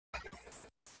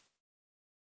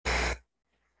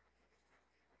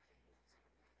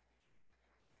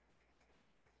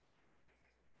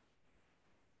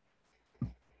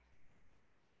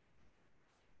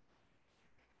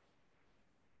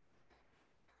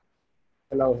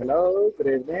Hello, hello, good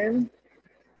evening.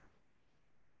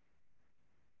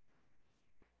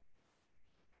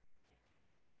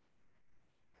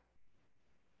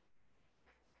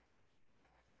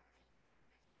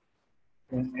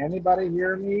 Can anybody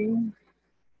hear me?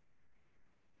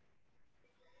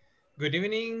 Good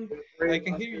evening. I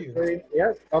can hear you.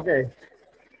 Yes, okay.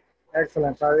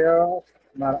 Excellent, Fabio.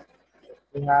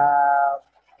 We have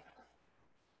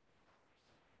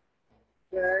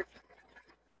six,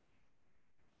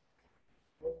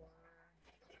 four,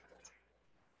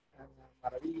 and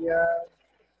Maravilla.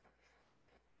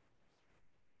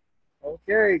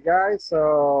 Okay, guys,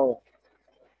 so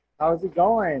how's it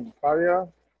going,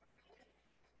 Fabio?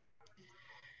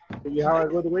 Did you have a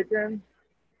good weekend?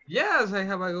 Yes, I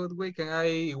have a good weekend.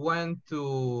 I went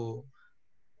to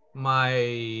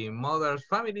my mother's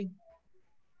family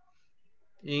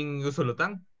in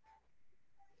Usulután.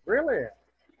 Really?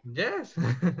 Yes.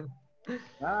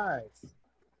 Nice.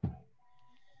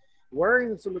 Where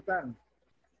in Sultan?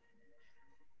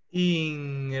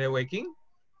 In Erehuayquín.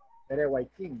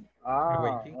 Erehuayquín. Ah,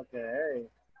 Erehuayquín. okay.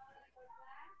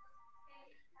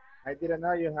 I didn't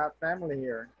know you have family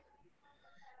here.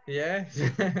 Yes.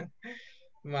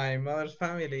 My mother's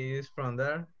family is from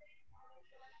there.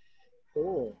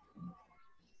 Cool.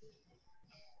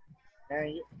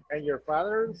 And your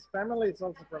father's family is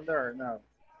also from there? No.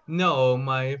 No,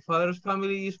 my father's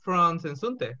family is from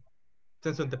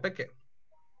Sensuntepeque.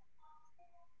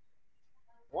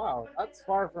 Wow, that's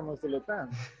far from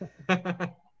Usulután.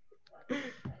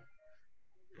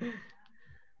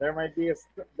 There might be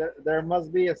there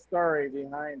must be a story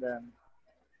behind them.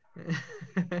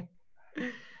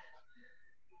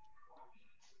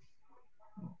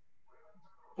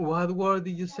 What word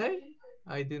did you say?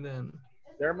 I didn't.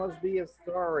 There must be a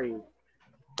story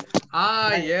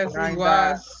Ah, yes, it behind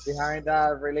was.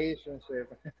 that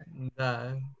relationship.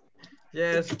 That,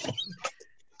 yes,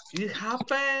 it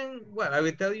happened. Well, I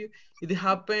will tell you, it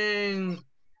happened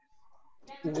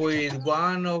with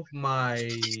one of my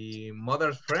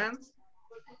mother's friends.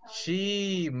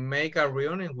 She make a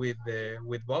reunion with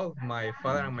both my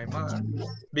father and my mother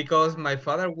because my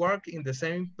father worked in the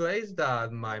same place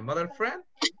that my mother friend,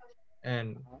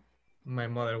 and my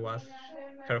mother was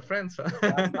her friend. So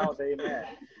That's how they met.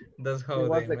 that's He how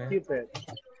was they the met. cupid.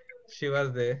 She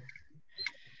was the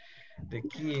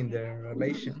key in their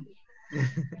relation.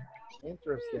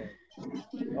 Interesting.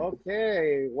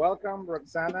 Okay, welcome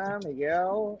Roxana,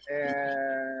 Miguel,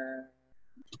 and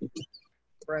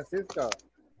Francisco.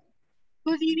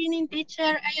 Good evening, teacher.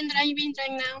 I am driving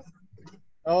right now.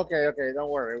 Okay, okay, don't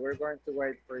worry. We're going to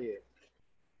wait for you.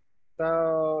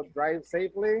 So drive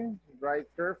safely, drive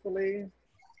carefully.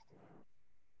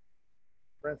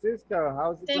 Francisco,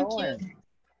 how's it Thank you. going?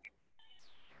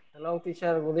 Hello,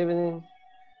 teacher. Good evening.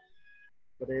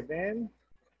 Good evening.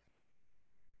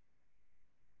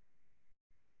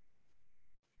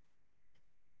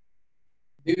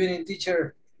 Good evening,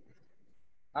 teacher.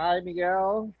 Hi,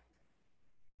 Miguel.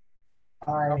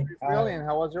 How are Hi. you feeling?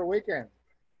 How was your weekend?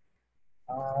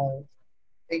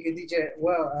 Thank you, teacher.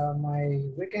 Well, my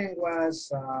weekend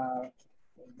was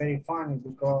very funny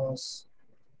because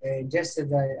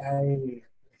yesterday I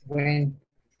went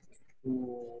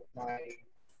to my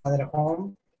father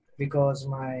home because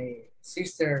my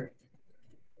sister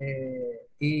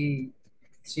she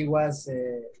was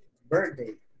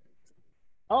birthday.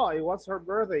 Oh, it was her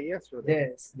birthday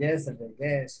yesterday. Yes, yesterday.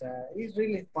 Yes, it's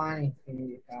really funny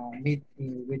meet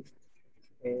with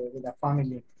a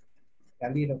family a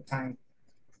little time.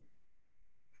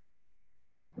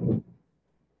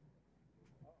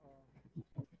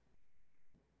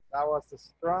 That was a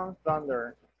strong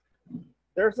thunder.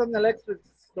 There's an electric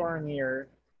storm here,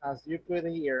 as you could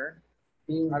hear.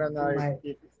 I don't know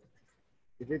if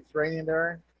it's raining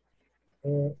there.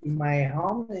 In my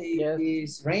home, Yes.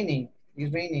 it's raining.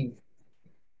 It's raining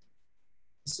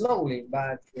slowly,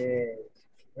 but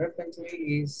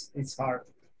frequently it's hard.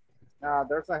 No,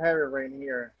 there's a heavy rain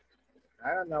here.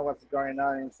 I don't know what's going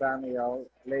on in Samuel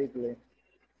lately.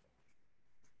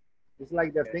 It's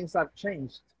like the things have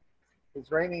changed. It's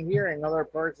raining here, in other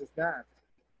parts it's not.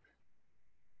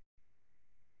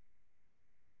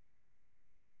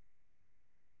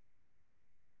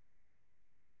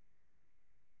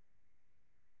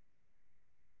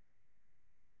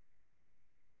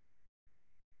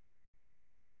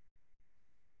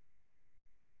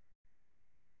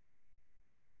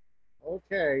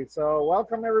 Okay, so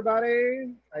welcome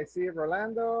everybody. I see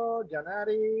Rolando,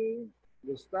 Janari,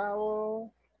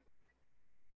 Gustavo.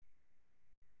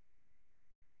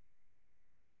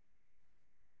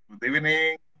 Good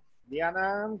evening.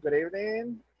 Diana, good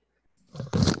evening.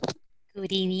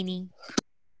 Good evening.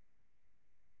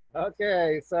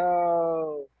 Okay,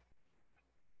 so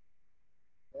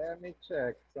let me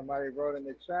check. Somebody wrote in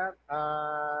the chat.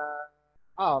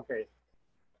 Okay.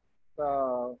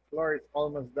 So Flor is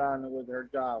almost done with her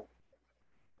job.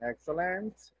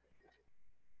 Excellent.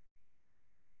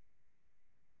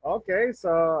 Okay,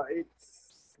 so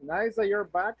it's nice that you're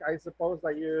back. I suppose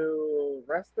that you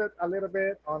rested a little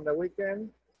bit on the weekend.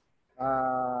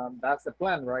 That's the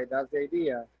plan, right? That's the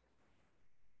idea.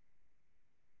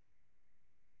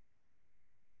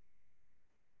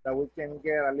 That we can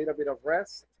get a little bit of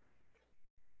rest.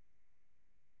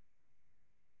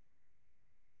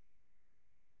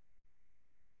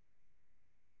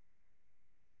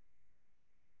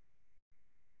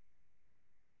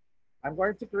 I'm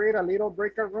going to create a little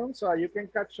breakout room so you can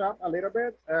catch up a little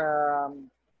bit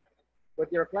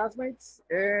with your classmates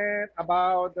and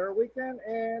about their weekend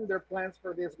and their plans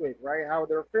for this week, right? How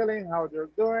they're feeling, how they're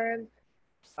doing.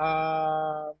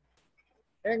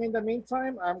 And in the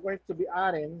meantime, I'm going to be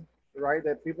adding, right,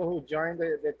 the people who joined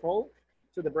the call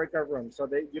to the breakout room so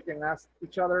that you can ask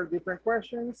each other different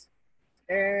questions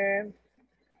and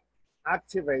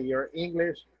activate your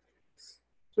English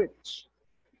switch,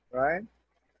 right?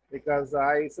 Because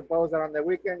I suppose that on the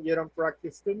weekend you don't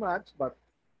practice too much, but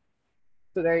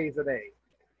today is the day,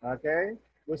 okay?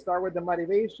 We start with the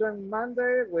motivation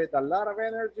Monday with a lot of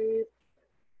energy,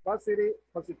 positivity,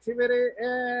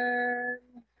 and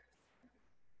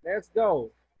let's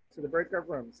go to the breakout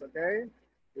rooms, okay?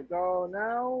 We go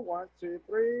now, 1, 2,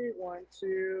 3, 1,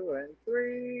 2, and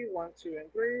 3, 1, 2,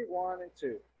 and 3, 1, and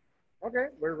 2. Okay,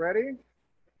 we're ready,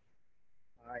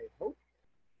 I hope.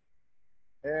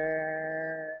 And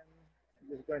I'm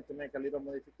just going to make a little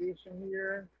modification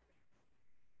here.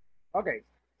 Okay,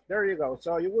 there you go.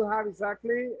 So you will have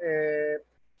exactly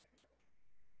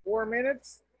 4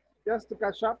 minutes just to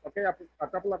catch up. Okay, a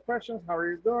couple of questions. How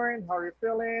are you doing? How are you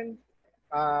feeling?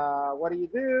 What do you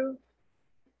do?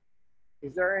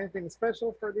 Is there anything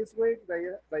special for this week that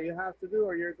you have to do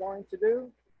or you're going to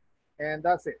do? And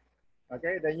that's it.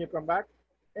 Okay, then you come back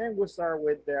and we'll start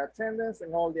with the attendance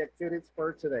and all the activities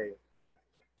for today.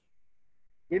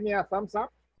 Give me a thumbs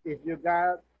up if you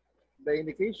got the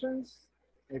indications.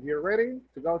 If you're ready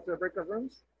to go to the breakout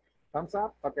rooms, thumbs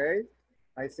up. Okay.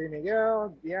 I see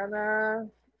Miguel, Diana,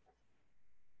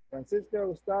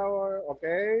 Francisco, Gustavo.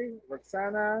 Okay.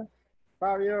 Roxana,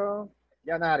 Fabio,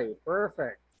 Yanari.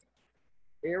 Perfect.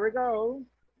 Here we go.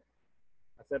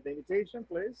 Accept the invitation,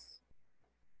 please.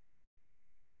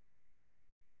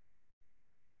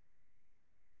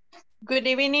 Good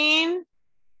evening.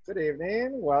 Good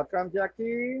evening. Welcome,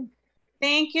 Jackie.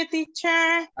 Thank you,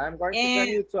 teacher. I'm going to send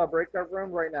you to a breakout room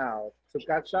right now to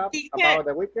catch up teacher. about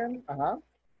the weekend.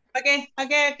 Okay.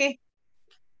 Okay,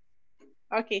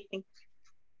 thank you.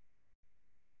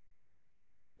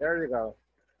 There you go.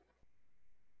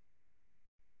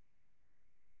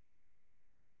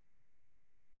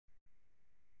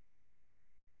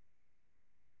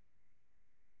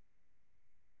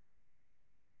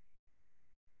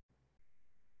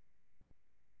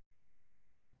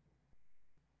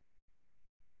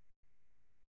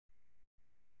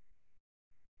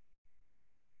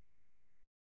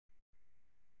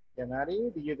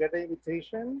 Yanari, did you get the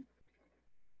invitation?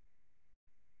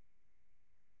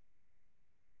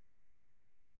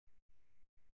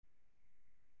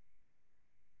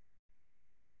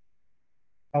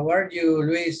 How are you,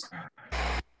 Luis?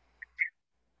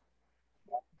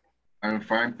 I'm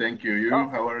fine, thank you. You,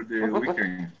 how are the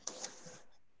weekend?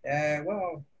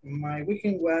 Well, my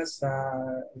weekend was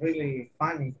really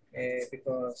funny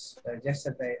because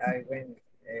yesterday I went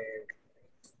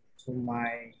to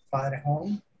my father's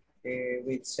home.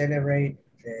 We celebrate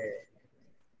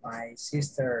my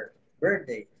sister's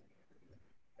birthday.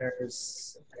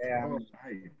 There's,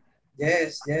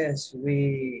 yes,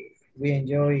 we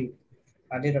enjoy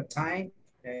a little time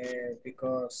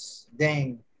because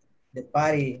then the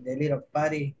little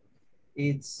party,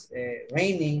 it's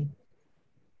raining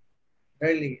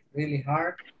really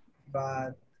hard,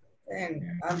 but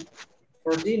then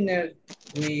for dinner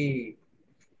we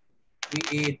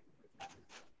eat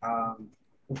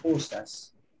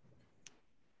pupusas.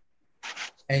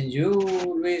 And you,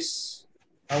 Luis,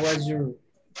 how was your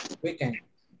weekend?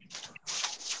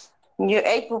 You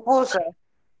ate pupusa?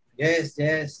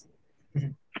 Yes.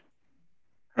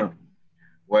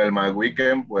 Well, my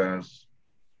weekend was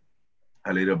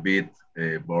a little bit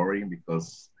boring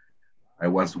because I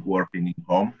was working in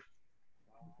home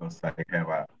because I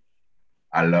have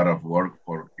a lot of work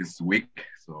for this week.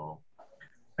 So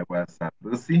I was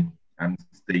busy. I'm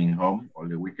staying home all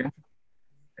the weekend.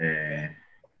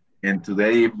 And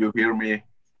today, if you hear me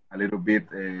a little bit,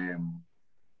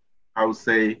 how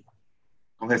say,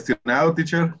 Congestionado,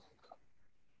 teacher.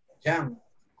 Jam,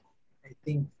 I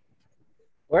think.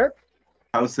 What?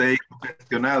 How say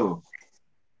congestionado?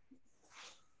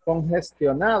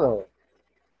 Congestionado.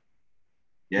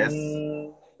 Yes.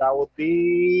 That would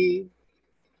be,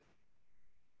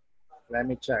 let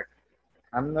me check.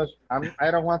 I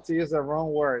don't want to use the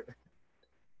wrong word.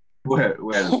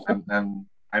 Well,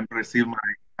 I'm receiving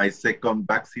my second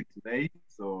vaccine today,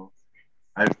 so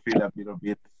I feel a little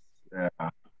bit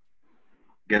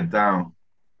get down.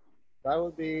 That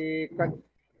would be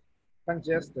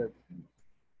congested.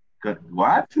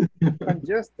 What?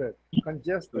 Congested.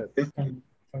 Congested.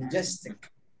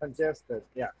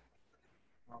 Yeah.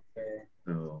 Okay.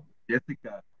 So,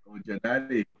 Jessica or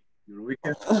Janari, your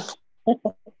weekend?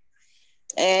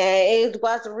 It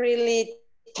was really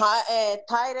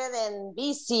tired and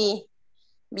busy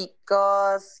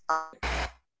because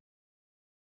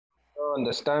On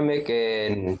the stomach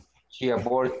and she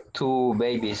aborted 2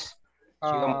 babies.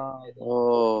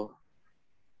 Oh,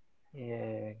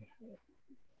 yeah.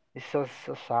 It's so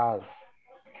sad.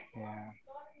 Yeah.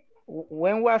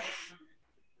 When was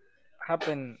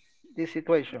happened this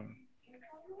situation?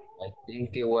 I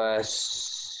think it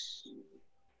was,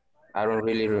 I don't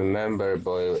really remember,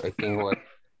 but I think it was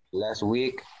last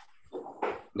week.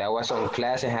 That was on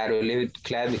class and had to leave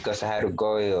class because I had to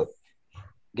go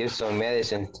give some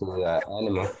medicine to the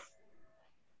animal.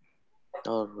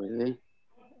 Oh, really?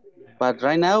 But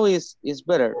right now is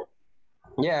better.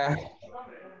 Yeah.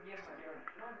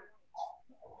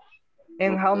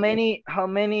 And how many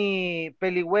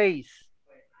pellyways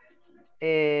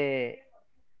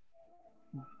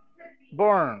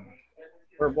born?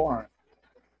 Were born.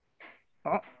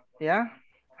 Oh, yeah.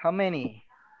 How many?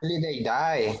 Really, they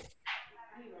die.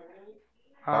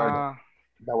 Uh,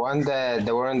 The one that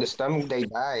they were on the stomach, they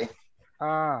die.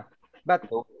 But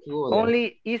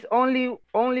only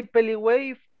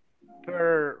pellyway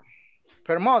per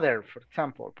mother, for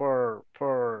example, for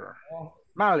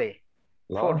male,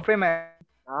 for female.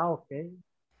 Okay.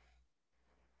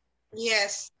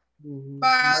 yes, Mhm.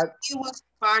 but it was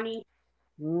funny.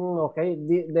 Okay,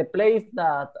 the place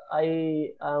that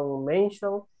I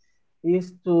mentioned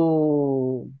is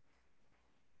to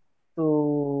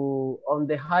on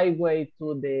the highway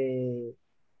to the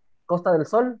Costa del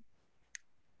Sol.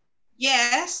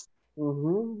 Yes,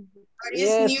 Mm-hmm. but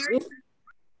it's near.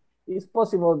 It's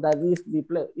possible that this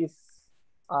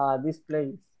this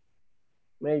place,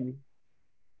 maybe.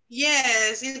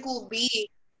 Yes, it could be,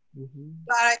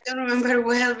 but I don't remember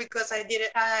well because I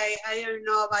don't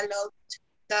know about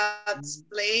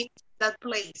that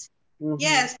place.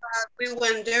 Yes, but we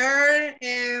went there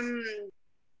and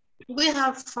we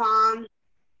have fun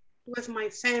with my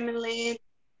family,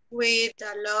 with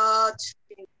a lot,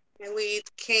 with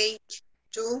cake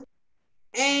too,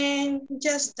 and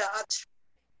just that.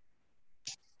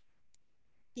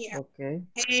 Yeah. Okay.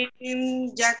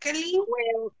 And Jacqueline?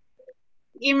 Well,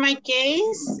 in my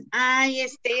case, I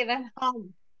stayed at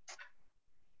home.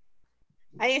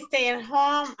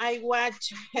 I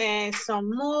watch some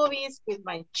movies with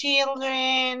my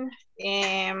children.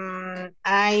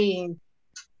 I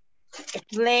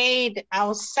played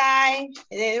outside.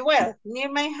 Well,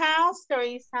 near my house, there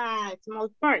is a small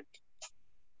park.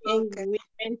 And we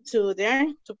went to there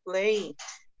to play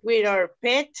with our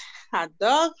pet, a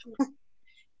dog.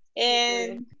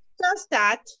 And just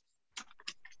that.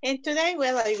 And today,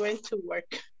 well, I went to work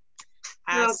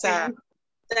as a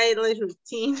daily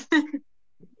routine.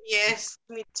 Yes,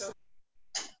 me too.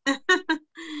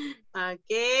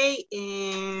 Okay,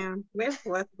 and well,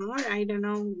 what more? I don't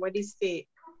know. What is the,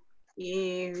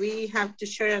 we have to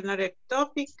share another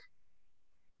topic.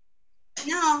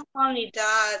 No, only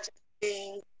that.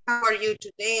 How are you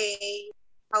today?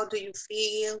 How do you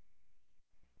feel?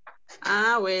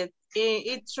 Well,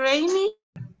 it's raining.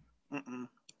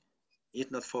 It's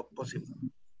not possible.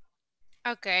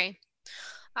 Okay.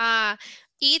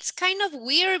 It's kind of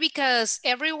weird because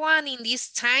everyone in these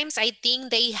times, I think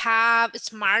they have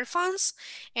smartphones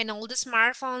and all the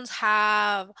smartphones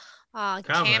have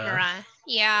camera.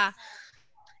 Yeah.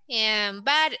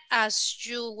 But as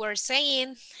you were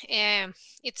saying,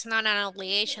 it's not an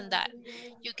obligation that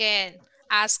you can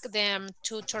ask them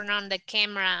to turn on the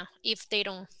camera if they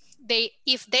don't,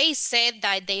 if they said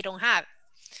that they don't have.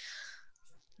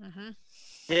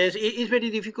 Yes, it's very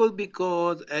difficult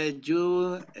because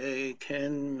you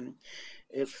can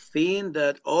think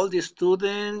that all the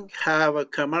students have a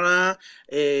camera.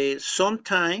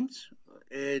 Sometimes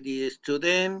the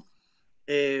student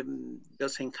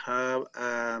doesn't have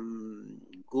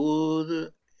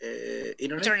good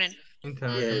internet.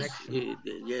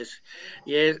 Yes,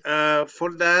 yes.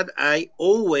 For that, I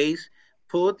always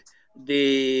put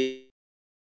the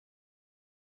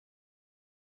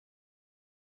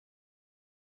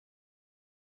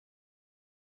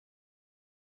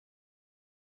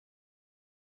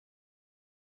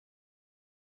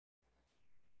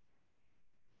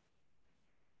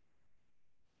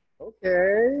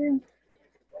Okay.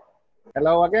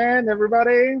 Hello again,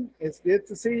 everybody. It's good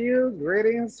to see you.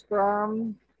 Greetings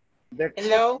from the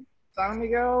San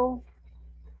Miguel.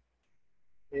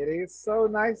 It is so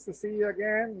nice to see you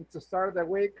again, to start the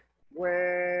week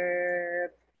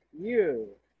with you,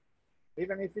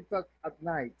 even if it's at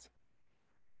night.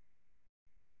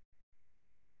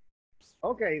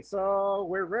 Okay, so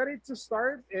we're ready to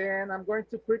start, and I'm going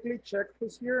to quickly check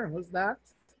who's here and who's not.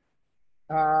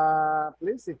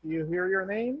 Please, if you hear your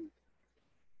name,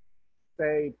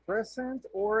 say present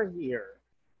or here.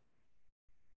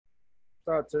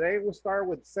 So today we'll start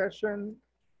with session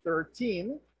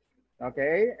 13.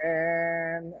 Okay,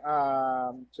 and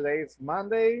today is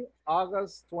Monday,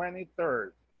 August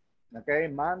 23rd. Okay,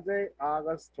 Monday,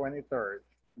 August 23rd.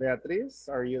 Beatriz,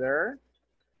 are you there?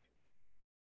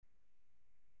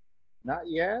 Not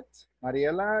yet.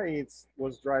 Mariela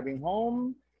was driving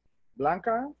home.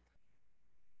 Blanca,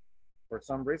 for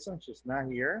some reason, she's not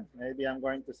here. Maybe I'm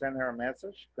going to send her a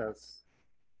message because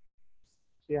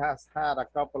she has had a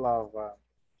couple of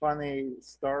funny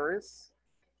stories.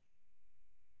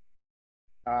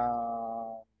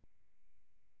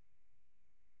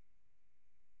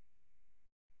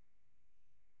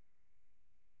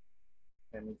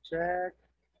 Let me check.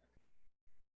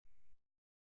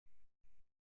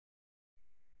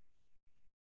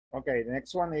 Okay, the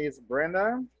next one is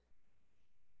Brenda.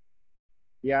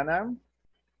 Diana.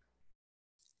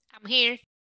 I'm here.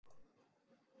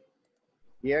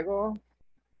 Diego.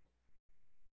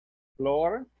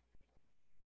 Flor.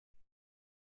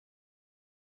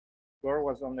 Flor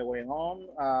was on the way home.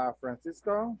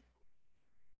 Francisco.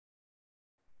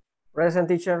 Present,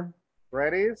 teacher.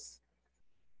 Redis.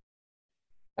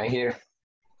 I'm here.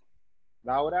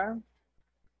 Laura.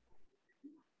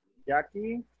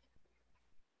 Jackie.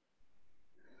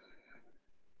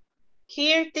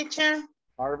 Here, teacher.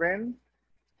 Arvin.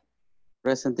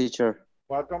 Present, teacher.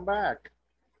 Welcome back.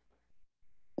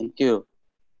 Thank you.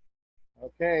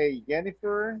 Okay,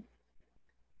 Jennifer.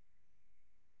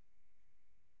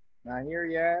 Not here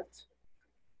yet.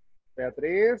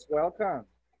 Beatriz, welcome.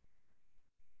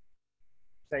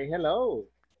 Say hello.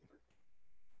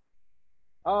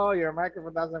 Oh, your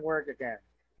microphone doesn't work again.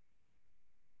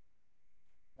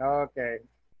 Okay.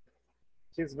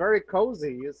 She's very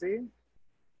cozy, you see?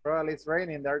 Probably it's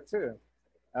raining there too.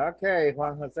 Okay,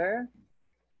 Juan Jose.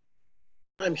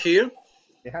 I'm here.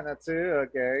 Diana too,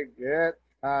 okay, good.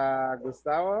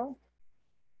 Gustavo.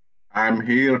 I'm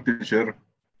here, teacher.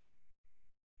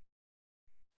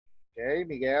 Okay,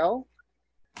 Miguel.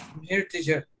 I'm here,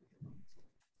 teacher.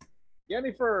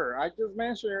 Jennifer, I just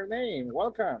mentioned your name.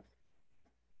 Welcome.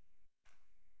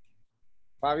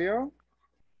 Fabio.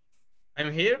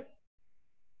 I'm here.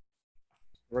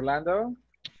 Rolando.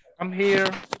 I'm here.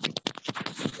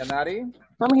 Canary.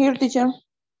 I'm here, teacher.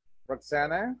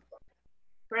 Roxana.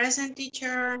 Present,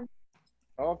 teacher.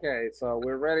 Okay, so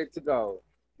we're ready to go.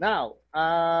 Now,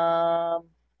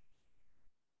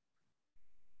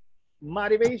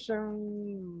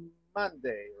 Motivation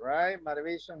Monday, right?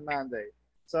 Motivation Monday.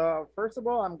 So first of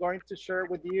all, I'm going to share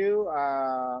with you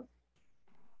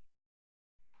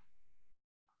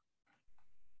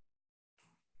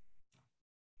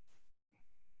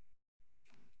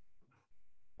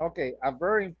okay, a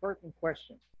very important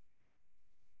question.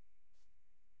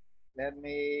 Let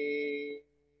me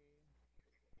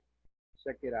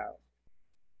check it out.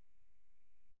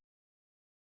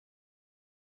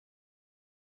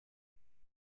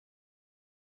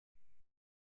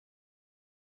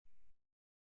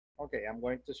 Okay, I'm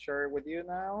going to share it with you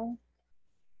now.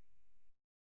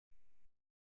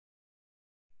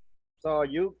 So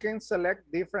you can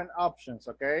select different options,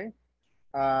 okay?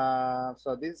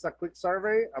 So this is a quick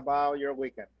survey about your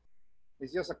weekend.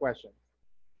 It's just a question.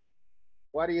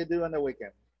 What do you do on the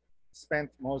weekend? Spend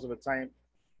most of the time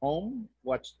home,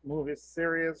 watch movies,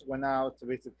 series, went out to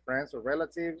visit friends or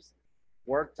relatives,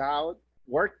 worked out,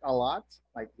 worked a lot,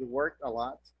 like you worked a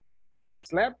lot,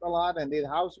 slept a lot and did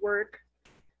housework,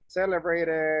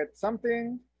 celebrated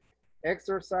something,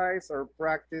 exercise or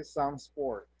practice some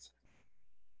sport.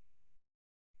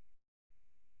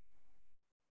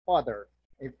 Other,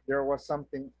 if there was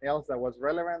something else that was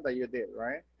relevant that you did,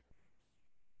 right?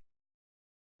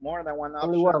 More than one option.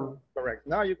 Only one. Correct.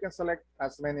 Now you can select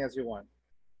as many as you want.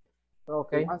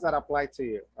 Okay. The ones that apply to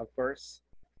you, of course.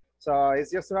 So it's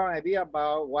just to have an idea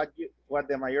about what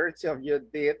the majority of you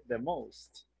did the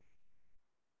most.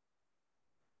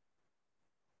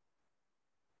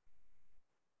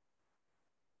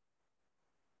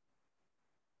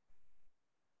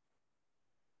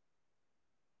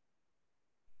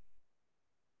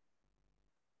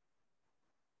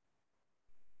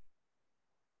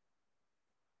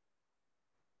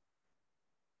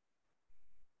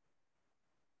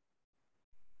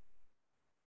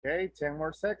 Okay, 10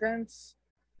 more seconds.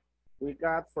 We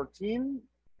got 14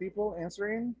 people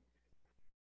answering.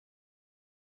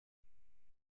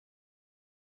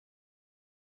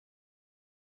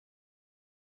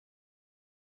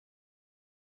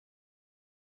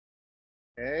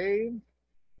 Okay.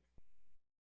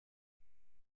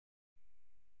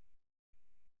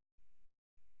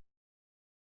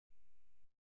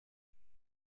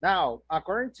 Now,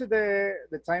 according to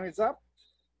the time is up.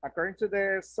 According to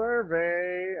the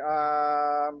survey,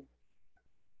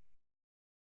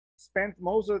 spent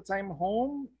most of the time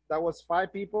home. That was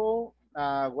 5 people.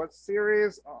 What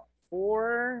series?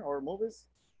 4 or movies.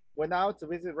 Went out to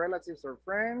visit relatives or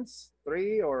friends.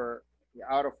 3 or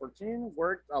out of 14.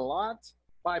 Worked a lot.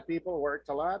 5 people worked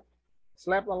a lot.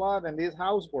 Slept a lot and did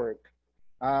housework.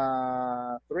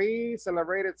 3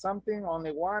 celebrated something.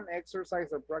 Only 1 exercise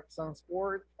or practice on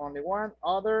sport. Only 1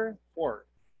 other. 4.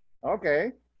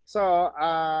 Okay. So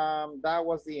that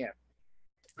was the end.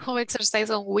 Who exercise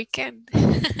on weekend?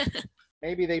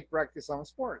 Maybe they practice on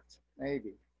sport.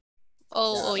 Maybe.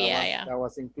 Yeah. That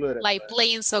was included. Like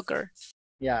playing soccer.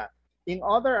 Yeah. In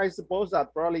other, I suppose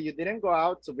that probably you didn't go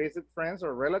out to visit friends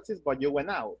or relatives, but you went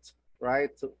out, right?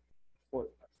 To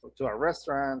a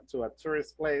restaurant, to a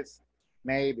tourist place.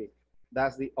 Maybe.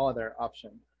 That's the other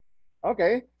option.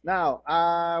 Okay. Now,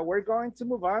 we're going to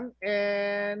move on.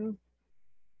 And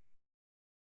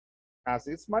as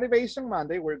it's Motivation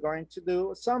Monday, we're going to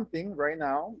do something right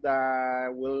now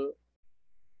that will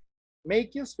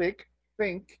make you speak,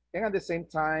 think, and at the same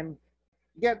time,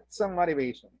 get some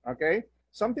motivation, okay?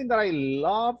 Something that I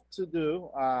love to do,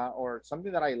 or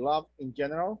something that I love in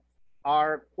general,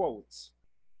 are quotes.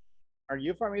 Are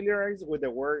you familiarized with the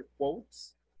word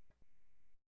quotes?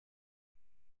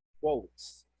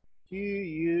 Quotes.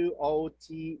 Quotes.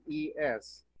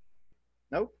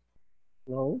 No?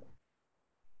 No.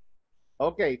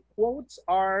 Okay, quotes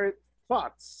are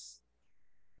thoughts,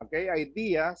 okay,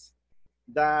 ideas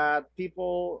that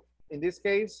people, in this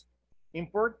case,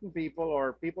 important people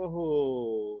or people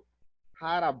who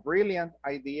had a brilliant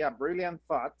idea, brilliant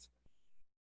thought,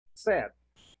 said.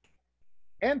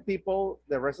 And people,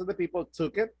 the rest of the people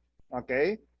took it,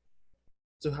 okay,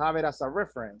 to have it as a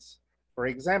reference. For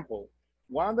example,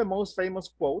 one of the most famous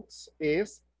quotes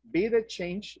is, "Be the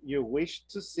change you wish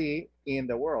to see in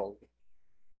the world."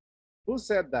 Who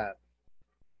said that?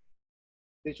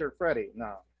 Teacher Freddy?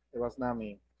 No, it was not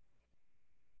me.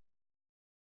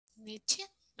 Nietzsche?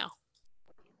 No.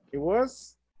 It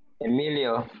was?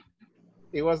 Emilio.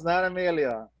 It was not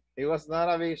Emilio. It was not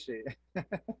Avicii.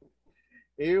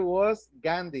 It was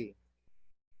Gandhi.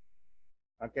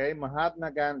 Okay,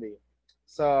 Mahatma Gandhi.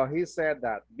 So he said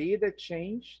that, "Be the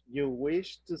change you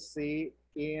wish to see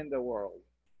in the world."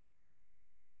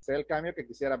 Sé el cambio que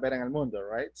quisiera ver en el mundo,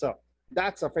 right? So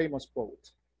that's a famous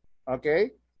quote.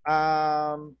 Okay.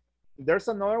 There's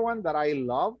another one that I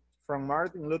love from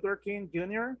Martin Luther King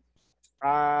Jr.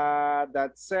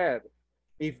 That said,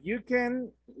 "If you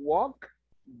can walk,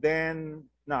 then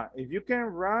no. If you can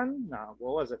run, no.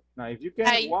 What was it? No. If you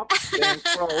can walk, then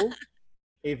crawl.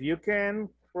 If you can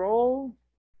crawl,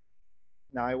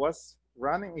 no. It was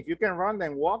running. If you can run,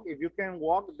 then walk. If you can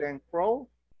walk, then crawl.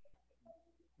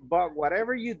 But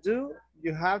whatever you do,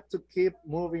 you have to keep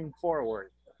moving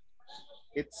forward."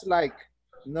 It's like,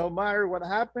 no matter what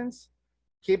happens,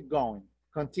 keep going,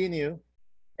 continue.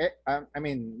 I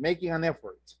mean, making an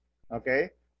effort,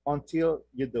 okay, until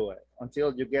you do it,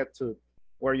 until you get to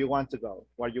where you want to go,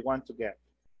 where you want to get.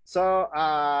 So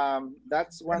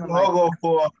that's one of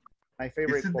my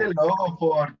favorite This is quotes. the logo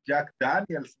for Jack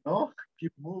Daniels, no?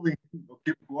 Keep moving,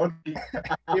 keep walking.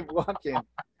 Keep walking.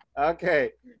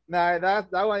 Okay, now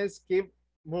that one is keep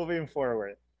moving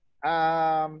forward.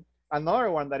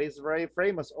 Another one that is very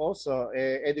famous also,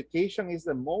 education is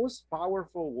the most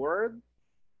powerful word,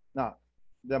 no,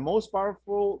 the most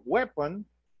powerful weapon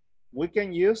we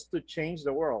can use to change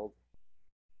the world.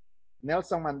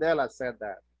 Nelson Mandela said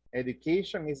that.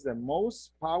 Education is the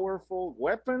most powerful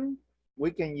weapon we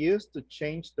can use to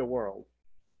change the world.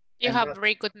 You have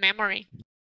very good memory.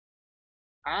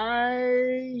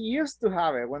 I used to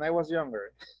have it when I was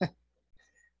younger.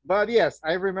 But yes,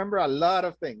 I remember a lot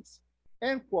of things.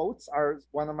 And quotes are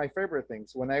one of my favorite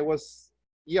things. When I was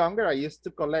younger, I used to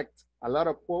collect a lot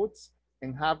of quotes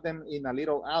and have them in a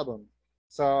little album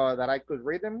so that I could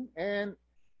read them. And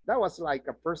that was like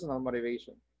a personal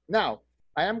motivation. Now,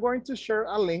 I am going to share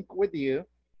a link with you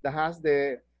that has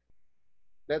the,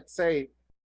 let's say,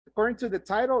 according to the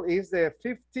title, is the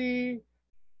 50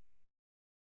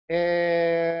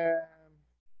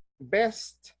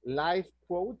 best life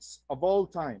quotes of all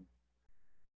time.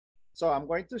 So I'm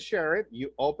going to share it.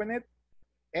 You open it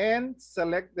and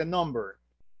select the number.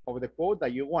 of the quote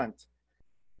that you want.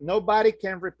 Nobody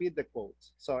can repeat the quote.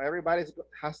 So everybody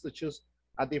has to choose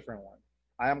a different one.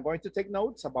 I am going to take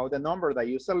notes about the number that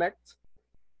you select.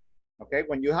 Okay,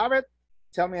 when you have it,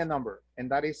 tell me a number, and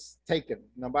that is taken.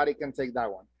 Nobody can take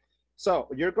that one. So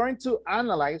you're going to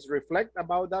analyze, reflect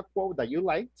about that quote that you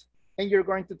liked, and you're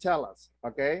going to tell us,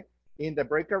 okay, in the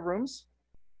breakout rooms,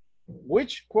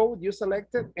 which quote you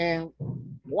selected and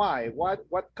why.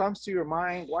 What comes to your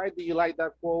mind? Why do you like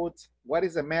that quote? What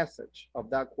is the message of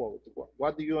that quote?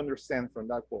 What do you understand from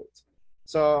that quote?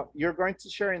 So you're going to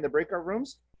share in the breakout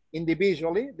rooms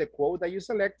individually the quote that you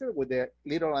selected with the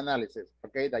little analysis,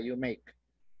 okay, that you make.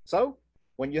 So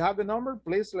when you have the number,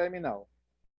 please let me know.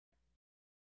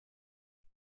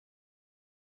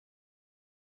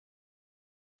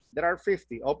 There are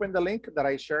 50. Open the link that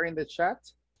I share in the chat.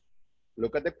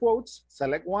 Look at the quotes,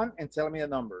 select one, and tell me a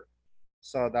number.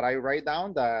 So that I write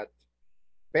down that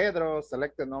Pedro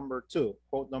selected number 2,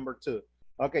 quote number 2.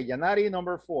 Okay, Yanari,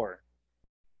 number 4.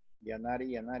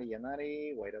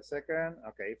 Yanari, wait a second.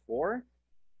 Okay, 4.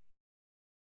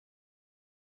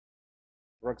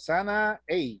 Roxana,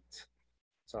 8.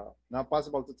 So not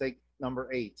possible to take number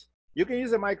 8. You can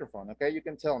use the microphone, okay? You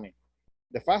can tell me.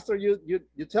 The faster you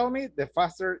tell me, the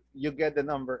faster you get the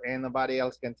number and nobody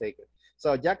else can take it.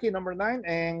 So Jackie, number 9,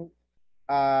 and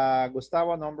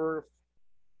Gustavo, number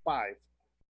 5.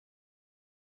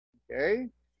 Okay,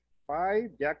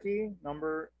 5, Jackie,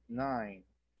 number 9.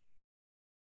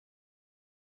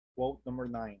 Quote number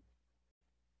 9.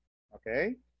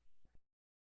 Okay.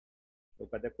 Look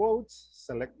at the quotes,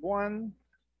 select one,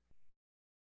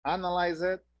 analyze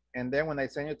it, and then when I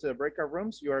send you to the breakout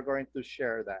rooms, you are going to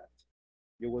share that.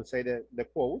 You will say the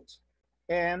quote,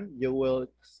 and you will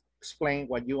explain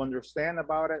what you understand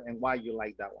about it and why you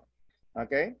like that one.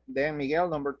 Okay, then Miguel,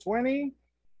 number 20.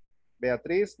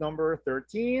 Beatriz, number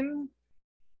 13.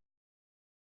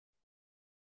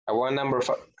 I want number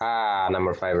 5.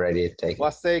 Number 5 ready to take.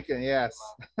 Was taken, yes.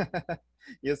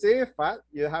 You see,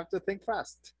 you have to think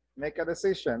fast. Make a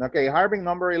decision. Okay, Harbin,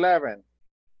 number 11.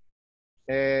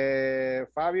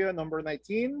 Fabio, number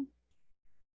 19.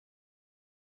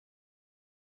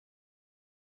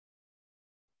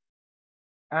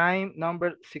 I'm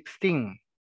number 16.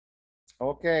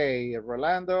 Okay,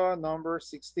 Rolando, number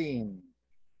 16.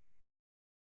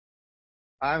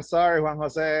 I'm sorry, Juan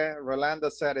Jose. Rolando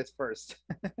said it first.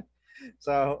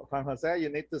 So, Juan Jose, you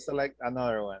need to select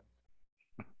another one.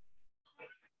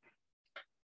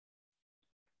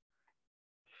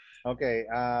 Okay.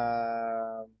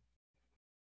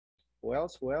 Who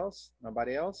else? Who else?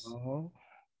 Nobody else?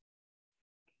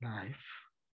 Life.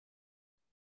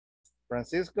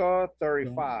 Francisco,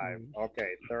 35. Okay,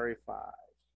 35.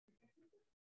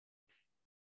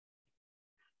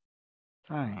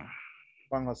 Time.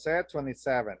 Juan Jose,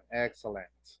 27. Excellent.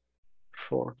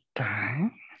 4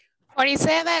 time.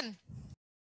 47.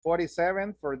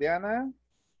 47 for Diana.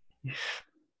 Yes.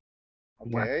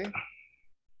 Okay.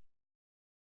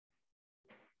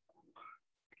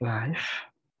 What? Life.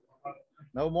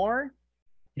 No more?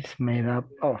 It's made up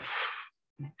of.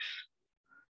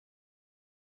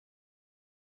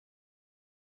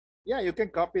 Yeah, you can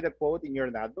copy the quote in your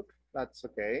notebook. That's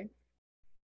okay.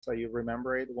 So you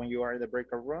remember it when you are in the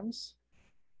breakout rooms.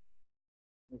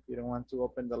 If you don't want to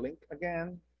open the link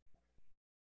again.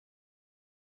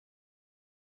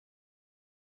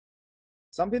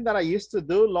 Something that I used to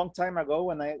do a long time ago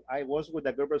when I was with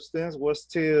a group of students was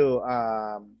to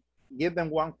give them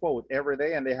one quote every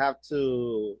day, and they have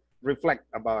to reflect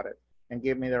about it and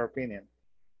give me their opinion.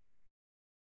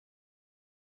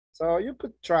 So you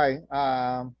could try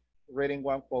reading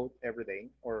one quote every day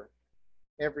or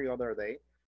every other day.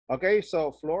 Okay,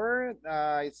 so Flora,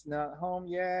 it's not home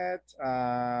yet.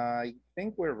 I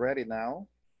think we're ready now.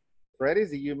 Ready?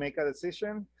 Did you make a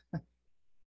decision?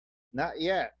 Not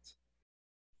yet.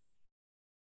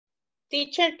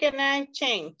 Teacher, can I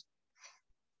change?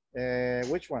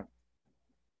 Which one?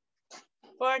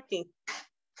 40.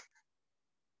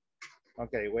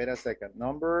 Okay, wait a second.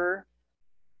 Number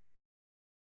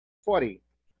 40.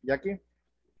 Jackie?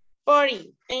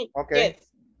 40. Okay. Yes.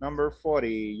 Number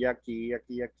 40. Jackie,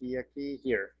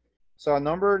 here. So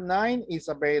number 9 is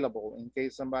available in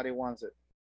case somebody wants it.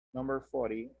 Number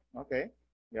 40. Okay,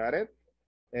 got it.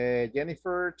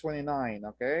 Jennifer, 29.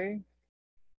 Okay.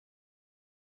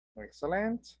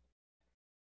 Excellent.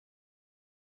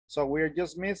 So we're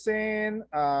just missing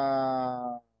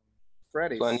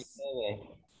Freddy's. 27.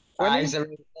 I'm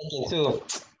already taking 2.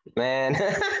 Man.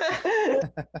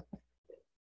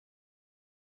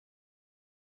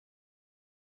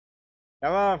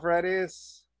 Come on,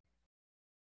 Freddy's.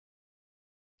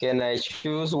 Can I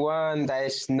choose one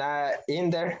that's not in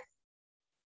there?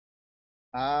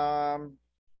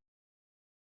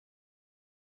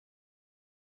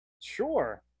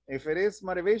 Sure. If it is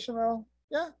motivational,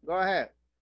 yeah, go ahead.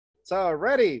 So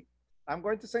ready. I'm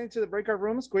going to send you to the breakout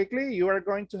rooms quickly. You are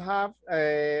going to have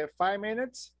 5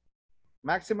 minutes,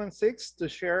 maximum 6, to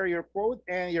share your quote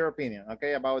and your opinion,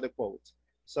 okay, about the quote.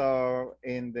 So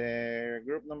in the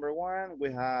group number 1,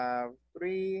 we have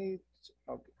 3.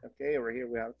 Okay, over here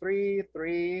we have 3,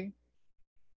 3,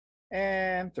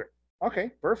 and 3.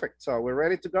 Okay, perfect. So we're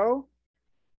ready to go.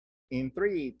 In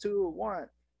 3, 2, 1.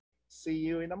 See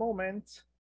you in a moment.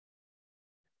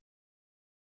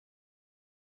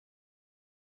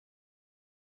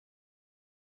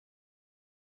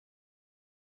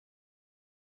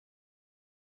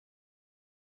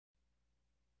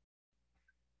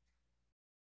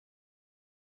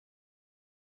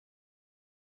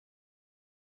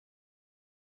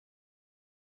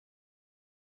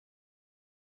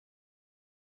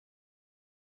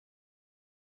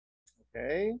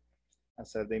 Okay,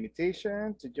 accept the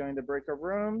invitation to join the breakout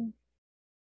room.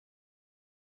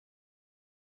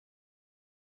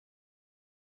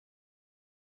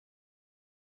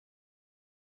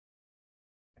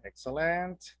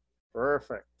 Excellent,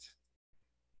 perfect.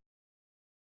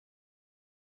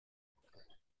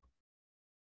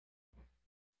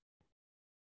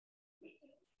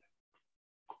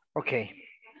 Okay.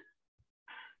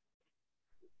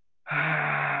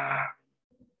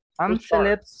 I'm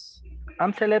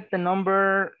select the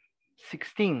number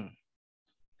 16.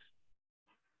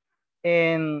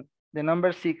 And the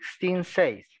number 16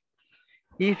 says,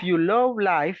 if you love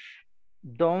life,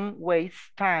 don't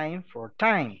waste time for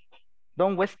time.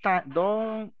 Don't waste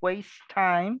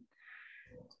time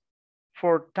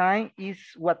for time is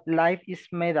what life is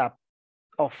made up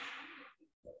of.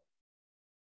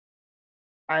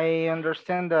 I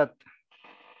understand that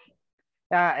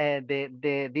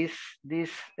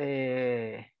this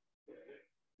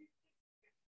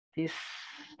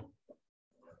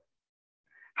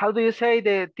how do you say,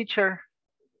 the teacher,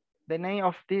 the name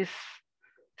of these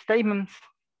statements?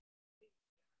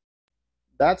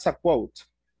 That's a quote.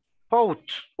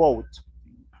 Quote.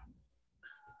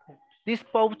 This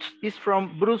quote is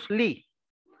from Bruce Lee.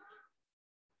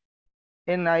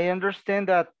 And I understand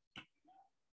that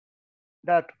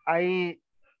I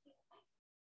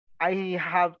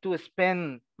have to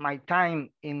spend my time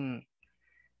in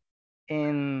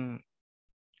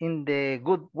the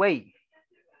good way.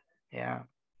 Yeah.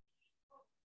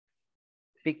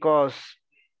 Because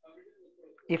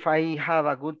if I have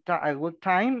a good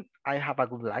time, I have a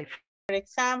good life. For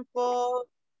example,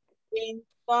 when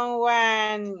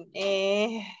someone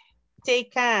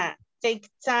take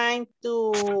time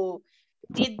to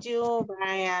greet you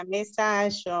by a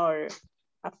message or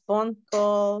a phone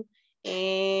call,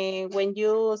 when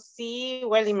you see,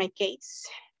 well, in my case,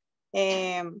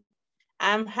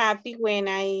 I'm happy when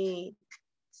I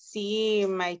see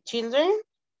my children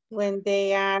when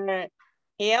they are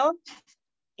healthy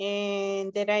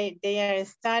and that they are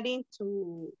starting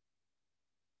to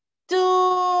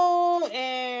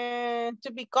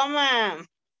become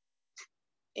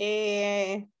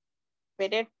a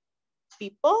better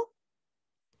people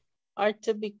or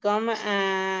to become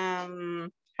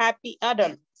happy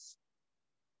adults.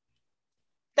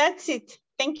 That's it.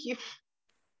 Thank you.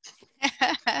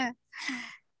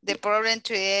 The problem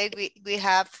today, we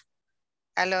have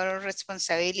a lot of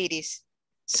responsibilities.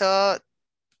 So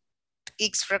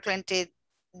it's frequently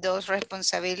those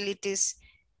responsibilities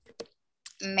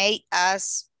make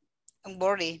us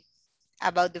worry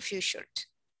about the future.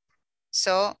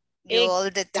 So you all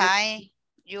the time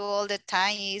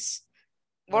is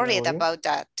worried about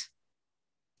that.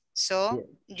 So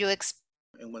you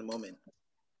in one moment.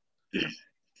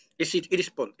 It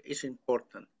is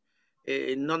important.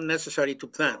 Not necessary to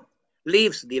plan.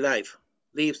 Lives the life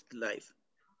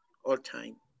all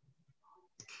time.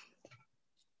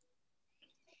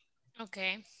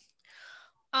 Okay.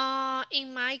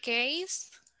 In my case,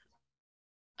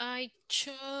 I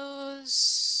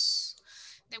choose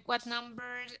the what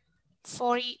number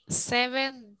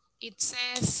 47. It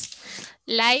says,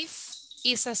 life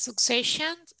is a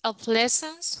succession of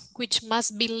lessons which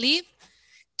must be lived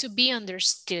to be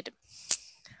understood.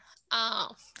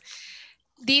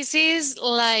 This is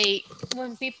like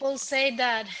when people say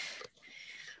that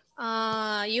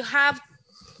you have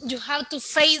to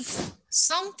face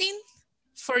something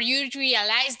for you to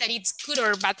realize that it's good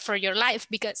or bad for your life,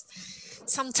 because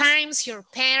sometimes your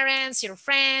parents, your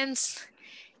friends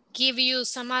give you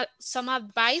some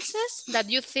advices that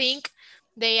you think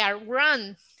they are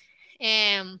wrong.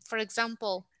 For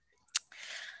example,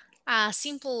 a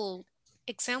simple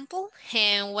example,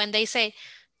 and when they say,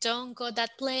 don't go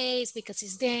that place because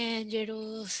it's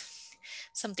dangerous.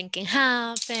 Something can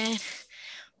happen.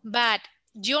 But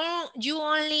you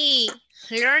only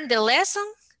learn the lesson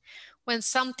when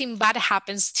something bad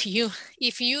happens to you.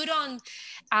 If you don't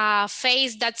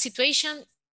face that situation.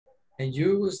 And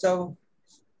you, Gustavo?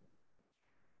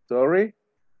 Sorry?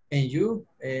 And you,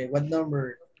 what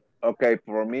number? Okay,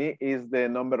 for me is the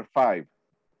number 5.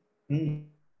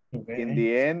 Okay. In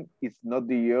the end, it's not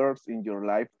the years in your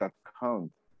life that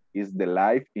count. It's the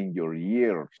life in your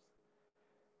years.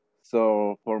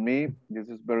 So for me, this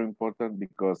is very important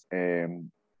because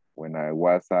when I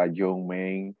was a young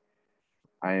man,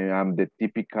 I am the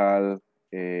typical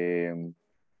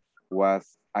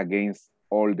was against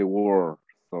all the world.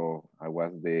 So I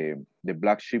was the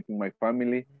black sheep in my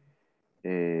family.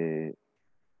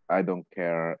 I don't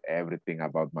care everything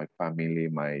about my family,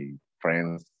 my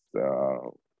friends,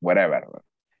 whatever.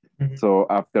 So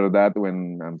after that,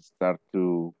 when I start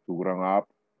to grow up,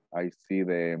 I see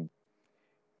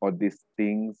all these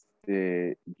things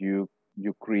you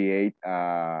create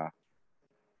the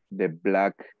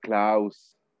black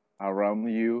clouds around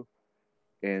you,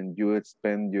 and you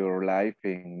spend your life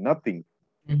in nothing.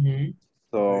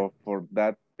 So for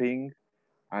that thing,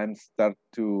 I'm start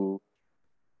to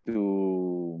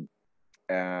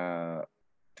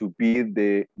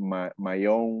be my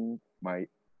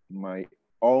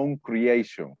own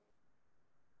creation.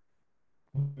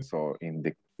 So in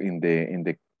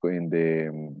the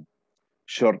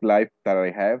short life that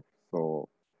I have, so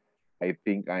I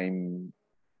think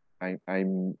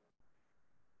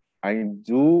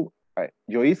yo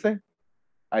hice,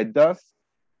 I does.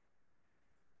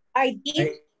 I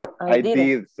did. I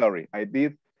did. Sorry, I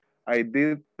did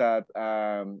that.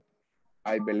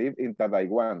 I believe in that I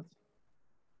want.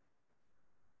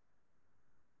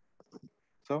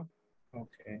 So.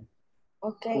 Okay.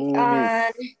 Okay.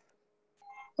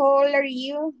 How old are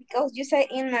you? Because you say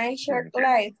in my short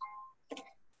life.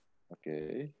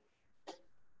 Okay.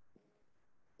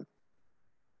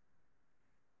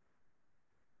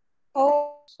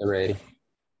 Oh. Already.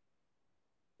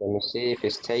 Let me see if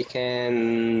it's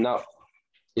taken. No,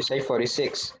 you say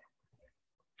 46.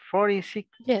 46.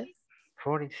 Yes.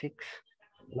 46.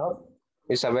 No,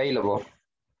 it's available.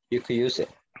 You could use it.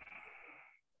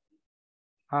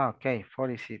 Okay,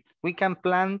 46. We can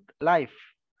plant life.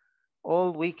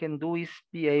 All we can do is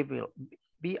be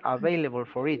available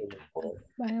for it.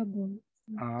 Viable.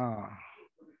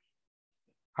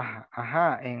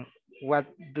 And what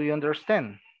do you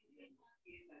understand?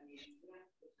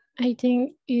 I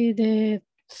think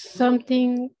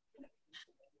something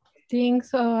things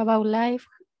about life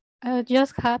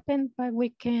just happen, but we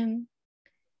can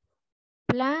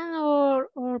plan or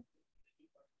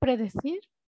predecir.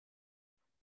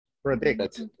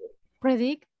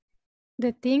 Predict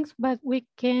the things, but we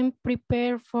can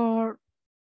prepare for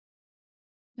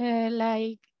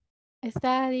like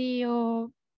study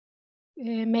or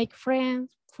make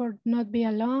friends for not be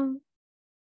alone,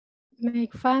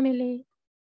 make family,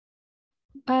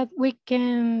 but we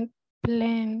can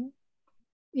plan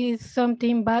if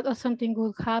something bad or something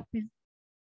good happen.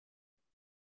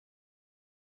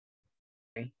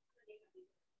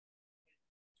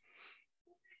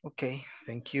 Okay,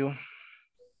 thank you.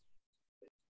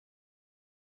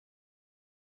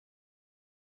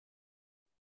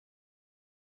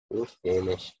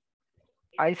 Finish.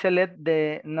 I select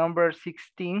the number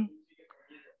 16,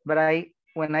 but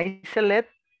when I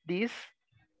select this,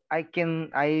 I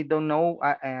don't know,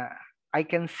 I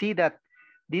can see that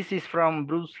this is from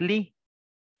Bruce Lee.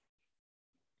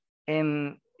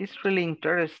 And it's really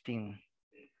interesting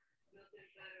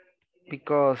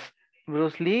because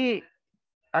Bruce Lee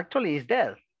actually is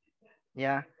dead.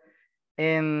 Yeah.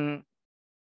 And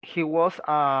he was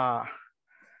a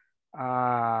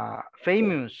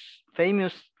famous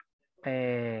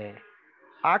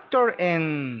actor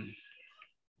in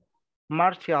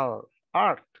martial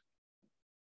art.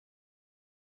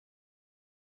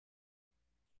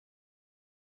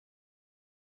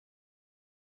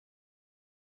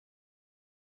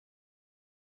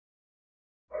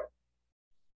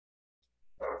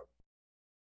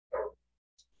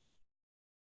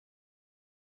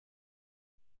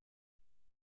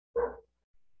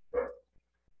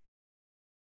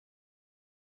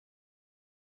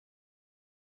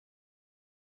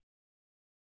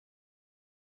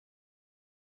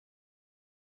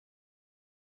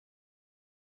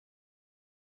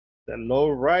 The low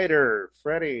rider,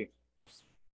 Freddie.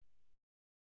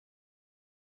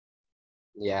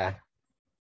 Yeah.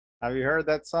 Have you heard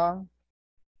that song?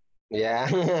 Yeah.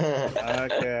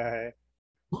 Okay.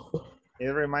 It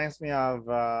reminds me of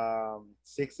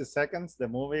 60 Seconds, the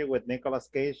movie with Nicolas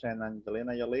Cage and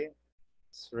Angelina Jolie.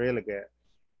 It's really good.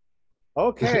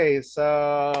 Okay,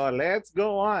 so let's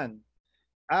go on.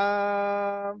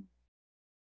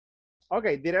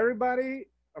 Okay, did everybody?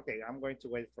 Okay, I'm going to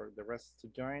wait for the rest to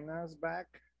join us back.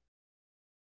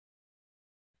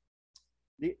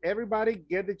 Did everybody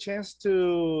get the chance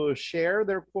to share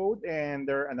their quote and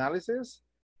their analysis?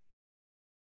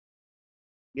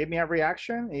 Give me a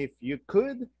reaction if you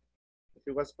could, if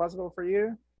it was possible for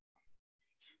you,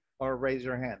 or raise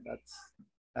your hand.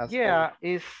 That's yeah,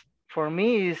 it's for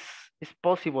me it's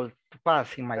possible to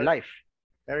pass in my life.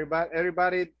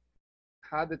 Everybody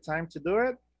had the time to do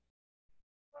it.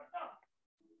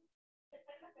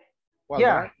 Well,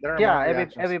 Yeah, there are yeah, more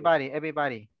reactions.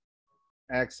 everybody.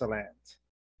 Excellent.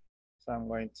 So I'm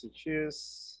going to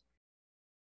choose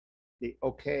the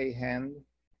okay hand.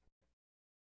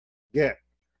 Good.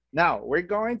 Now we're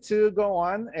going to go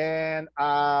on and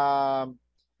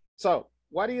so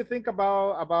what do you think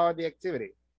about the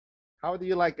activity? How do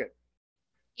you like it?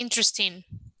 Interesting.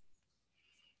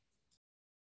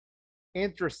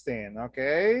 Interesting.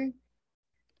 Okay.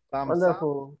 Thumbs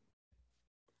Wonderful. up.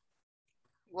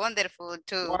 Wonderful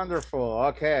too. Wonderful.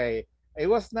 Okay. It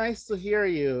was nice to hear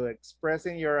you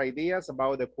expressing your ideas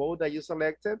about the quote that you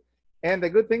selected. And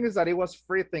the good thing is that it was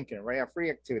free thinking, right? A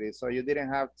free activity. So you didn't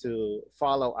have to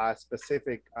follow a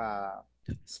specific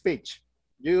speech.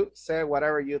 You said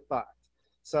whatever you thought.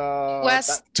 So it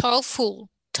was thoughtful.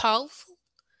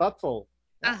 Thoughtful.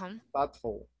 Yeah,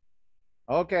 thoughtful.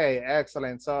 Okay,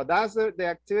 excellent. So that's the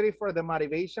activity for the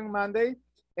Motivation Monday.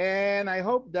 And I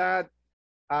hope that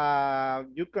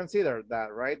you consider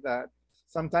that, right? That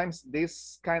sometimes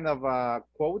these kind of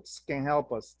quotes can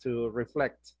help us to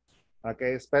reflect,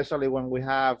 okay? Especially when we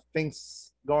have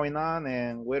things going on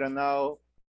and we don't know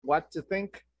what to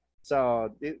think.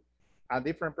 So a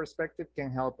different perspective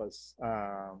can help us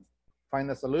find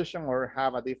a solution or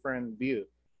have a different view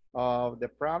of the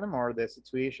problem or the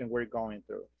situation we're going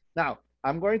through. Now,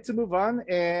 I'm going to move on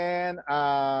and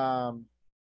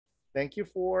thank you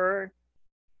for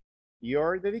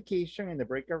your dedication in the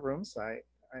breakout rooms.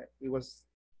 It was,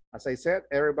 as I said,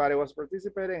 everybody was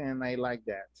participating and I like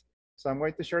that. So I'm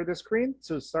going to share the screen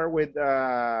to start with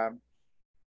the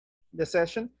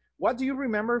session. What do you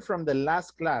remember from the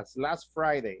last class, last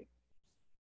Friday?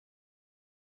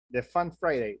 The fun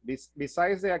Friday,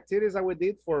 besides the activities that we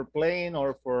did for playing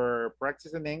or for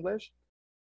practicing English,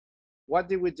 what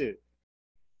did we do?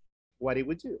 What did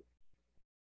we do?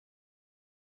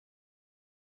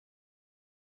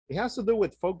 It has to do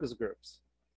with focus groups.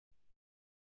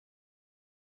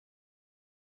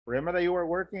 Remember that you were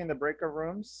working in the breakout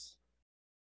rooms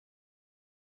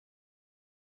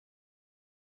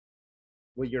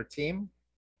with your team,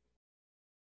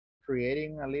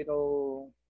 creating a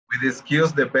little... We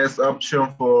discussed the best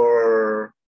option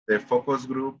for the focus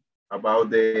group about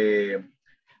the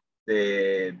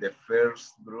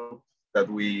first group that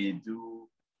we do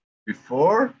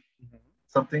before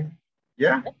something.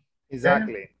 Yeah.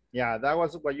 Exactly. Yeah, that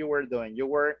was what you were doing. You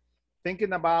were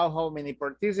thinking about how many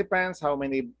participants, how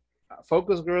many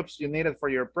focus groups you needed for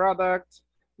your product,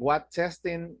 what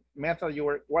testing method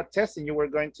what testing you were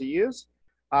going to use,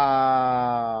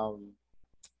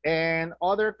 and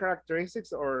other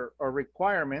characteristics or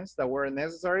requirements that were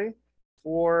necessary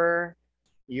for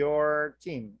your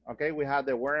team. Okay, we had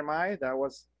the where am I, that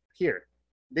was here.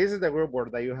 This is the group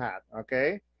board that you had,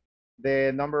 okay?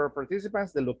 The number of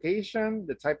participants, the location,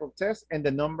 the type of test, and the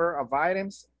number of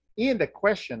items in the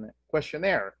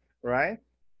questionnaire, right?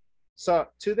 So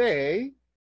today,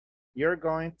 you're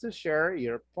going to share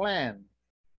your plan,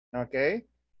 okay?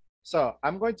 So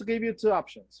I'm going to give you two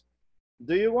options.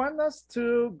 Do you want us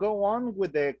to go on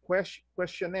with the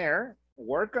questionnaire,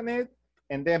 work on it,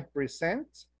 and then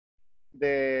present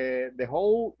the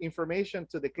whole information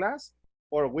to the class?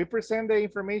 Or we present the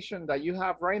information that you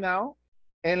have right now,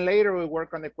 and later we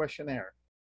work on the questionnaire,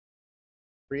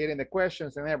 creating the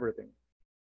questions and everything.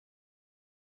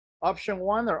 Option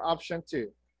one or option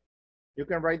two? You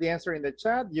can write the answer in the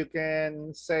chat. You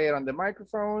can say it on the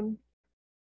microphone.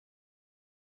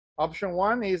 Option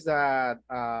one is that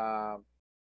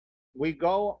we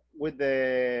go with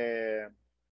the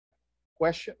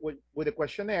question with the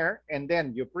questionnaire, and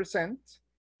then you present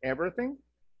everything,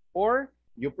 or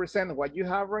you present what you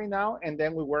have right now, and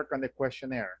then we work on the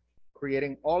questionnaire,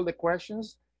 creating all the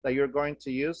questions that you're going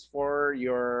to use for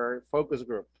your focus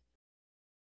group.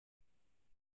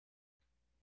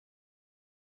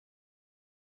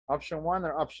 Option one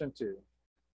or option two?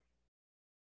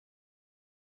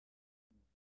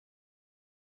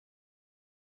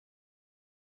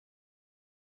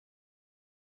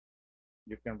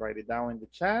 You can write it down in the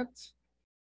chat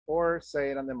or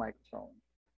say it on the microphone.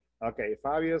 Okay,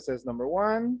 Fabio says number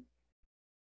 1.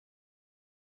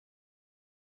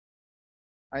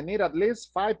 I need at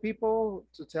least 5 people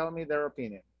to tell me their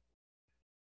opinion.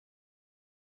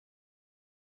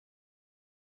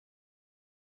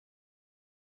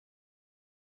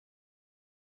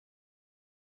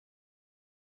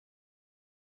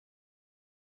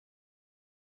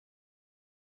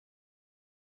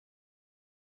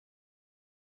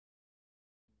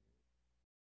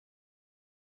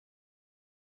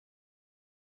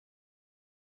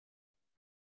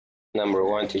 Number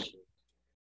 1, teacher.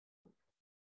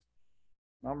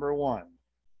 Number 1.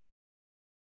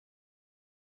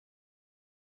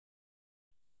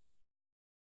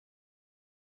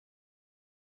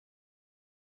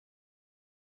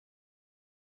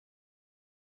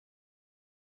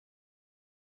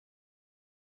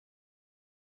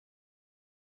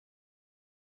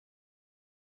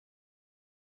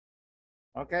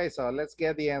 Okay, so let's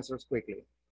get the answers quickly.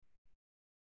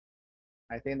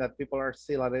 I think that people are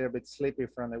still a little bit sleepy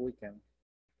from the weekend,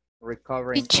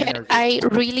 recovering Teacher, energy. I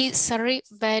really sorry,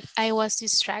 but I was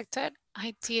distracted.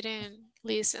 I didn't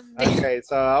listen. Okay,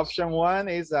 so option 1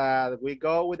 is that we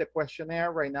go with the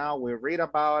questionnaire right now. We read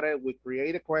about it, we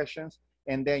create the questions,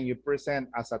 and then you present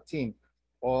as a team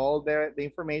all the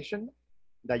information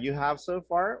that you have so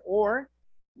far, or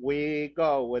we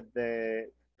go with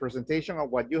the presentation of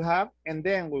what you have, and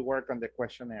then we work on the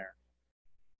questionnaire.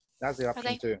 That's the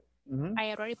option 2.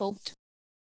 I already voted.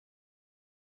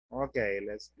 Okay,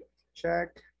 let's check.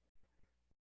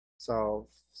 So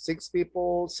 6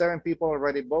 people, 7 people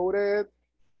already voted.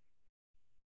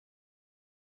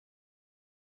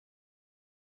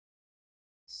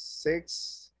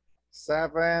 6,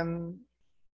 7,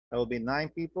 that will be 9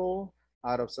 people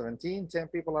out of 17, 10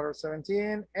 people out of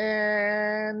 17,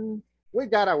 and we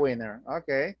got a winner.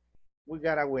 Okay, we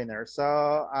got a winner.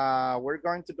 So we're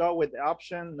going to go with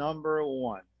option number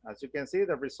 1. As you can see,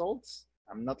 the results,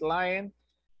 I'm not lying.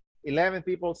 11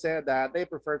 people said that they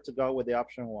prefer to go with the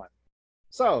option 1.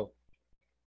 So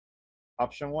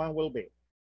option 1 will be.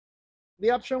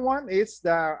 The option 1 is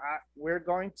that we're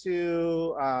going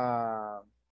to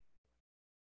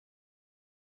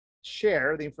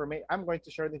share the information. I'm going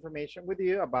to share the information with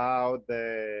you about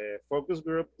the focus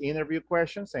group interview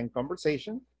questions and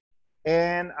conversation.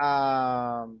 And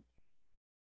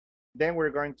then we're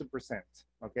going to present,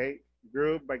 okay?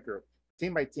 Group by group,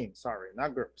 team by team, sorry,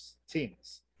 not groups,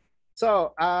 teams.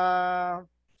 So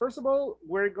first of all,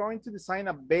 we're going to design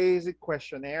a basic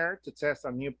questionnaire to test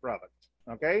a new product,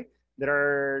 okay? There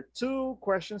are 2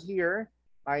 questions here.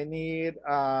 I need,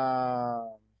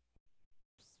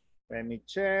 let me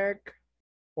check.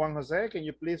 Juan Jose, can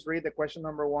you please read the question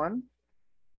number 1?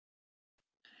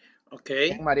 Okay.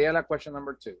 And Mariela, question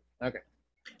number 2. Okay,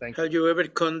 thank you. Have you ever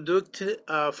conducted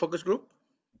a focus group?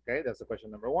 Okay, that's the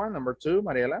question number 1. Number 2,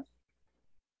 Mariela.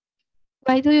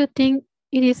 Why do you think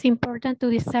it is important to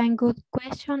design good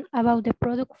questions about the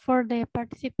product for the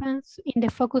participants in the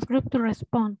focus group to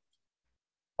respond?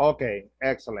 Okay,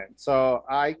 excellent. So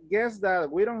I guess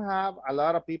that we don't have a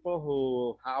lot of people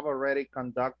who have already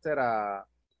conducted a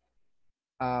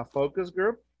focus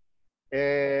group.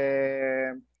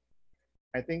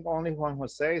 I think only Juan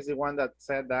Jose is the one that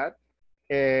said that,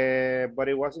 but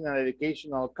it was in an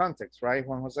educational context, right,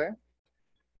 Juan Jose?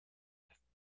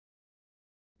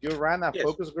 You ran a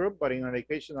focus group, but in an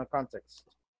educational context.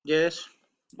 Yes.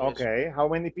 Okay, how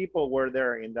many people were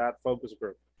there in that focus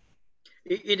group?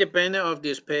 It depends on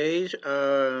the space,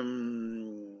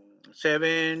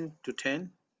 7 to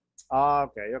 10.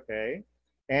 Okay, okay.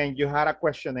 And you had a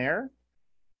questionnaire?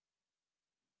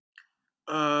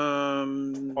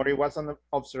 Or it was an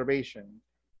observation?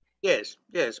 Yes,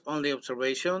 only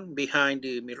observation behind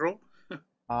the mirror.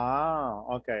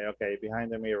 Okay, okay,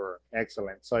 behind the mirror.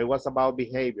 Excellent. So it was about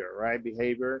behavior, right?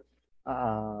 Behavior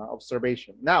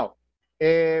observation. Now,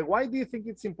 why do you think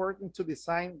it's important to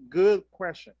design good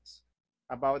questions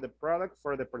about the product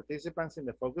for the participants in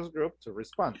the focus group to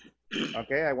respond?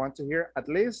 Okay, I want to hear at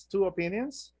least 2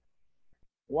 opinions.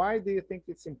 Why do you think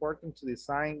it's important to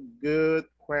design good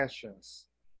questions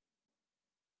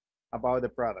about the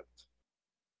product?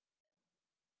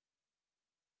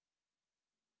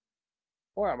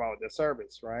 Or about the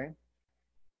service, right?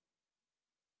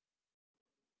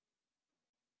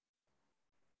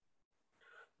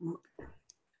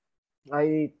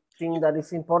 I think that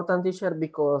is important, teacher,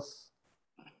 because,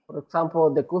 for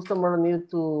example, the customer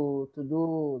needs to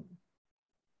do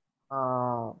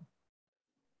have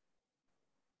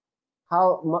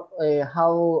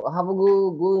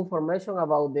good information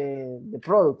about the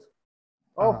product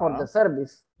or for the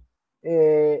service.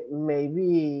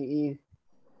 Maybe if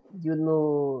you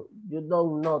know you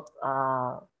don't not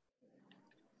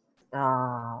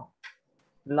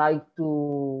like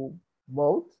to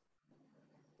vote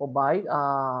or buy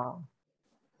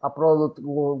a product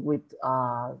with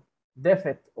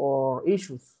defect or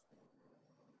issues.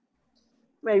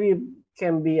 Maybe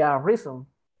can be a reason.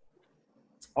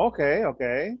 Okay,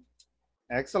 okay.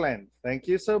 Excellent. Thank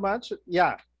you so much.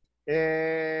 Yeah.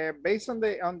 Based on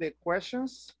the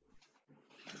questions,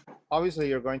 obviously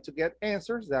you're going to get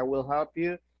answers that will help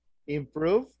you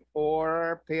improve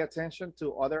or pay attention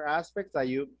to other aspects that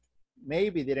you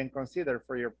maybe didn't consider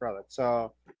for your product.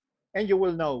 So, and you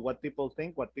will know what people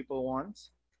think, what people want.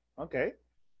 Okay.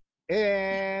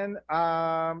 And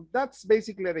that's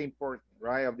basically the important,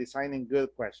 right, of designing good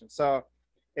questions. So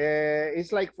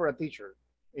it's like for a teacher,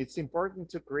 it's important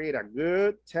to create a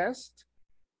good test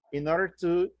in order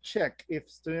to check if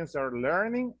students are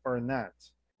learning or not.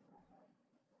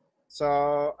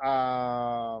 So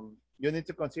you need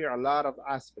to consider a lot of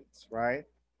aspects, right,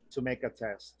 to make a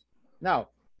test. Now,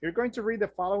 you're going to read the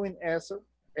following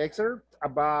excerpt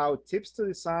about tips to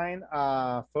design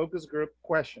focus group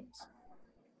questions.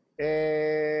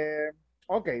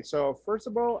 Okay, so first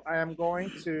of all, I am going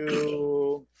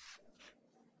to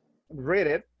read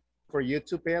it for you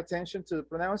to pay attention to the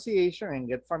pronunciation and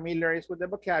get familiarized with the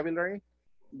vocabulary.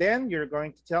 Then you're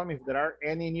going to tell me if there are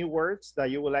any new words that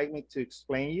you would like me to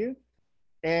explain you.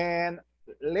 And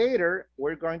later,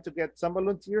 we're going to get some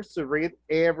volunteers to read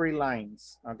every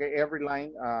lines, okay? Every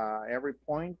line, every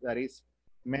point that is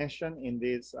mentioned in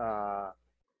this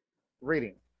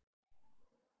reading.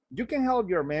 You can help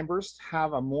your members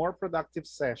have a more productive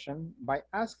session by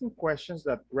asking questions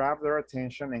that grab their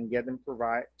attention and get them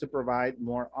to provide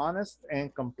more honest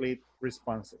and complete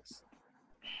responses.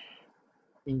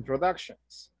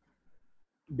 Introductions.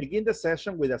 Begin the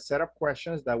session with a set of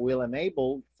questions that will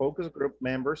enable focus group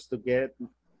members to get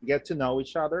to know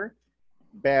each other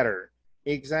better.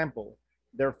 Example,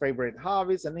 their favorite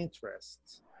hobbies and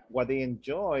interests, what they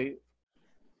enjoy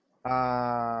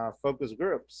focus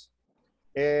groups,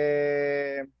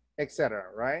 etc.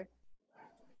 Right?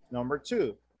 Number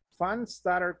 2, fun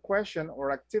starter question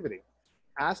or activity.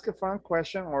 Ask a fun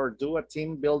question or do a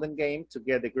team building game to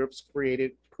get the group's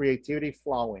creativity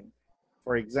flowing.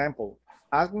 For example,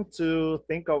 ask them to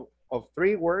think of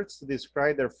 3 words to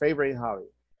describe their favorite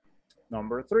hobby.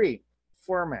 Number 3,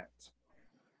 format.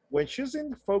 When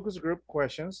choosing focus group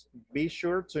questions, be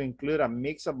sure to include a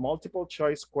mix of multiple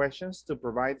choice questions to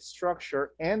provide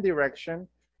structure and direction,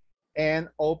 and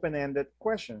open-ended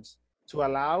questions to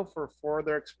allow for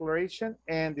further exploration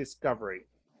and discovery.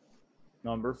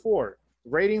 Number 4,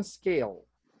 rating scale.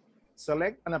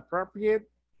 Select an appropriate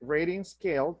rating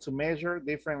scale to measure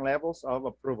different levels of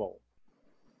approval.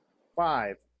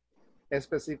 5,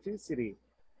 specificity.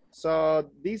 So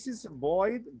this is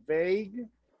void, vague,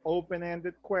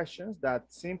 open-ended questions that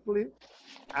simply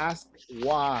ask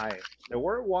why. The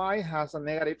word why has a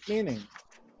negative meaning.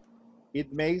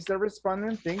 It makes the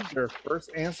respondent think their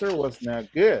first answer was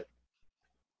not good.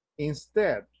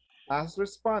 Instead, ask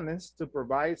respondents to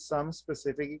provide some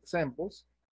specific examples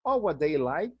of what they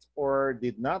liked or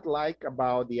did not like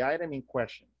about the item in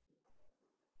question.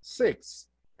 6,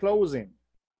 closing.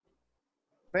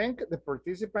 Thank the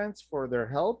participants for their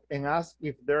help and ask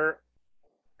if there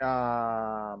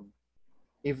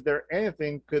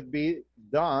anything could be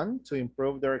done to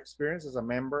improve their experience as a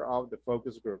member of the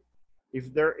focus group.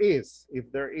 If there is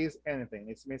anything,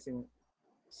 it's missing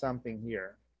something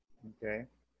here, okay?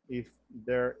 If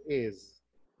there is,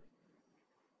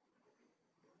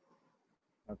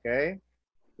 okay?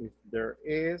 If there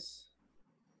is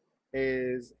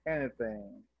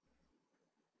anything.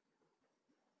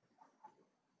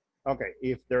 Okay,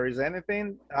 if there is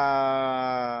anything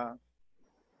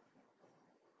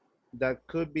that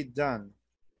could be done.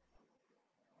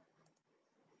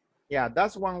 Yeah,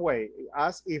 that's one way.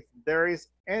 Ask if there is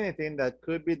anything that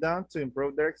could be done to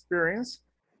improve their experience,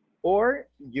 or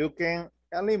you can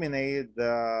eliminate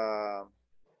the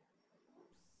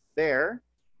there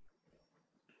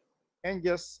and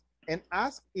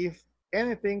ask if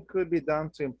anything could be done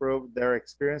to improve their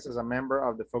experience as a member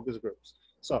of the focus groups.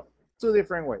 So 2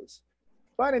 different ways.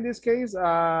 But in this case,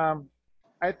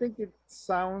 I think it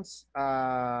sounds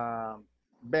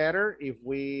better if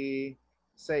we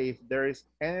say if there is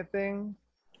anything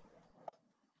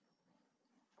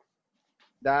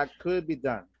that could be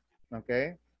done,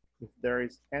 okay? If there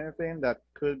is anything that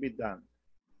could be done.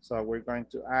 So we're going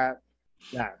to add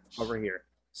that over here.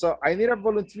 So I need a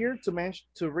volunteer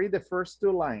to read the first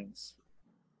 2 lines.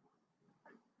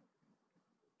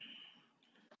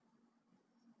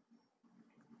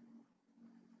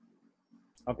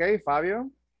 Okay, Fabio.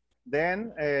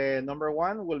 Then number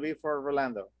 1 will be for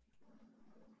Rolando.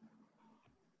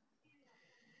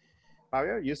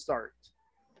 Fabio, you start.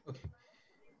 Okay.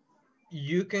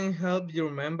 You can help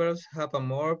your members have a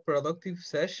more productive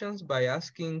sessions by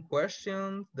asking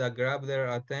questions that grab their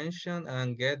attention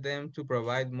and get them to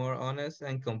provide more honest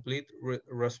and complete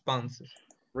responses.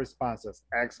 Responses,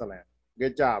 excellent,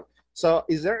 good job. So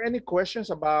is there any questions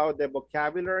about the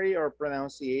vocabulary or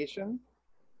pronunciation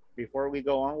before we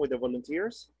go on with the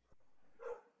volunteers?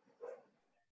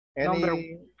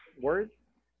 Any word?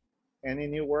 Any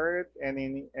new word?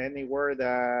 Any word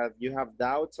that you have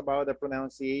doubts about the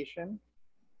pronunciation?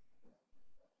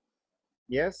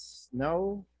 Yes,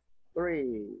 no,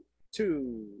 3,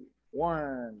 2,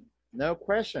 1. No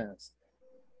questions.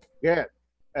 Good.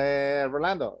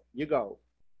 Rolando, you go.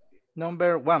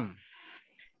 Number 1,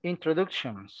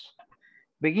 introductions.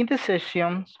 Begin the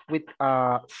sessions with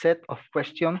a set of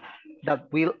questions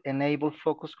that will enable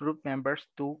focus group members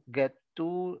to get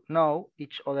to know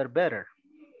each other better.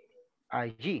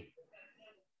 IG.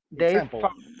 Example.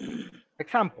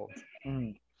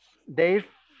 Their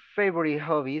favorite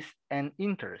hobbies and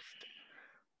interests,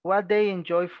 what they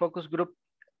enjoy, focus group,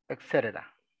 etc.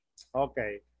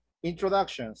 Okay,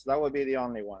 introductions, that would be the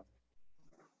only one.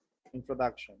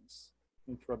 Introductions,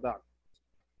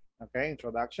 okay,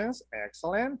 introductions,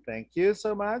 excellent. Thank you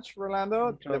so much,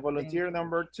 Rolando. The volunteer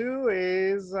number 2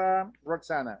 is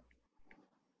Roxana.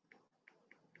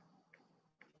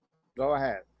 Go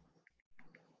ahead.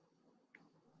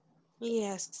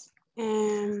 Yes.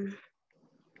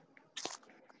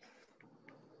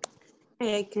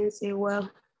 I can see well.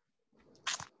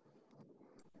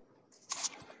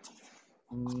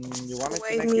 You want me to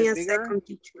Wait make me it a bigger? second,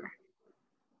 teacher.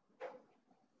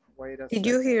 Wait a Did second.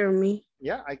 you hear me?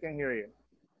 Yeah, I can hear you.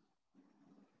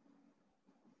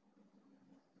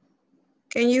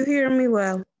 Can you hear me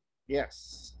well?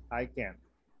 Yes, I can.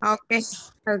 Okay,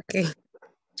 okay.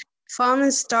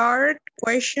 Fun start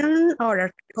question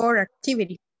or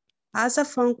activity. Ask a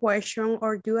fun question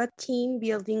or do a team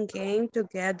building game to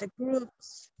get the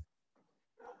groups.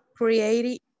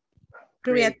 Creativity.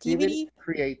 Creativity?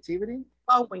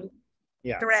 Flowing.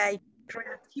 Yeah.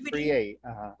 Creativity.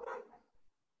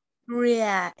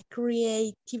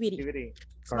 Creativity.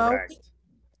 Correct.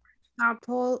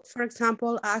 For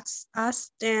example,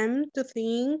 ask them to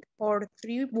think for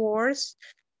 3 words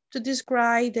to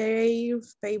describe their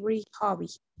favorite hobby.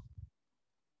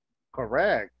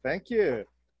 Correct. Thank you.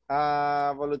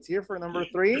 Volunteer for number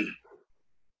 3.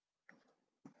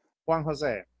 Juan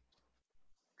Jose.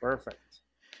 Perfect.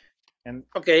 And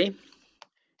okay.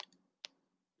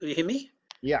 Do you hear me?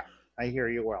 Yeah, I hear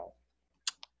you well.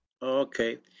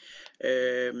 Okay.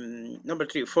 Number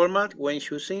 3, format when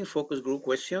choosing focus group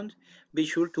questions. Be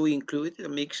sure to include a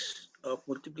mix of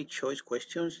multiple choice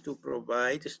questions to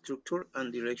provide structure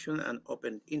and direction and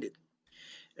open-ended.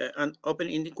 An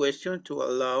open-ended question to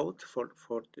allow for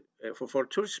further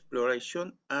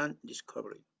exploration and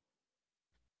discovery.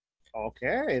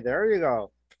 Okay, there you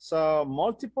go. So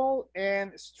multiple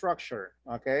and structure,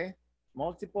 okay?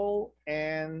 Multiple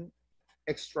and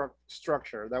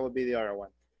structure, that would be the other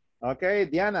one. Okay,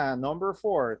 Diana, number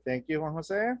 4. Thank you, Juan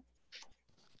Jose.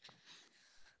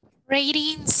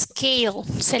 Rating scale.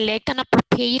 Select an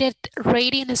appropriate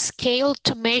rating scale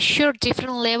to measure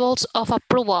different levels of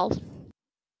approval.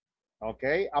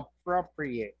 Okay,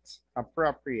 appropriate.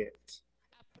 Okay,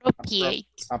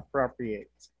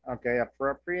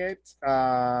 appropriate.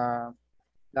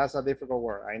 That's a difficult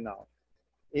word, I know.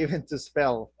 Even to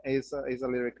spell is a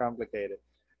little bit complicated.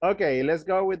 Okay, let's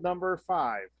go with number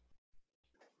 5.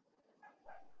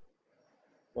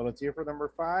 Volunteer for number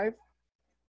 5.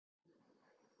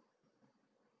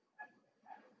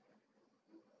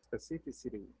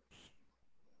 Specificity.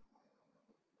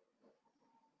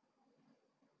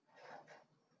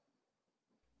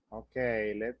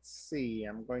 Okay, let's see.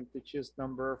 I'm going to choose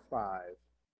number 5.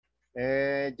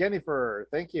 Jennifer,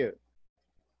 thank you.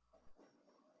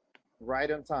 Right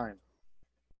on time.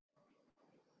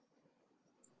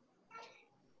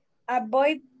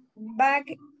 Avoid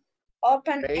vague,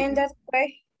 open-ended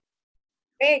questions.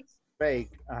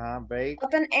 Vague.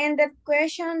 Open-ended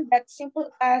question that simply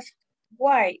ask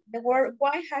why. The word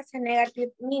why has a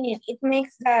negative meaning. It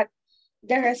makes that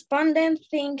the respondent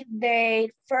think their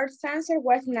first answer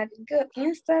was not good.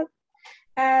 Instead,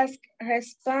 ask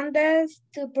respondents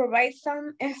to provide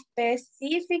some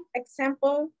specific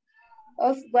example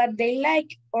of what they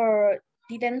like or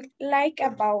didn't like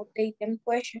about the item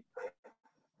question.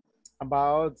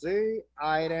 About the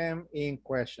item in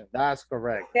question. That's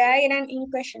correct. The item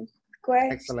in question.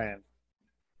 Excellent.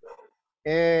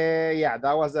 Yeah,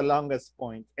 that was the longest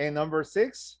point. And number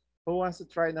 6, who wants to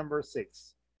try number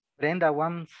 6? Brenda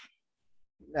wants.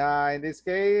 In this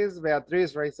case,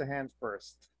 Beatriz, raise a hand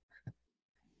first.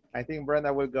 I think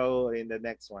Brenda will go in the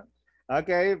next one.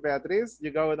 Okay, Beatriz,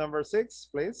 you go with number 6,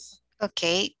 please.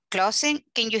 Okay, closing.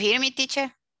 Can you hear me,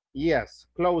 teacher? Yes,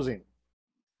 closing.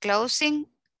 Closing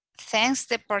thanks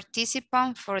the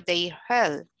participant for their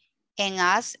help and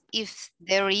ask if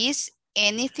there is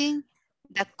anything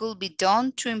that could be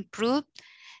done to improve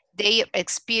their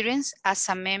experience as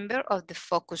a member of the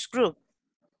focus group.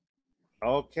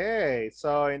 Okay,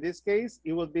 so in this case,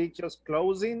 it will be just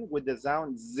closing with the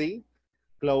sound Z,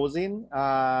 closing.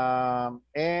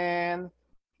 And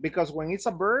because when it's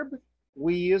a verb,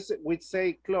 we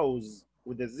say close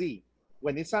with the Z.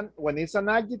 When it's an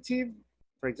adjective,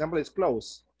 for example, it's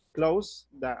close. Close,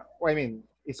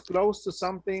 it's close to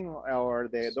something or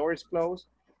the door is closed.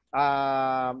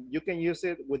 You can use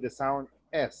it with the sound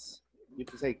S. You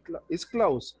can say it's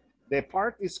close. The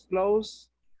park is close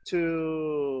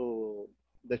to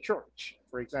the church,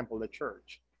 for example, the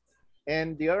church.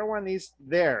 And the other one is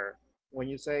there. When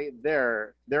you say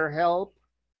their help,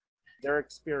 their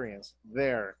experience,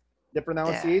 there. The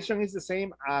pronunciation is the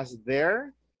same as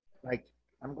there, like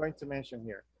I'm going to mention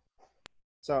here.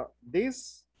 So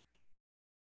this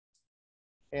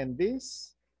and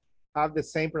this have the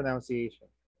same pronunciation.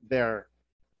 There.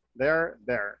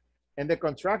 And the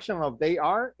contraction of they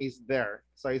are is there.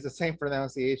 So it's the same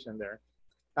pronunciation there.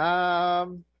 How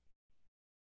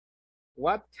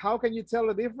can you tell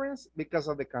the difference? Because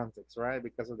of the context, right?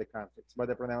 Because of the context, but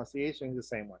the pronunciation is the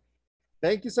same one.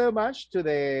 Thank you so much to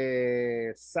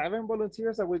the 7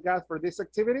 volunteers that we got for this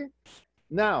activity.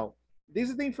 Now, this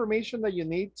is the information that you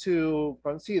need to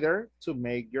consider to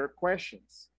make your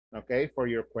questions, okay, for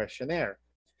your questionnaire.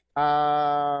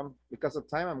 Because of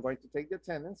time, I'm going to take the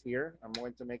attendance here. I'm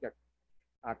going to make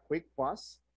a quick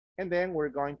pause, and then we're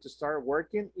going to start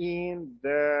working in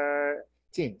the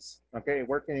teams, okay,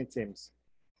 working in teams.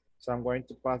 So I'm going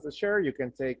to pause the share. You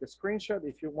can take a screenshot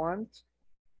if you want.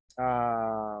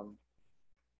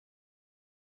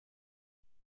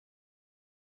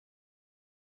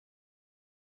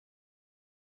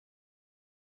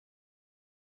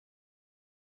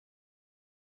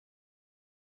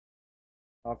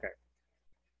 Okay.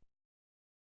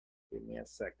 Give me a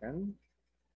second.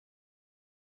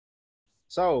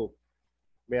 So,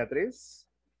 Beatriz.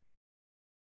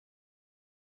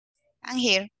 I'm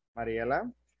here.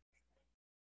 Mariela.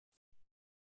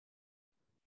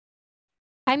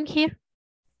 I'm here.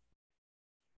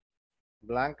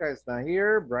 Blanca is not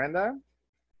here. Brenda.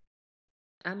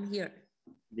 I'm here.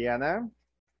 Diana.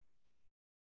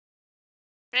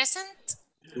 Present.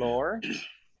 Flor.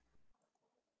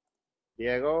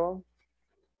 Diego.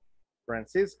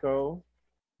 Francisco.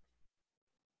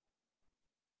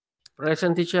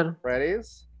 Present, teacher.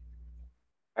 Freddy's.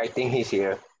 I think he's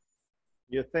here.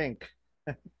 You think?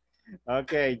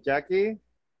 Okay, Jackie.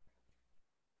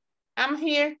 I'm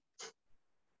here.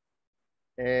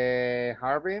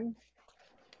 Harbin.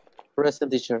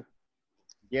 Present, teacher.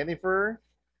 Jennifer.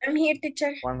 I'm here,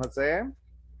 teacher. Juan Jose.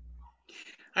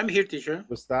 I'm here, teacher.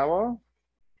 Gustavo.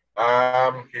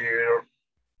 I'm here.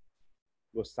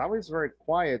 Gustavo is very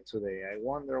quiet today. I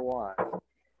wonder why.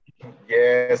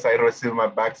 Yes, I received my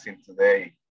vaccine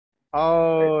today.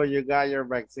 Oh, you got your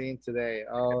vaccine today.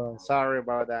 Oh, sorry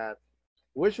about that.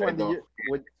 Which one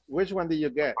did you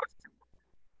get?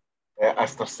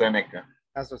 AstraZeneca.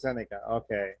 AstraZeneca.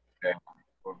 Okay. Yeah.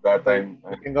 For that time,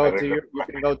 you can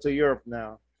go to Europe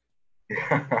now.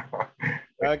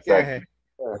 Okay.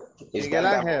 Miguel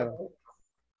Angel.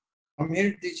 I'm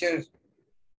here, teacher.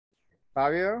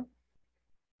 Fabio.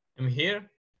 I'm here.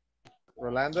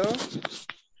 Rolando.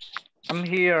 I'm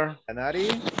here. Anari.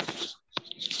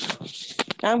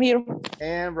 I'm here.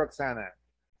 And Roxana.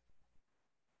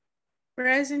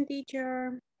 Present,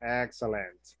 teacher.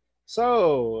 Excellent.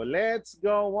 So let's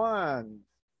go on.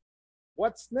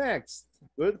 What's next?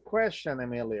 Good question,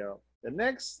 Emilio. The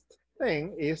next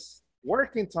thing is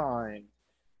working time.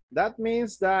 That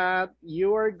means that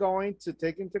you are going to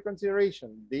take into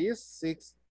consideration these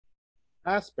 6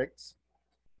 aspects,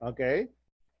 okay,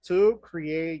 to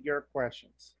create your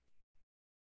questions.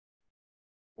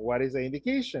 What is the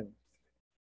indication?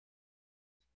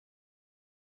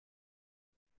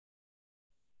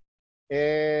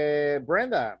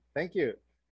 Brenda, thank you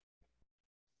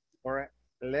for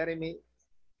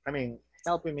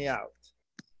helping me out.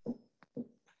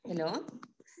 Hello?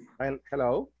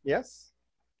 Hello, yes?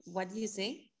 What do you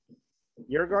say?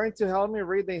 You're going to help me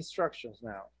read the instructions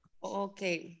now.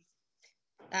 Okay.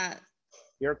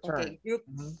 Your turn. Okay,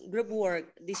 group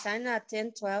work. Design a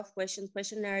 10-12 question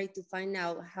questionnaire to find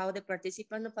out how the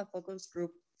participant of a focus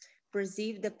group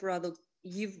perceive the product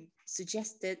you've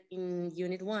suggested in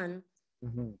Unit 1.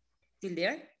 Still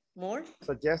there? More?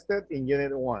 Suggested in Unit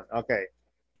 1. Okay.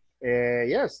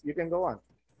 Yes, you can go on.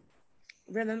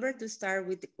 Remember to start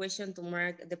with the question to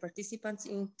mark the participants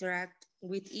interact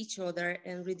with each other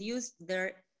and reduce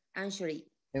their anxiety.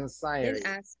 Anxiety.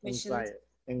 Then ask questions.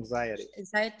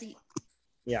 Anxiety.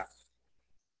 Yeah.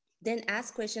 Then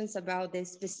ask questions about the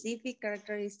specific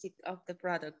characteristic of the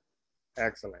product.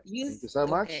 Excellent. Thank you so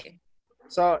much. Okay.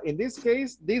 So in this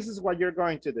case, this is what you're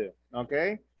going to do.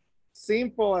 Okay.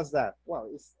 Simple as that. Well,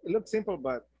 it looks simple,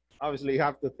 but obviously you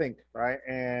have to think, right?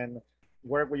 And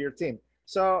work with your team.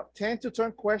 So 10 to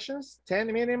 20 questions,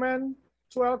 10 minimum,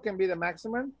 12 can be the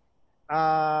maximum.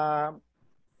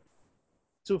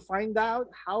 To find out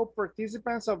how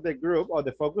participants of the group or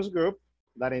the focus group,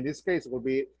 that in this case will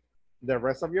be the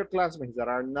rest of your classmates that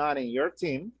are not in your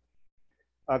team,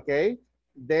 okay,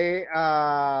 they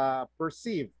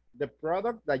perceive the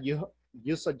product that you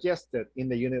suggested in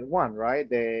the Unit 1, right?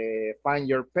 The Find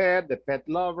Your Pet, the Pet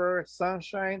Lover,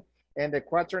 Sunshine, and the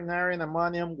Quaternary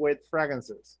Ammonium with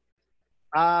Fragrances.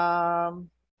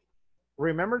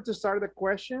 Remember to start the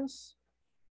questions.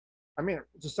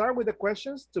 To start with the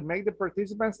questions to make the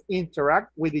participants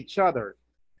interact with each other.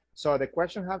 So the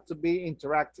question have to be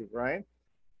interactive, right?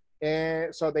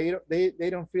 And so they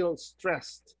don't feel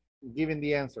stressed giving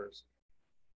the answers.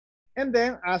 And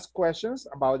then ask questions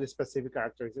about the specific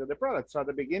characteristics of the product. So at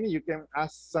the beginning, you can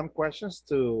ask some questions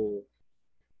to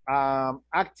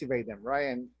activate them,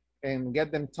 right? And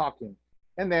get them talking.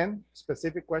 And then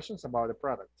specific questions about the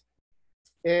product.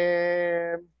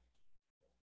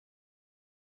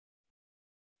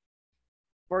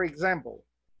 For example,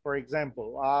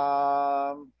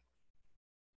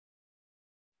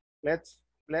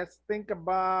 let's think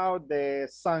about the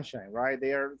Sunshine, right?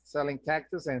 They are selling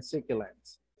cactus and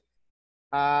succulents.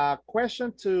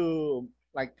 Question to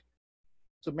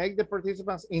make the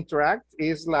participants interact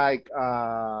is like,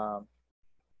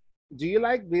 do you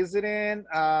like visiting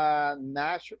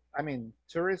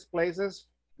tourist places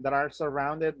that are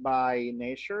surrounded by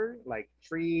nature, like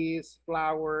trees,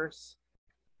 flowers,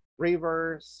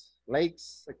 rivers,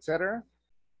 lakes, etc.?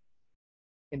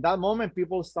 In that moment,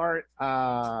 people start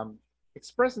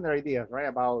expressing their ideas, right?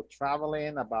 About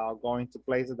traveling, about going to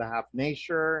places that have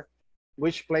nature.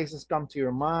 Which places come to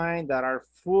your mind that are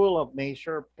full of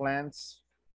nature, plants,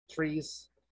 trees,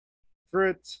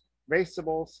 fruits,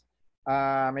 vegetables?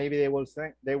 Maybe they will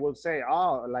say,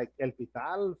 oh, like El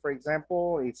Pital, for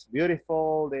example, it's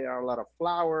beautiful. There are a lot of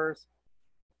flowers.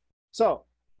 So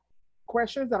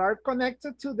questions that are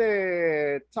connected to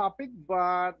the topic,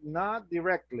 but not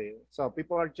directly. So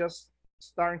people are just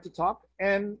starting to talk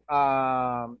and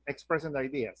expressing their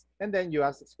ideas. And then you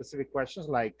ask specific questions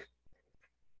like,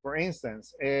 for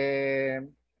instance, do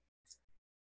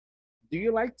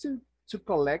you like to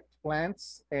collect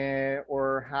plants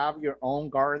or have your own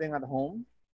garden at home?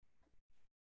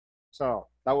 So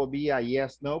that would be a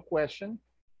yes/no question.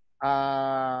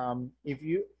 If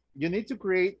you need to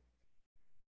create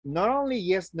not only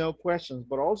yes/no questions,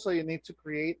 but also you need to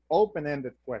create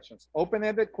open-ended questions.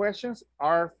 Open-ended questions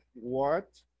are what,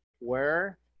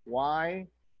 where, why,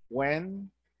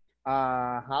 when,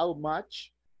 how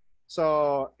much.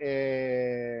 So,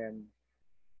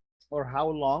 or how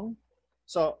long.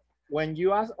 So when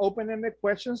you ask open-ended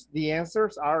questions, the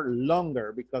answers are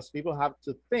longer because people have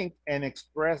to think and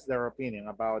express their opinion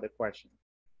about the question.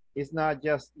 It's not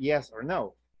just yes or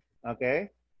no, okay?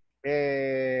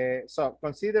 So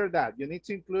consider that. You need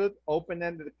to include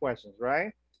open-ended questions,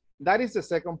 right? That is the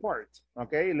second part,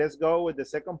 okay? Let's go with the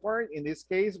second part. In this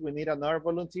case, we need another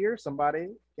volunteer. Somebody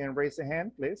can raise a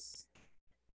hand, please.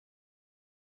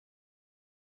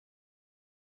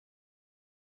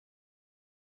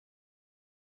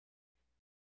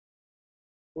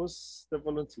 Who's the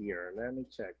volunteer? Let me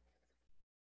check.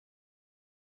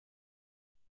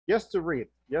 Just to read,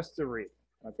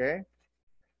 okay?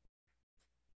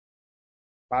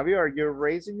 Fabio, are you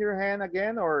raising your hand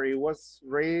again, or it was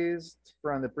raised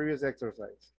from the previous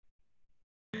exercise?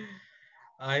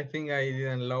 I think I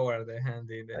didn't lower the hand.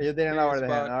 You didn't lower the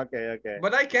hand, okay.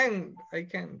 But I can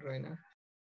right now.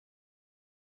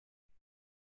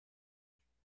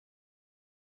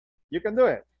 You can do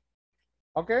it,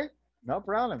 okay? No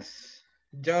problem.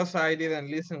 Just I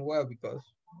didn't listen well because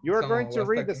you are going to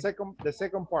read the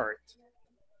second part.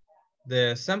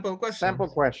 The sample questions. Sample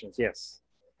questions, yes.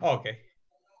 Okay.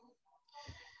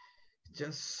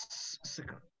 Just a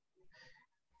second.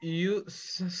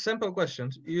 Simple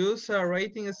questions. Use a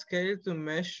rating scale to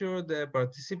measure the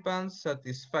participants'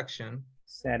 satisfaction.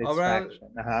 Satisfaction.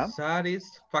 Overall,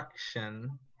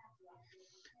 satisfaction.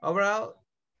 Overall,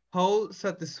 how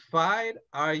satisfied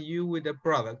are you with the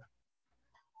product?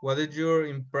 What is your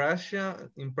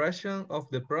impression of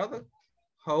the product?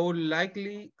 How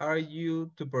likely are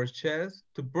you to purchase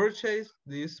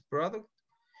this product?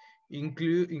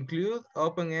 Include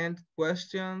open-end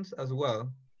questions as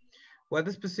well. What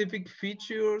specific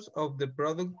features of the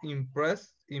product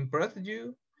impressed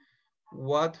you?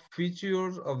 What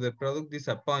features of the product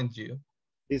disappoint you?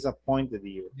 Disappointed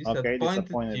you. Okay, Disappointed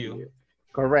disappointed you. you.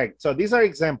 Correct. So these are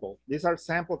examples. These are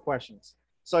sample questions.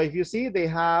 So if you see, they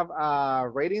have a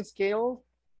rating scale,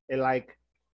 like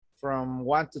from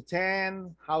 1 to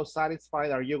 10, how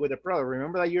satisfied are you with the product?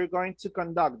 Remember that you're going to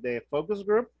conduct the focus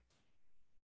group,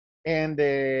 and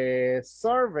the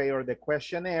survey or the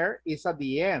questionnaire is at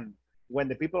the end, when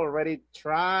the people already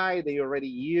try, they already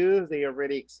use, they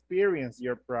already experience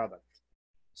your product.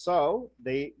 So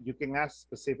you can ask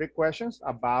specific questions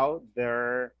about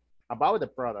the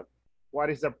product. What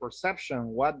is their perception?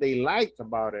 What they liked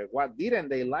about it? What didn't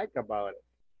they like about it?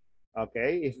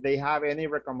 Okay, if they have any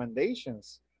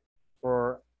recommendations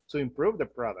to improve the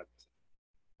product.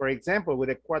 For example, with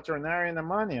a quaternary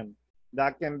ammonium,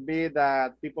 that can be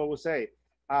that people will say,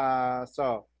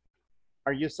 so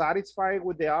are you satisfied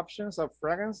with the options of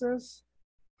fragrances?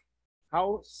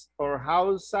 How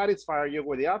satisfied are you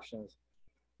with the options?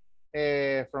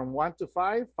 From 1 to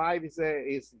 5, 5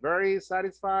 is very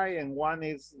satisfied and 1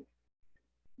 is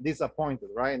disappointed,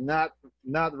 right? Not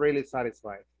really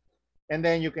satisfied. And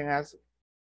then you can ask,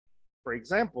 for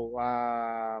example,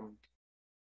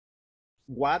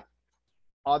 what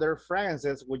other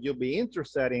fragrances would you be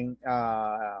interested in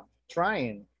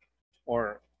trying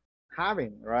or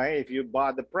having, right? If you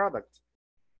bought the product.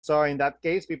 So in that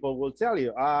case, people will tell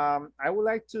you, I would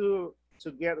like to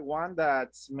get one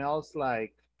that smells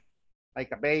like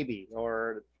a baby,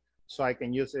 or so I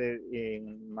can use it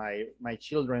in my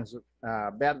children's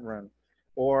bedroom,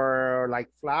 or like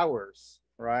flowers,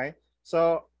 right?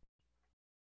 So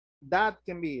that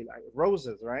can be like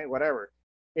roses, right? Whatever.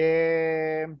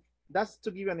 That's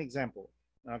to give you an example,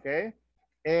 okay?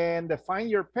 And define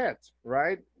your pet,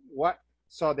 right?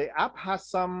 So the app has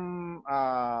some,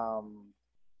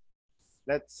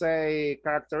 let's say,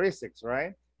 characteristics,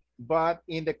 right? But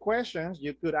in the questions,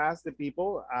 you could ask the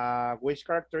people which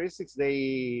characteristics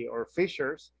or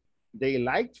features they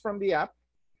liked from the app,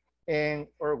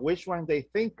 or which one they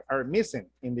think are missing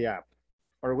in the app,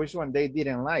 or which one they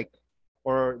didn't like,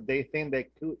 or they think they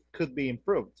could be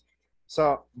improved.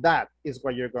 So that is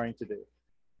what you're going to do.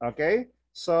 Okay,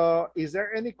 so is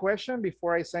there any question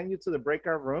before I send you to the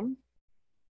breakout room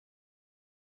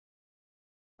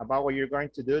about what you're going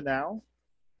to do now?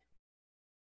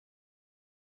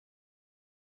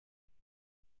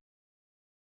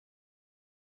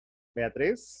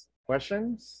 Beatriz,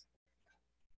 questions?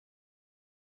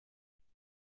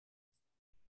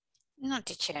 No,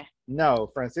 teacher. No.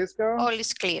 Francisco? All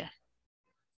is clear.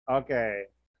 Okay.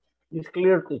 It's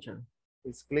clear, teacher.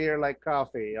 It's clear like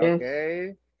coffee. Yes.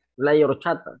 Okay. Like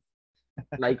horchata.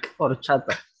 Like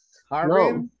horchata.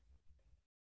 Harbin?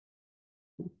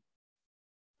 No.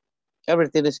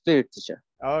 Everything is clear, teacher.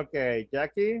 Okay.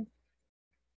 Jackie?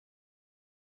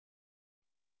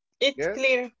 It's Good?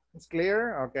 clear. It's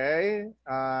clear. Okay.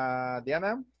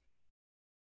 Diana?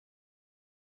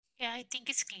 Yeah, I think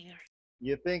it's clear.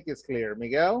 You think it's clear.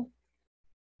 Miguel?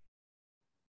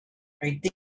 I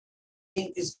think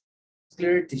it's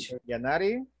clear, teacher.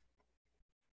 Yanari?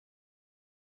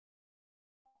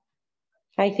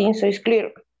 I think so, it's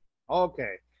clear.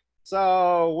 Okay.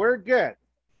 So we're good.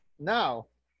 Now,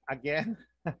 again,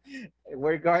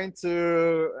 we're going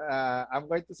to, I'm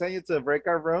going to send you to the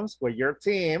breakout rooms with your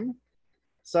team.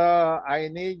 So I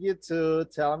need you to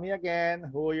tell me again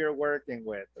who you're working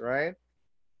with, right?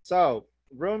 So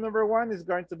room number 1 is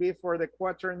going to be for the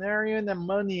quaternarian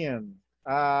ammonium.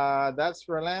 That's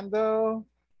Rolando.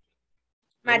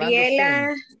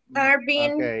 Mariela,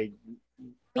 Arvin, okay.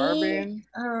 me,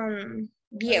 Arvin,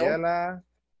 Diego. Mariela,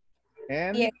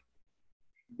 and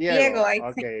Diego, I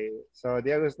okay, think. so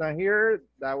Diego's not here.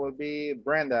 That will be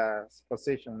Brenda's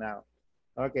position now.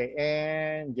 Okay,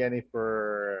 and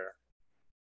Jennifer.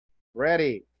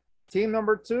 Ready. Team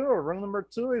number 2 or room number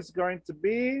 2 is going to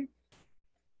be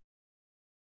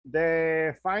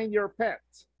the Find Your Pet.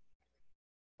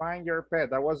 Find Your Pet.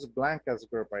 That was Blanca's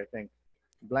group, I think.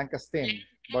 Blanca's team,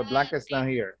 but Blanca's not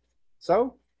here.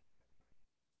 So,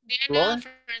 Flor?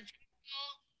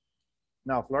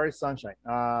 No, Flor is Sunshine.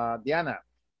 Diana.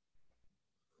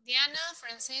 Diana,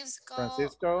 Francisco.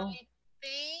 Francisco.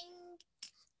 think,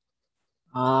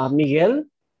 Miguel.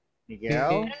 Miguel. I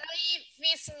don't know if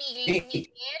it's Miguel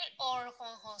or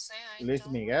Juan Jose. Luis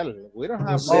Miguel. We don't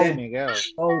have Jose. Luis Miguel.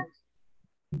 Oh,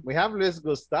 We have Luis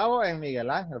Gustavo and Miguel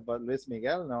Angel, but Luis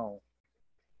Miguel, no.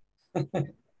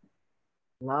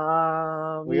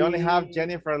 We only have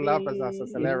Jennifer Lopez as a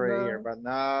celebrity here, but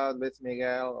not Luis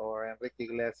Miguel or Enrique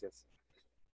Iglesias.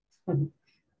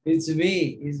 It's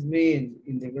me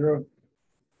in the group.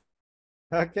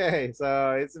 Okay,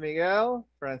 so it's Miguel,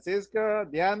 Francisco,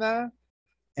 Diana.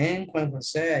 And Juan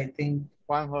Jose, I think.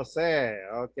 Juan Jose,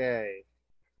 okay.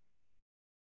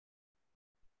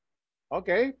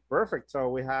 Okay, perfect. So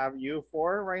we have you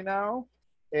four right now.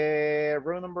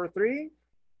 Room number 3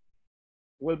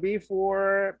 will be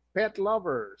for pet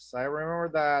lovers. I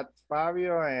remember that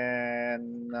Fabio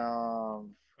and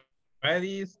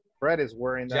Freddy's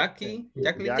were in that. Jackie.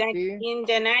 In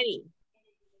Janari.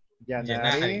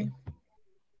 Janari.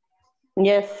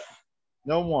 Yes.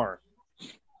 No more.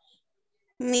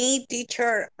 Me,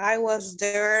 teacher. I was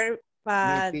there,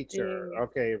 but Me, teacher.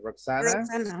 Okay,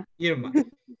 Roxana. Irma.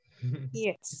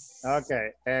 Yes.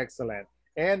 Okay, excellent.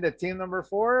 And the team number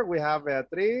 4, we have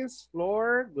Beatriz,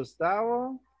 Flor,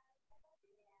 Gustavo.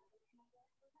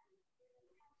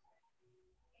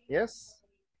 Yes?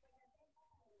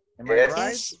 Am I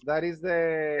right? That is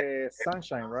the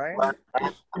sunshine, right?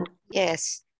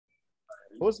 Yes.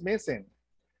 Who's missing?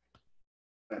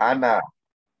 Anna.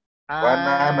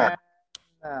 Anna.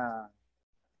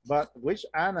 But which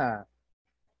Anna?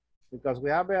 Because we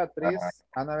have Beatriz,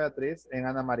 Ana Beatriz, and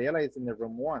Ana Mariela is in the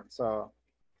room 1. So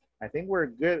I think we're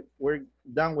good. We're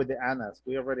done with the Annas.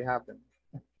 We already have them.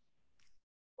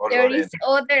 There is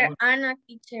other Anna,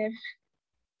 teacher.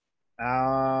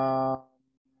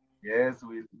 Yes,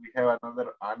 we have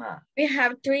another Anna. We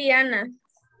have 3 Annas.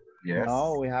 Yes.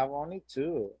 No, we have only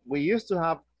 2. We used to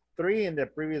have 3 in the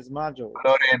previous module.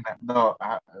 Lorena, no,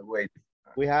 wait.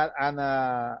 We had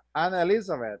Anna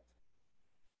Elizabeth,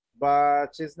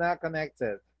 but she's not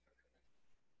connected.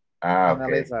 Anna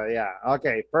Okay. Lisa, yeah.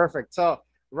 Okay, perfect. So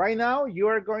right now you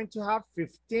are going to have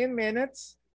 15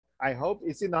 minutes. I hope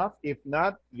it's enough. If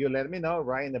not, you let me know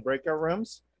right in the breakout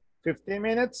rooms. 15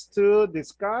 minutes to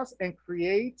discuss and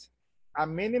create a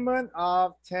minimum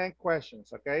of 10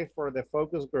 questions, okay, for the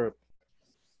focus group.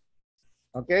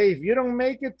 Okay, if you don't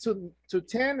make it to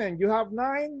 10 and you have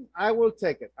 9, I will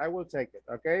take it. I will take it,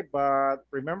 okay? But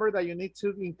remember that you need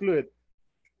to include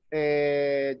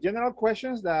general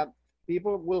questions that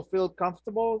people will feel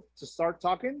comfortable to start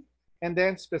talking, and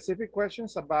then specific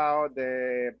questions about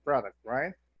the product,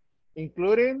 right?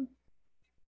 Including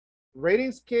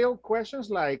rating scale questions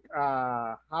like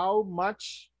how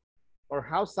much or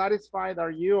how satisfied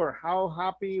are you or how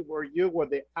happy were you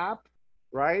with the app,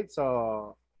 right?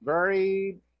 So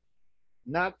very,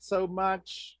 not so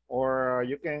much, or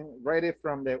you can rate it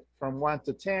from 1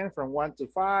 to 10, from 1 to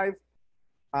 5.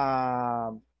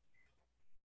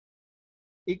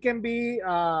 It can be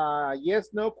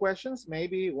yes, no questions,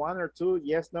 maybe 1 or 2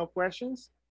 yes, no questions.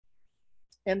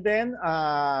 And then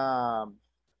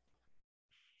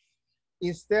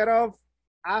instead of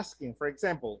asking, for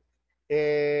example,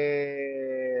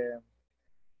 did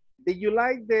you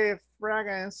like the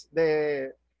fragrance,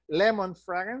 the lemon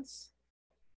fragrance?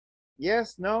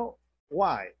 Yes, no,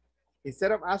 why?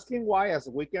 Instead of asking why, as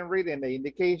we can read in the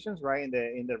indications, right, in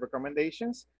the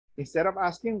recommendations, instead of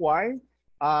asking why,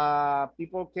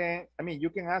 people can, you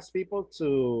can ask people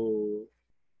to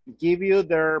give you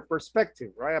their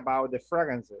perspective, right, about the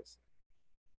fragrances.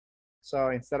 So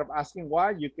instead of asking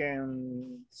why, you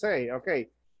can say, okay,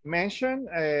 mention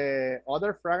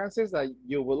other fragrances that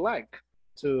you would like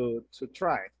to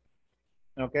try.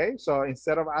 Okay, so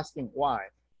instead of asking why.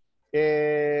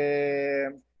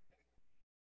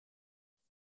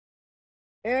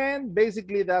 And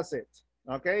basically that's it.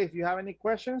 Okay, if you have any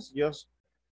questions, just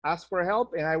ask for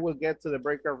help and I will get to the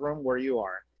breakout room where you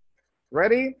are.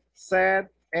 Ready, set,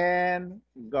 and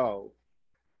go.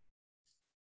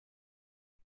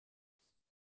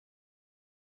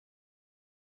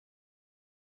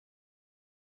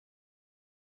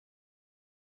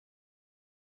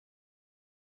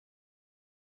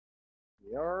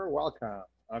 You're welcome.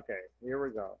 Okay, here we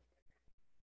go.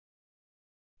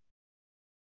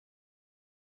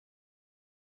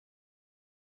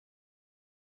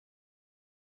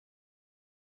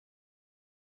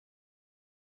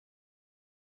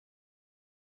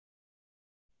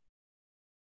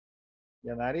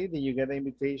 Yanari, did you get the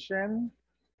invitation?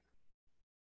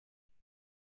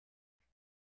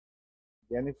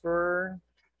 Jennifer?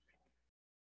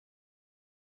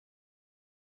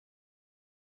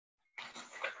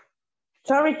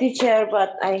 Sorry, teacher,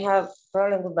 but I have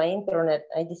Problem with my internet.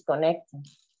 I disconnected.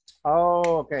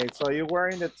 Oh, okay. So you were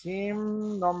in the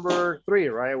team number 3,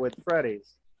 right? With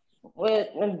Freddy's.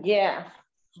 Well, yeah.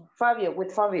 Fabio,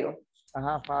 with Fabio.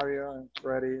 Fabio and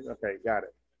Freddy. Okay, got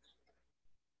it.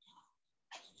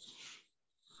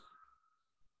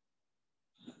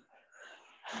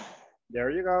 There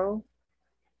you go.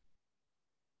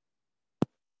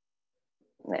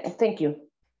 Thank you.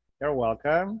 You're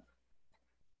welcome.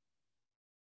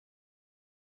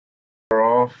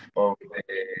 Off of the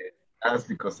class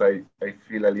because I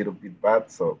feel a little bit bad,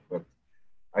 so but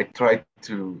I try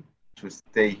to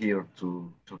stay here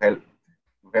to help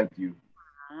you.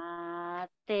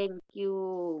 Thank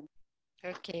you.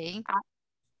 Okay.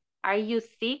 Are you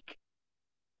sick?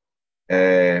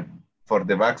 For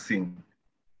the vaccine.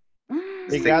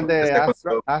 We got the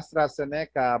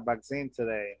AstraZeneca vaccine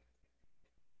today.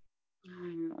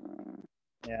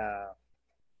 Yeah.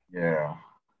 Yeah,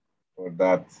 for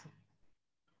that.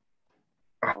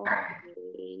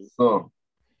 Okay. So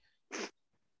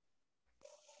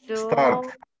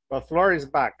start. But Flor is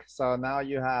back, so now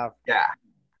you have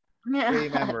 3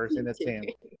 members in the team.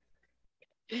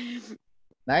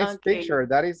 Nice picture.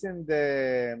 That is in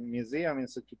the museum in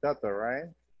Suchitoto, right?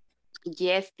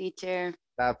 Yes, teacher.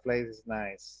 That place is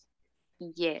nice.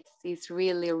 Yes, it's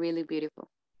really, really beautiful.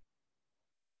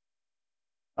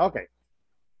 Okay.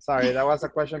 Sorry, that was a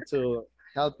question to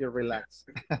help you relax.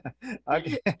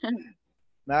 Okay.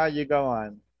 Now you go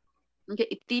on.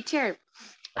 Okay, teacher.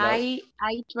 Hello?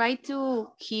 I try to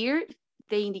hear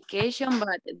the indication,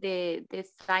 but the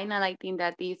signal, I think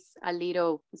that is a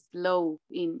little slow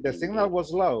The signal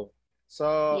was low.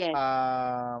 So yes.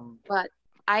 But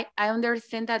I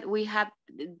understand that we have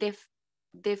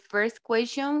the first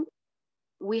question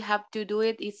we have to do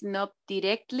it is not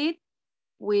directly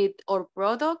with our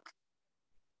product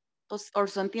or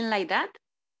something like that.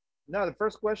 No, the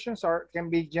first questions can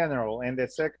be general, and the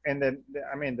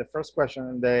first question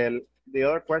and the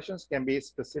other questions can be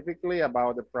specifically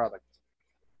about the product.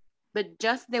 But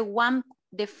just the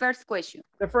first question.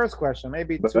 The first question,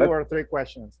 maybe 2 or 3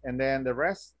 questions, and then the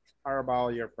rest are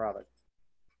about your product.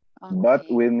 Okay. But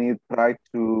we need try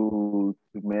to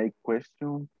make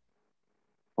questions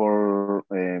for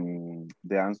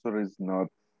the answer is not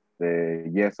the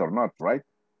yes or not, right?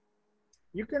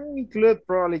 You can include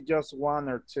probably just 1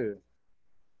 or 2.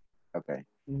 Okay.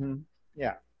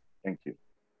 Yeah. Thank you.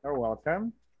 You're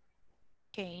welcome.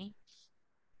 Okay.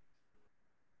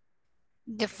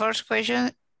 The first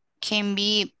question can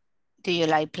be, do you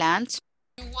like plants?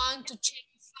 If you want to check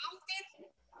something,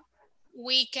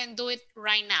 we can do it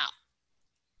right now.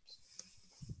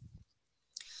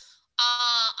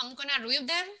 I'm gonna read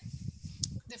them.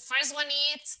 The first one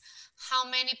is, how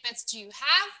many pets do you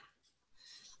have?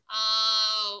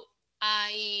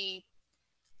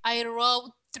 I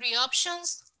wrote 3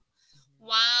 options.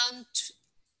 1,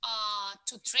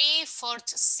 2, 3, 4,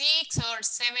 6, or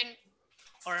 7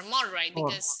 or more, right?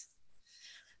 Because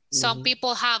some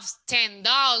people have 10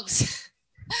 dogs,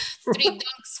 3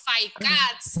 dogs, 5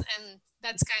 cats, and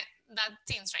that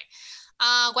things,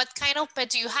 right? What kind of pet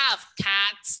do you have?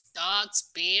 Cats, dogs,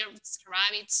 birds,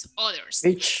 rabbits, others.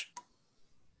 Each.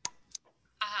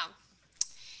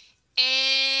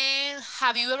 And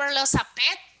have you ever lost a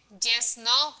pet? Yes,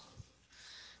 no.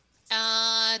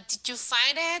 Did you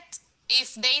find it?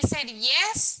 If they said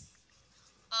yes,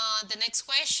 the next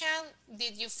question,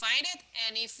 did you find it?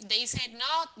 And if they said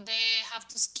no, they have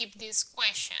to skip this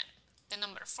question, the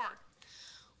number 4.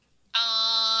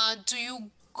 Do you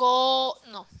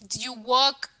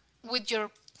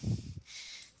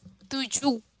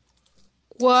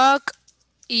walk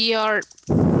your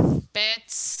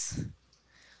pets?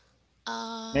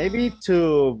 Maybe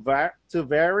to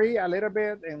vary a little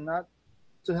bit and not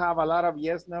to have a lot of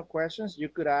yes, no questions, you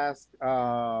could ask,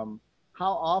 how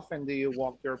often do you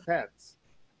walk your pets?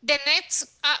 The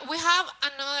next, we have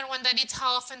another one that is,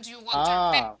 how often do you walk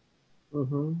your pet?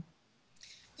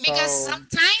 Because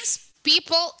sometimes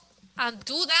people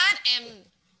do that and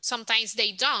sometimes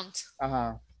they don't.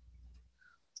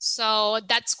 So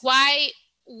that's why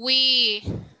we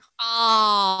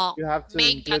you have to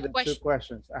make include that the 2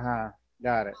 questions.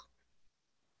 Got it.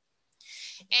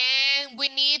 And we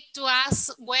need to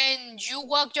ask, when you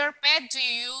walk your pet, do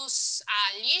you use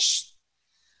a leash?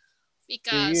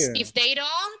 Because if they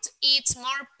don't, it's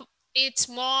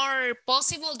more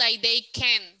possible that they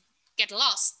can get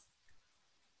lost.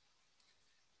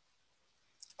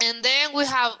 And then we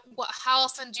have, how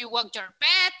often do you walk your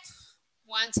pet?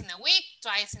 Once in a week,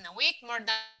 twice in a week, more than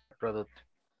product.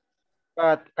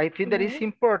 But I think that it's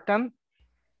important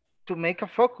to make a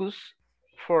focus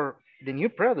for the new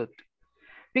product,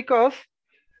 because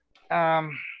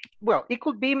well, it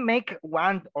could be make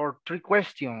 1 or 3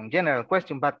 question, general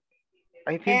question, but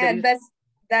I think And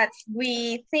that's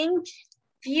we think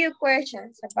few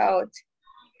questions about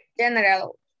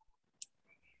general.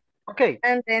 Okay.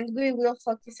 And then we will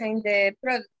focus on the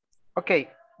product. Okay,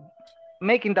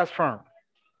 making that form.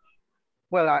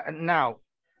 Well, now,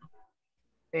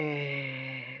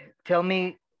 tell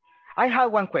me, I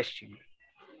have one question,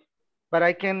 but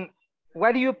I can,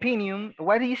 what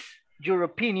is your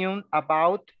opinion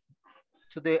about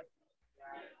to the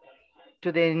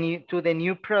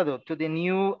new product, to the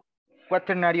new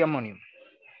quaternary ammonium?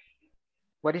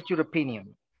 What is your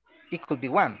opinion? It could be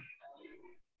one.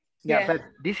 Yeah, but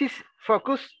this is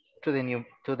focused to the new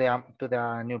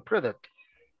new product.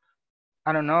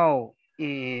 I don't know.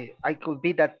 I could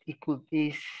be that it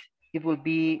will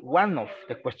be one of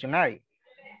the questionnaire.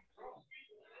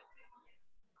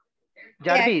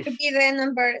 Jarvis. Yeah, it could be the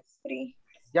number 3.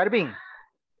 Jarvin.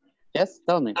 Yes,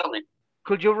 tell me.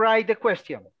 Could you write the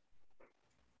question?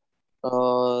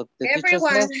 The teacher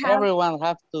says everyone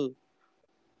have to.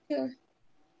 Yeah.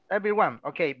 Everyone,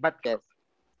 okay, but yes.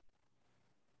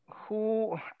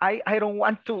 Who I don't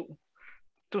want to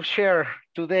share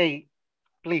today,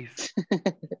 please.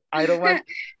 I don't want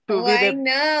to be Why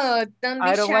not? Don't be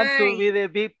I don't shy. want to be the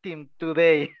victim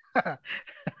today.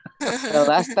 The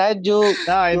last time you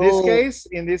no, in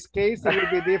this case it will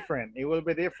be different. It will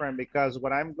be different because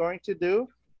what I'm going to do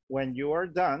when you are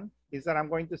done is that I'm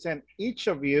going to send each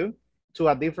of you to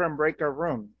a different breakout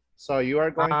room. So you are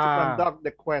going to conduct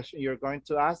the question. You're going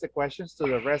to ask the questions to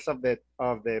the rest of the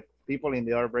people in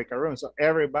the other breakout room. So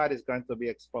everybody's going to be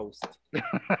exposed.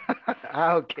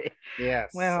 Okay.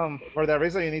 Yes. Well, for that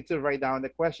reason, you need to write down the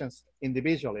questions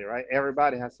individually, right?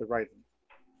 Everybody has to write them.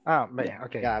 Oh,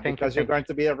 okay. Yeah, because you're going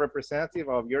to be a representative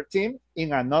of your team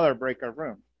in another breakout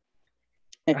room.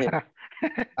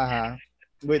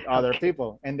 With other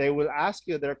people, and they will ask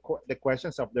you the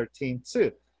questions of their team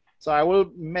too. So I will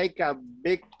make a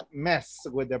big mess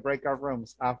with the breakout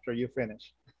rooms after you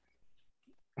finish.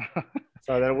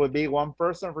 So there will be one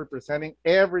person representing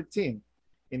every team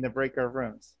in the breakout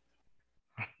rooms.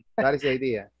 That is the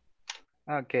idea.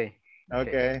 Okay.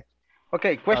 Okay.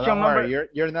 Okay. Question don't number. Worry,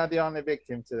 you're not the only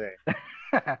victim today.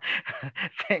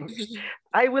 Thanks.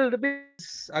 I will be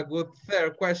a good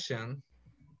third question.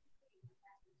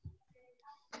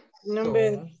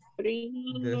 Number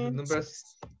 3. The number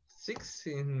 6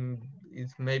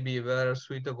 is maybe better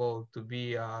suitable to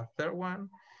be a third one.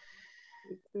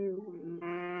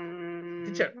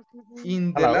 Teacher,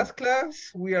 in the last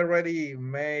class we already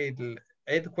made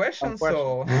 8 questions,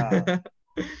 so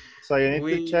so you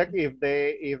need to check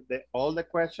if all the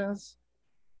questions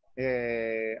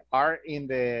are in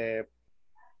the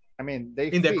they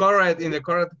in fit. the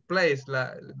correct place.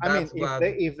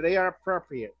 If they are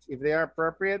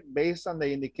appropriate based on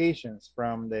the indications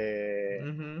from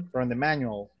the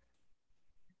manual.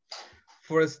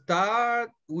 For a start,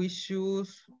 we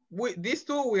choose these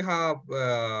two. We have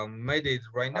made it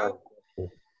right now.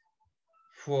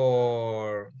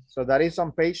 So that is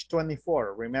on page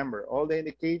 24. Remember, all the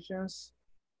indications,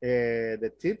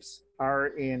 the tips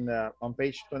are on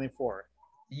page 24.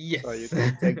 Yes. So you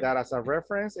can take that as a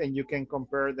reference and you can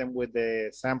compare them with the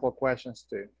sample questions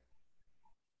too.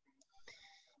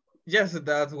 Yes,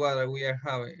 that's what we are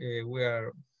having. We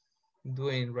are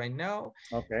doing right now.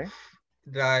 Okay.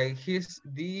 Like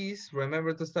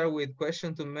remember to start with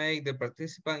question to make the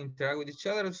participant interact with each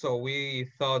other. So we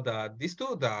thought that these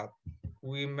two that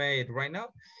we made right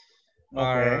now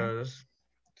are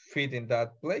fit in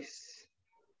that place.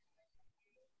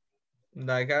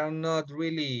 Like I'm not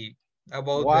really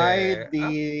about why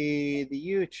did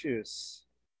you choose?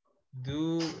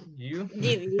 Do you?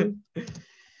 Did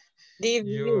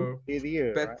you?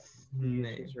 Pet's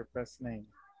name. Choose your pet's name.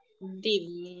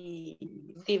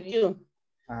 Did you?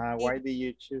 Why did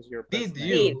you choose your pet's name? Did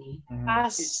you?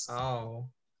 Us. Oh.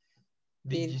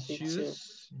 Did you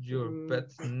choose your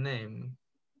pet's name?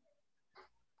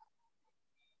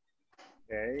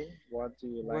 Okay. What do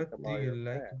you like about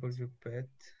your pet?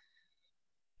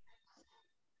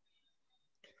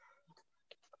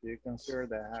 Do you consider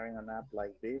that having an app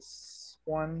like this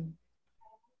one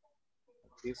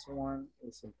is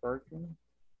important?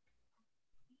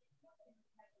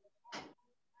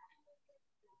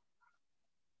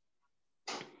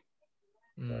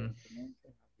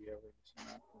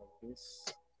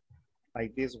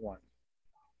 Like this one.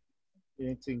 You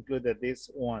need to include this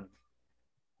one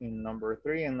in number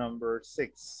 3 and number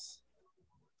 6.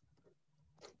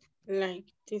 Like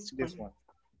this one.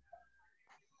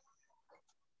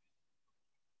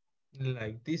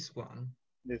 Like this one.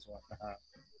 This one.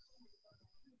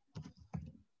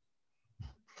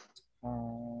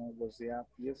 Was the app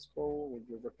useful? Would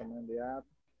you recommend the app?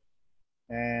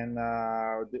 And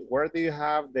where do you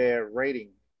have the rating?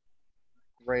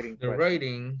 Rating. The question?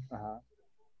 rating.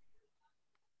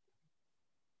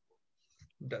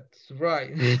 That's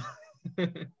right.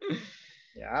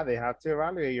 Yeah, they have to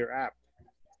evaluate your app.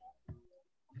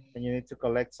 And you need to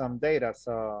collect some data.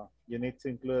 So you need to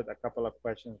include a couple of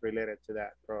questions related to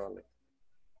that probably.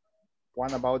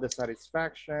 One about the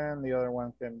satisfaction. The other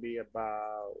one can be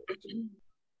about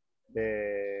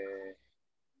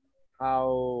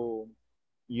how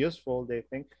useful they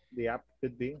think the app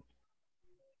could be.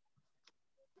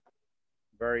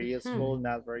 Very useful,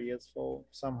 not very useful,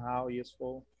 somehow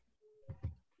useful.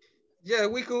 Yeah,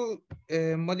 we could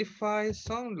modify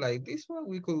some like this one.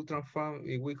 We could transform,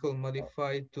 we could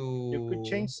modify to... You could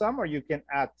change some or you can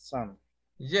add some.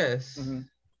 Yes.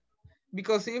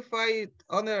 Because if I,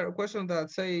 other question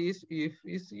that says, if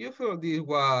you feel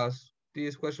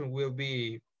this question will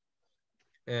be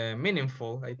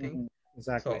meaningful, I think.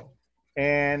 Exactly. So,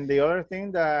 and the other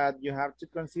thing that you have to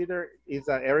consider is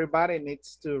that everybody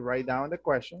needs to write down the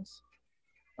questions,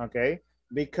 okay?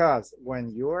 Because when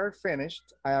you are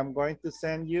finished, I am going to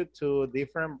send you to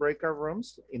different breakout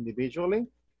rooms individually.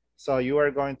 So you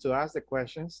are going to ask the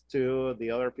questions to the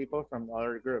other people from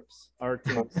other groups, other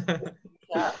teams.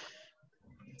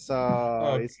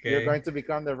 So you're going to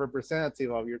become the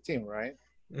representative of your team, right?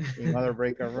 In other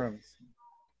breakout rooms.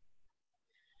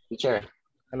 Teacher.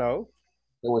 Hello?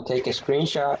 We will take a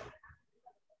screenshot.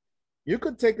 You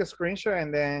could take a screenshot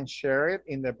and then share it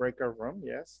in the breakout room.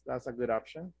 Yes, that's a good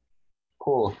option.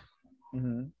 Cool.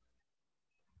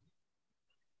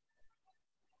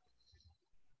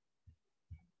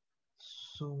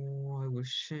 So I will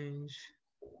change.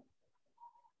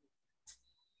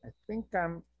 I think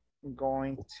I'm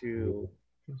going to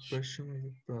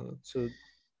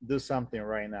do something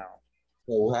right now.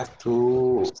 So we have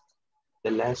to,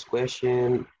 the last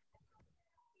question.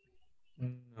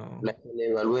 No. Like an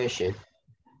evaluation.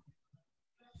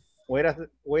 Wait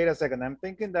a second. I'm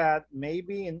thinking that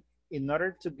maybe in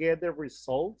order to get the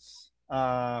results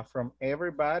from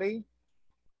everybody,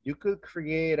 you could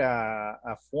create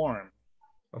a form.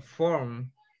 A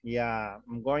form? Yeah,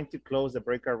 I'm going to close the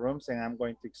breakout rooms and I'm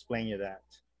going to explain you that.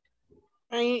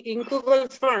 In Google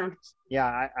Forms.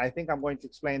 Yeah, I think I'm going to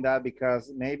explain that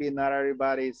because maybe not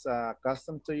everybody's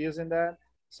accustomed to using that.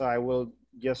 So I will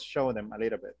just show them a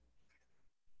little bit.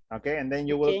 Okay, and then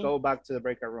you will go back to the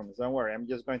breakout rooms. Don't worry, I'm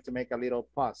just going to make a little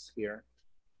pause here.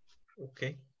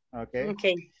 Okay. Okay.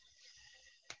 Okay.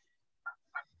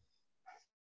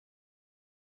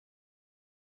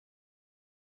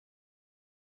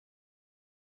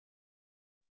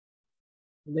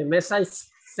 The message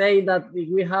say that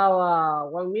we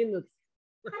have 1 minute.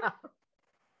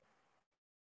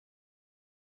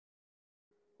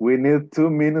 We need 2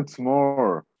 minutes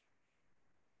more.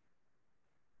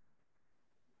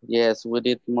 Yes, we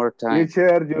need more time.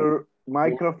 Teacher, your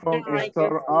microphone is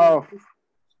turned off.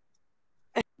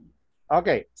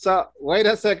 Okay, so wait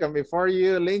a second. Before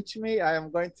you lynch me, I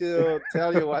am going to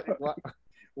tell you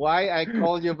why I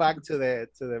called you back to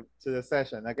the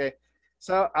session. Okay,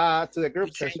 so to the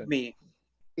group session.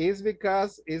 Is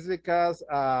because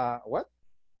what?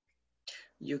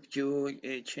 You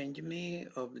changed me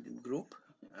of the group.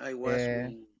 I was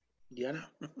with Diana.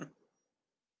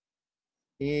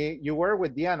 You were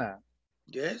with Diana.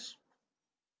 Yes.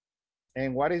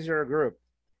 And what is your group?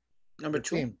 Number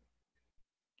 2. Team.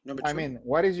 Number 2. I mean,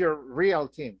 what is your real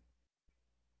team?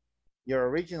 Your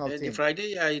original team. The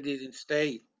Friday I didn't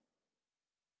stay.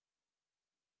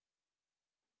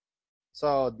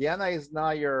 So Diana is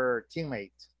not your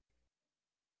teammate.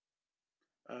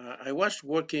 I was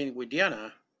working with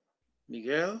Diana,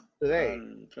 Miguel, today,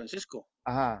 and Francisco.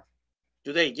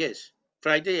 Today, yes.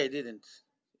 Friday I didn't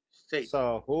stay.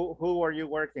 So who were you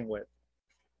working with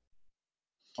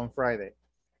on Friday?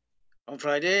 On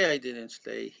Friday I didn't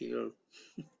stay here.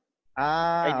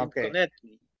 I didn't connect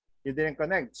me. You didn't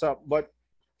connect. So, but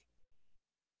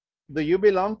do you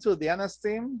belong to Diana's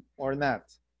team or not?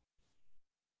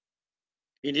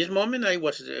 In this moment, I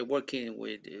was working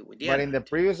with Diana. But in the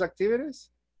previous activities?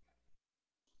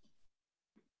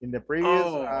 In the previous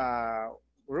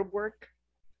group work?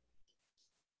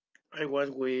 I was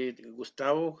with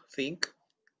Gustavo, think.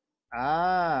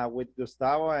 With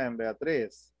Gustavo and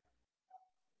Beatriz.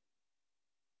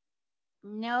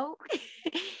 No.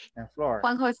 And Flor.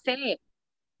 Juan Jose.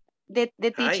 The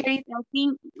teacher is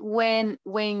asking when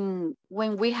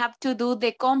we have to do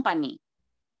the company.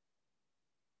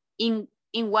 In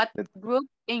what group,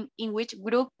 in which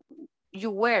group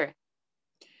you were?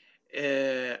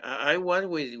 I was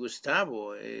with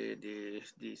Gustavo the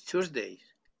Tuesdays.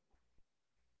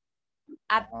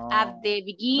 at the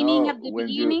beginning, no,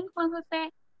 Juan Jose?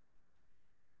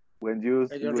 When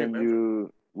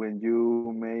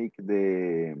you make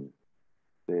the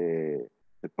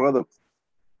product.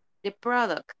 The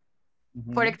product.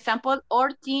 For example, our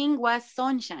team was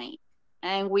sunshine,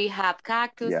 and we have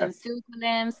cactus and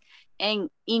succulents. And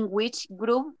in which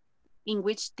group, in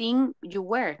which team you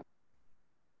were?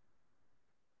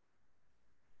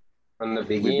 From the With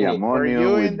the beginning.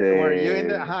 ammonium, in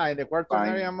the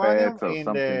quaternary ammonium, in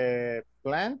something. the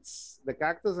plants, the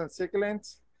cactus and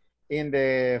succulents, in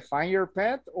the find your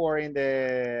pet, or in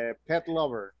the pet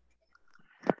lover?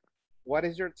 What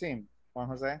is your team, Juan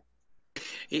Jose?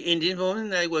 In this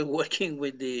moment, I was working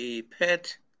with the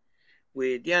pet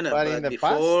with Diana, But but in the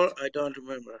before, past? I don't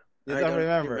remember. You I don't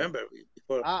remember?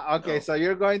 Before. Okay, No. so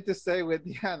you're going to stay with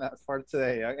Diana for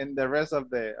today, and the rest of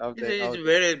the It's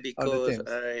better because teams.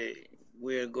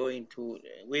 we're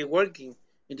working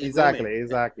in this Exactly, moment.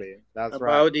 exactly. That's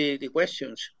about right. the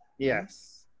questions.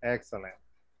 Yes, excellent.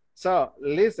 So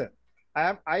listen,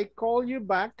 I call you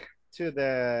back to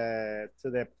the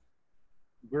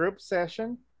group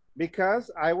session because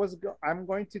I'm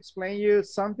going to explain you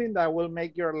something that will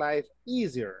make your life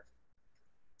easier.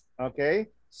 Okay,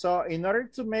 so in order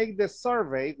to make the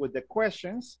survey with the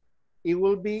questions, it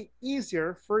will be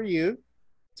easier for you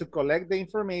to collect the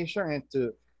information and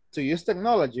to use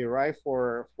technology, right,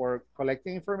 for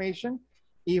collecting information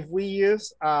if we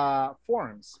use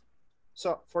forms.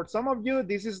 So for some of you,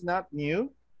 this is not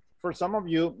new. For some of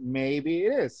you, maybe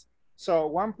it is. So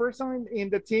one person in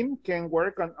the team can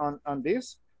work on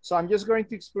this. So I'm just going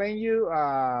to explain you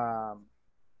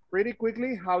pretty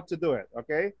quickly how to do it,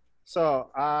 okay? So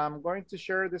I'm going to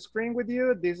share the screen with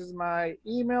you. This is my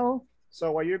email.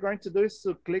 So what you're going to do is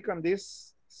to click on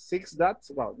these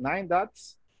 9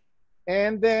 dots,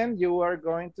 and then you are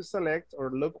going to select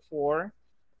or look for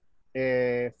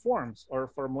forms or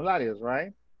formularios,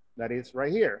 right? That is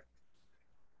right here.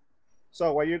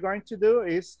 So what you're going to do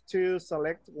is to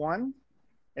select one.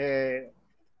 If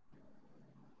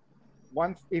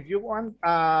you want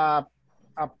a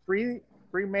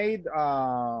pre-made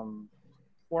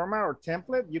format or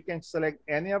template, you can select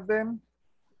any of them.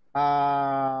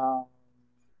 But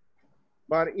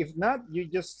if not, you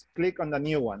just click on the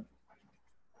new one.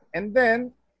 And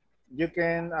then you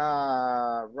can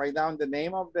write down the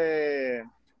name of the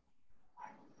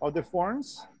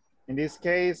forms. In this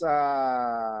case,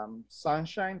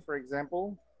 Sunshine, for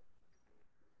example.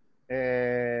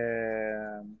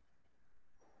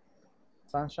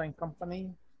 Sunshine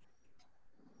Company.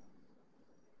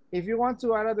 If you want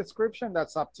to add a description,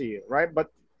 that's up to you, right?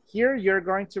 But here you're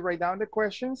going to write down the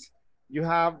questions. You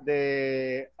have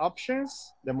the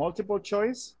options, the multiple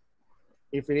choice.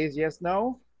 If it is yes,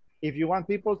 no. If you want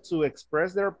people to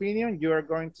express their opinion, you are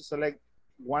going to select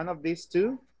one of these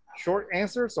two, short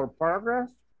answers or paragraph.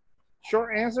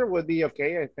 Short answer would be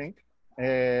okay, I think.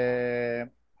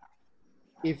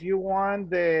 If you want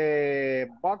the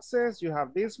boxes, you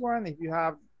have this one. If you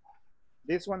have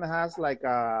this one that has like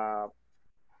a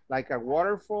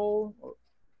waterfall,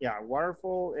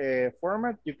 waterfall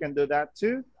format, you can do that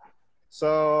too.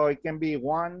 So it can be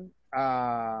one,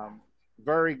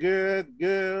 very good,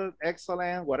 good,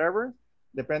 excellent, whatever,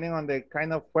 depending on the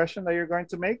kind of question that you're going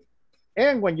to make.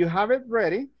 And when you have it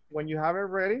ready,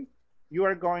 you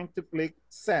are going to click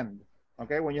send.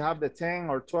 Okay, when you have the 10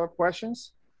 or 12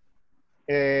 questions,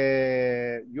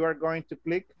 you are going to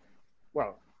click,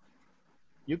 well,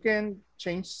 you can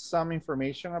change some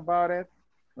information about it,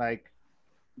 like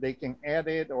they can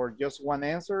edit or just one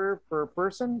answer per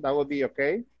person. That would be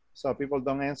okay. So people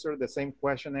don't answer the same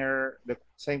questionnaire,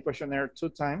 two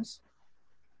times.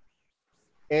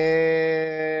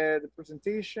 The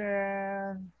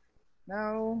presentation,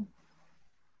 no.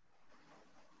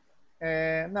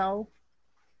 No.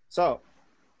 So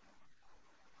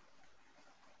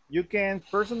you can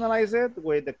personalize it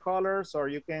with the colors, or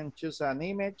you can choose an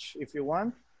image if you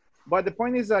want. But the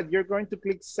point is that you're going to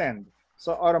click send.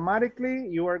 So automatically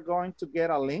you are going to get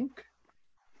a link.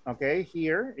 Okay,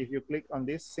 here, if you click on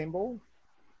this symbol,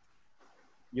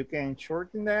 you can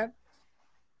shorten that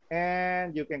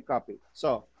and you can copy.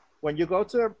 So when you go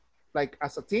to, like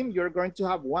as a team, you're going to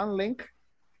have one link.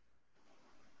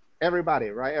 Everybody,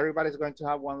 right? Everybody's going to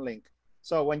have one link.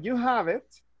 So when you have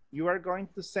it, you are going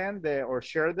to send or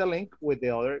share the link with the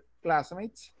other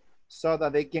classmates so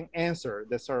that they can answer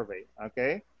the survey,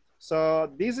 okay?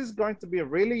 So this is going to be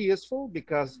really useful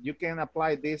because you can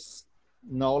apply this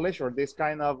knowledge or this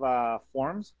kind of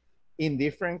forms in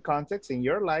different contexts in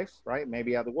your life, right?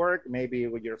 Maybe at work, maybe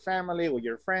with your family, with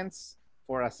your friends,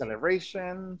 for a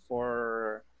celebration,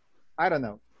 for, I don't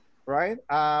know, right?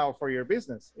 For your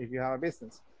business, if you have a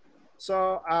business.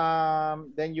 So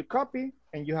then you copy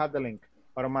and you have the link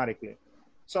automatically.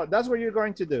 So that's what you're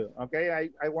going to do, okay?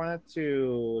 I wanted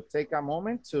to take a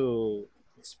moment to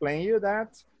explain you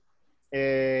that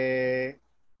it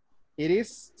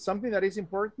is something that is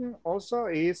important also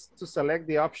is to select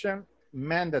the option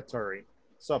mandatory.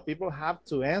 So people have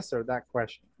to answer that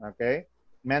question, okay?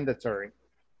 Mandatory.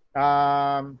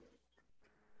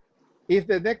 If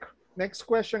the next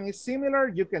question is similar,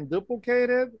 you can duplicate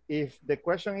it. If the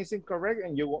question is incorrect,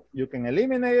 and you can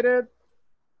eliminate it.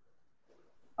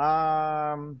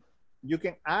 You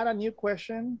can add a new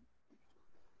question.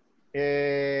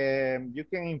 You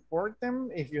can import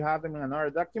them if you have them in another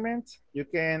document. You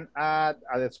can add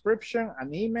a description,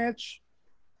 an image,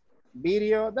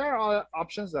 video. There are all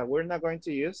options that we're not going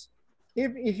to use.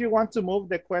 If you want to move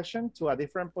the question to a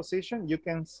different position, you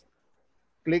can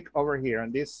click over here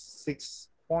on these 6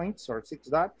 points or 6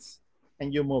 dots,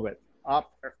 and you move it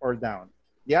up or down.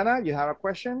 Diana, you have a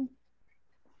question?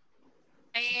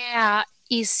 Yeah,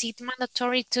 is it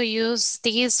mandatory to use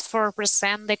this for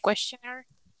present the questionnaire?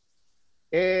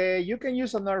 You can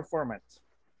use another format.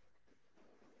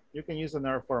 You can use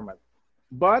another format,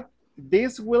 but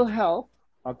this will help,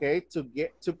 okay,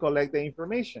 to collect the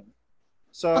information.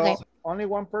 So okay, only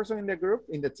one person in the group,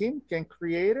 in the team, can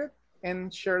create it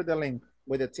and share the link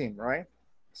with the team, right?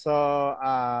 So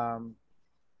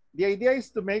the idea is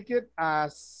to make it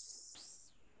as,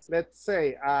 let's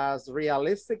say, as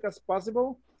realistic as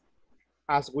possible.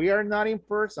 As we are not in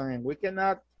person and we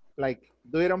cannot like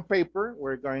do it on paper,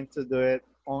 we're going to do it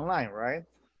online, right?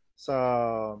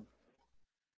 So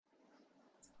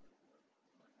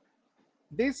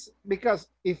this, because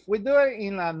if we do it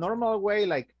in a normal way,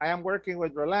 like I am working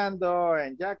with Rolando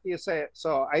and Jackie, say,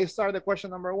 so I start the question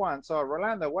number 1. So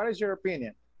Rolando, what is your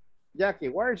opinion? Jackie,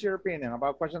 what is your opinion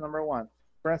about question number 1?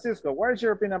 Francisco, what is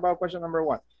your opinion about question number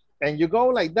 1? And you go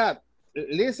like that,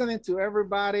 listening to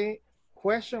everybody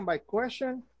question by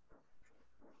question,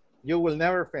 you will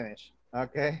never finish,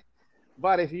 okay?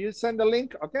 But if you send the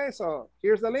link, okay, so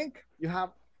here's the link, you have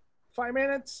 5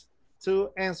 minutes to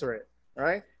answer it,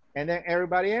 right? And then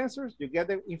everybody answers, you get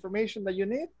the information that you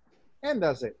need, and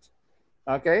that's it,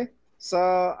 okay?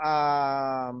 So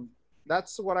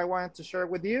that's what I wanted to share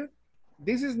with you.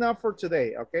 This is not for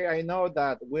today, okay? I know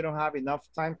that we don't have enough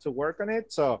time to work on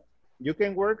it, so you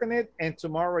can work on it, and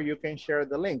tomorrow you can share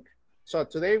the link. So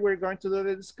today we're going to do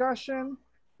the discussion.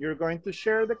 You're going to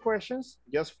share the questions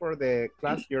just for the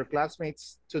class, your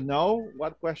classmates to know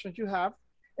what questions you have,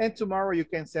 and tomorrow you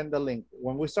can send the link.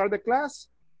 When we start the class,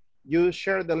 you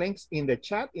share the links in the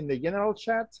chat, in the general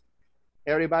chat.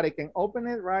 Everybody can open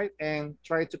it, right, and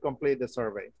try to complete the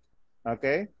survey,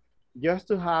 okay? Just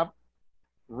to have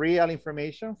real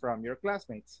information from your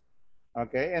classmates,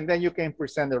 okay? And then you can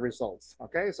present the results,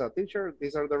 okay? So teacher,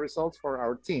 these are the results for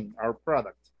our team, our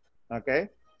product, okay?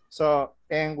 So,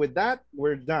 and with that,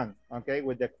 we're done, okay,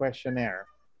 with the questionnaire.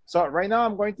 So right now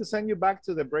I'm going to send you back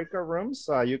to the breakout rooms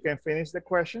so you can finish the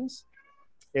questions.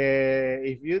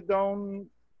 If you don't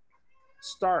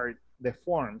start the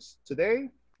forms today,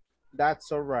 that's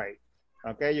all right,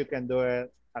 okay? You can do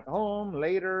it at home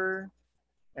later,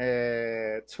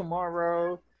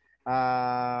 tomorrow,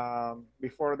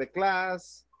 before the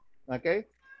class, okay?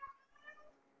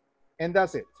 And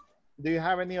that's it. Do you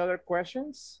have any other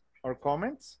questions or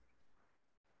comments?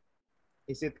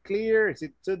 Is it clear? Is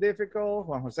it too difficult,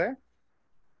 Juan Jose?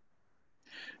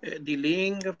 The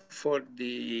link for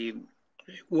the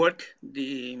work,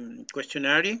 the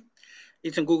questionnaire,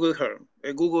 it's in Google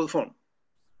Form.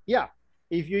 Yeah,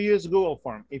 if you use Google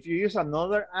Form. If you use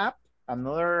another app,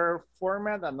 another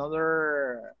format,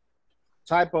 another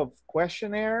type of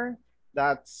questionnaire,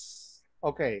 that's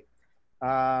okay.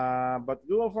 But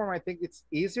Google Form, I think it's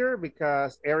easier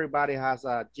because everybody has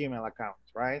a Gmail account,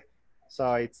 right?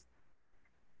 So it's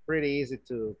pretty easy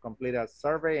to complete a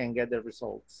survey and get the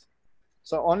results.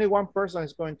 So only one person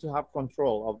is going to have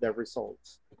control of the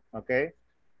results, okay?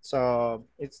 So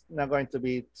it's not going to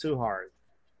be too hard.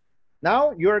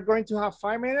 Now you're going to have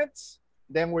 5 minutes,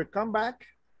 then we'll come back.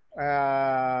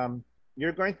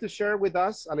 You're going to share with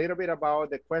us a little bit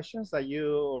about the questions that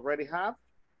you already have,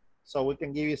 so we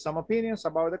can give you some opinions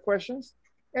about the questions,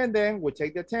 and then we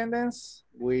take the attendance,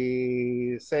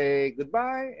 we say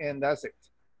goodbye, and that's it.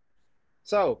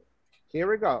 So here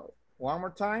we go. One more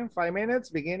time, 5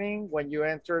 minutes, beginning when you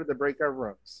enter the breakout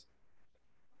rooms.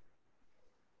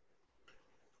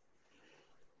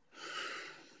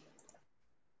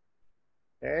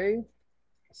 Okay,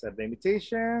 accept the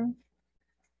invitation.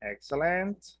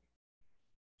 Excellent.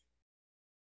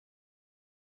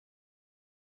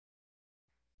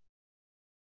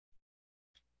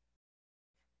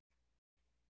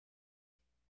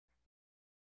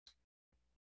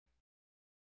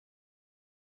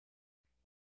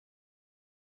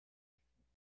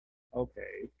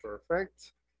 Okay,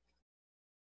 perfect.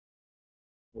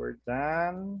 We're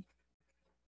done.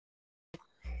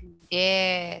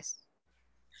 Yes.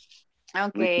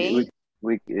 Okay.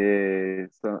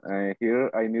 So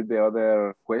here I need the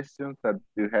other questions that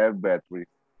you have batteries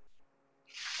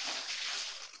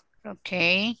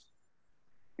Okay.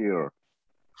 here.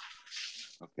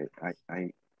 Okay,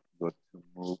 I got to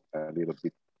move a little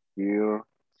bit here.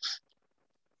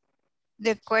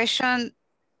 The question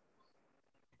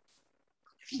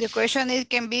is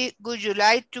can be, would you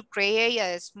like to create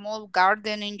a small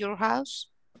garden in your house?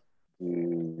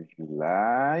 Would you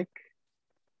like?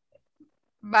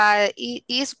 But it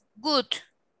is good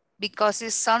because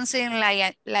it's something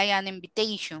like an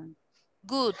invitation.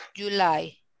 Good, you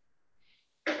like.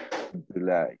 Would you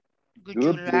like? Would you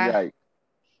Good, you like? like?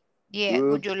 Yeah,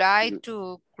 Good. would you like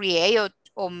to create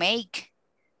or make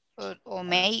or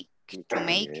make to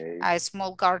make Create, a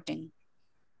small garden?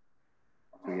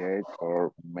 create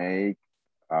or make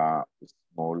a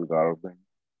small garden.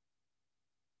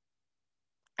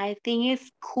 I think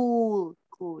it's cool.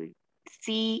 Cool.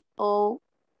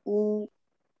 C-O-U.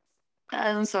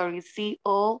 I'm sorry. Cool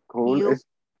C-O-U-L. es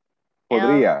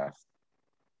podrías.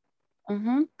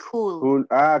 Cool. Cool.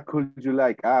 Could you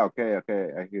like? Okay, okay.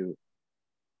 I hear.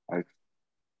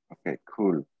 Okay,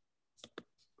 cool.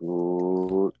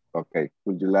 Good. Okay.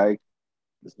 Would you like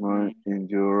this one in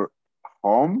your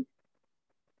home?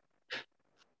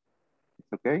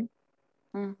 It's okay.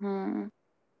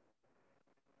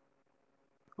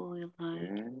 Cool.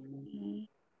 Okay.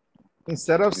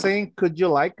 Instead of saying, could you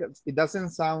like, it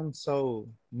doesn't sound so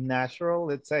natural,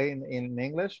 let's say in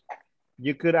English.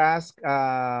 You could ask,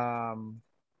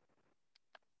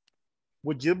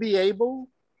 would you be able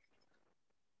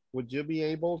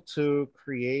to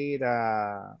create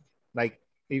like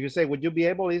if you say would you be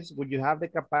able is would you have the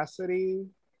capacity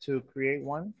to create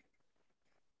one?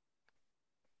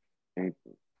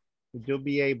 Would you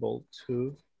be able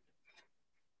to?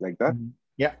 Like that?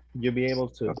 Yeah, you'll be able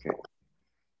to. Okay.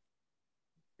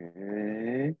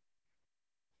 Okay.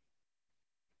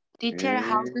 Teacher,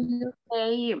 how do you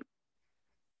say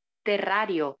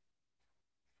terrario?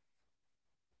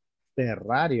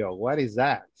 Terrario, what is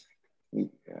that?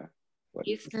 Yeah.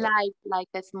 It's like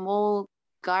a small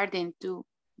garden too,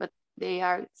 but they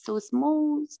are so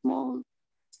small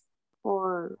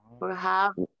for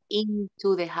have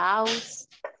into the house.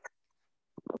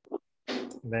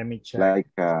 Let me check. Like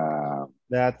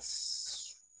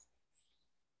that's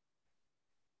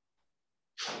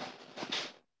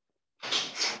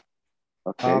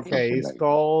okay. It's like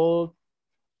called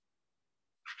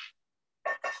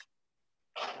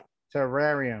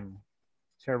terrarium.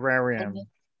 Terrarium.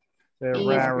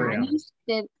 Terrarium.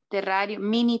 Terrario,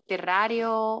 mini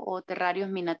terrario o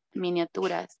terrarios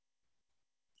miniaturas.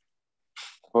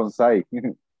 Bonsai.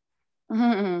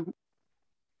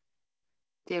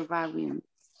 Terrariums.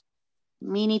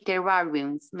 Mini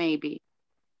terrariums, maybe.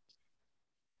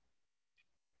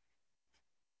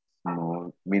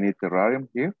 Small mini terrarium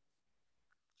here.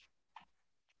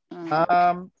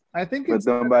 I think but it's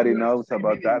nobody knows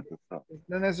about that. So. It's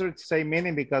not necessary to say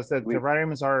mini because the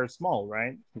terrariums are small,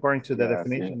 right? According to the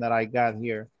definition that I got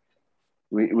here.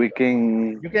 We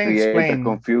can explain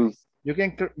confuse. You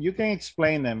can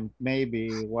explain them maybe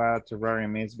what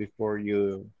terrarium is before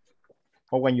you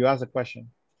or when you ask a question.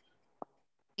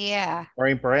 Yeah. Or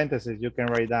in parentheses, you can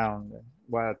write down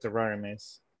what a terrarium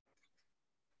is.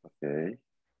 Okay.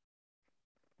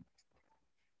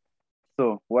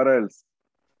 So what else?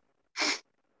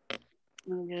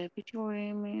 It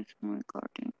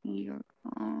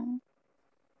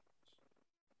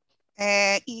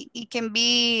can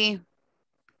be,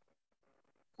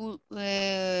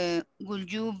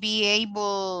 would you be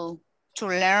able to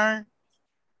learn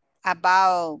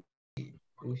about?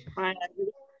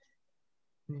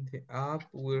 The app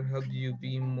will help you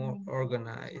be more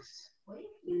organized.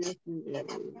 We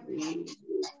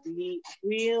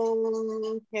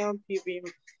will help you be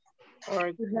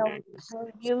organized. Help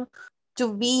you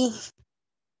to be.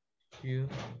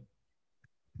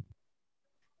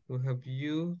 Will help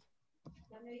you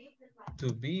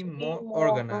to be more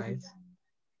organized.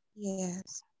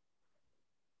 Yes.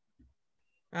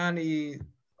 And it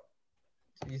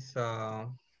is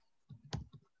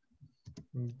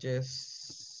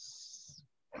just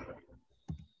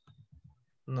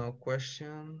no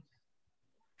question.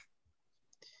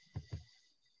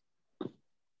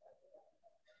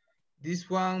 This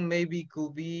one maybe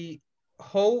could be,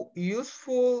 how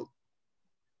useful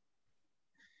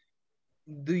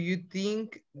do you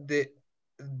think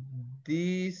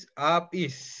this app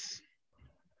is?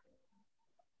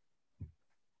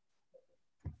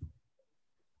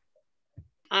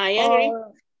 I agree.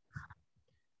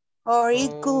 Or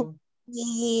it could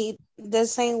be the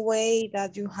same way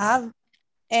that you have,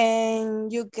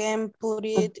 and you can put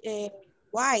it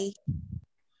why.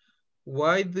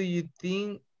 Why do you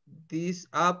think this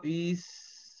app is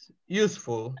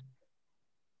useful?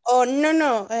 Oh,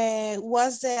 no.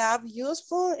 Was the app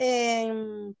useful?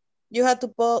 And you had to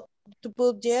put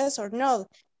yes or no.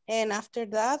 And after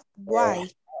that, why?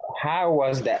 How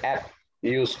was the app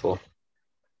useful?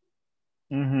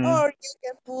 Or you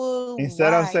can put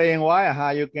Instead of why. saying why,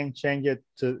 how you can change it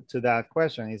to that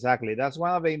question. Exactly. That's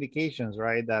one of the indications,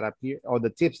 right? That appear, or the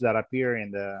tips that appear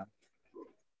in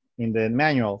the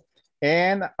manual.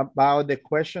 And about the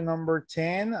question number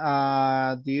 10,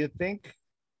 do you think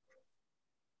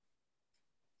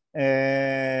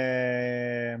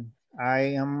I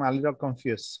am a little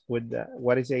confused with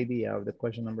what is the idea of the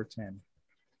question number 10?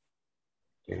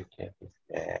 Yeah,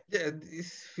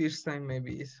 this first time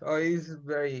maybe it's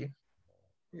very.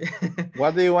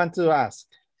 What do you want to ask?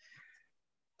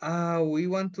 We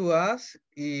want to ask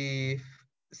if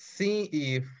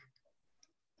if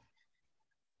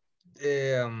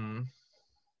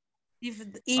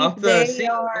after they seeing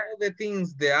are all the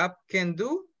things the app can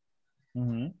do,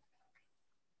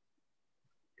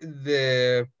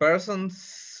 the person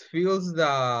feels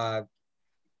that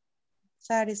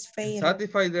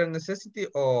satisfy their necessity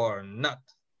or not.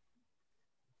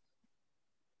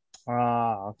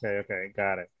 Okay,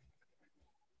 got it.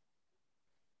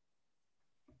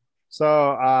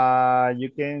 So you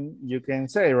can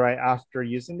say, right, after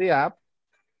using the app,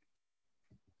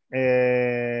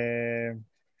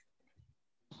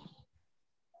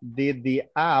 did the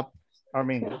app, I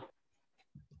mean,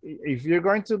 if you're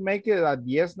going to make it a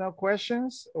yes no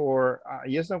questions or a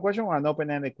yes no question or an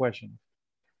open-ended question?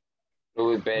 It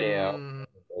would be better.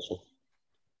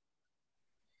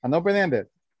 An open-ended?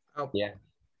 Yeah.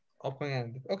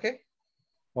 Open-ended, okay.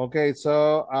 Okay,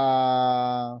 so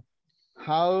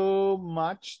how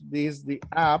much does the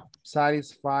app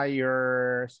satisfy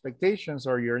your expectations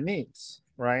or your needs,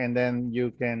 right? And then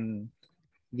you can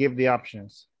give the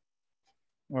options.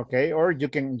 Okay, or you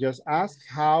can just ask,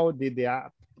 how did the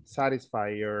app satisfy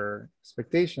your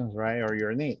expectations, right? Or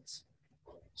your needs.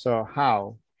 So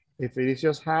how, if it is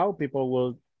just how, people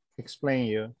will explain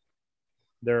you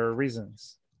their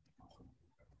reasons.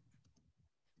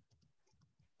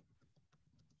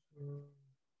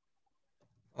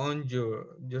 On your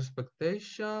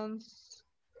expectations.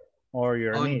 Or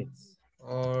your needs.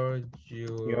 Or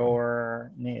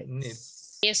your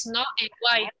needs. Yes, no, and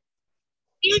why?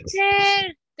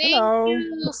 Teacher, thank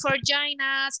you for joining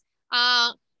us.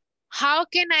 How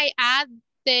can I add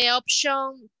the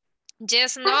option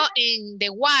yes, no, and the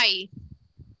why?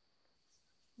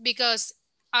 Because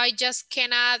I just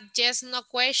cannot yes, no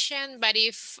question, but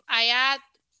if I add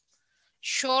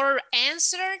short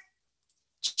answer,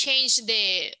 change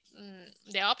the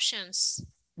options.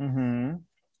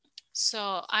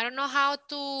 So I don't know how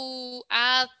to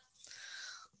add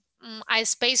a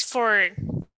space for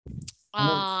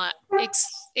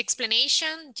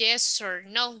explanation, yes or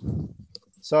no.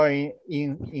 So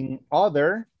in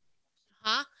other,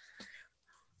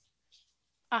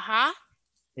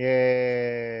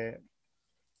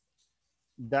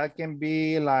 that can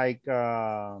be like,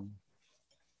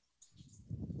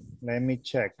 let me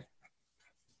check.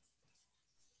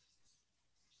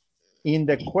 In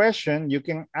the question, you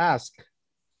can ask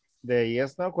the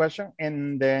yes, no question,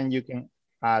 and then you can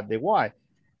add the why.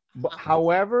 But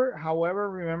however,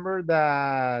 remember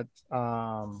that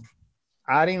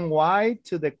adding why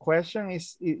to the question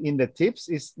is in the tips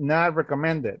is not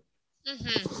recommended.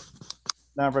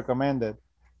 Not recommended.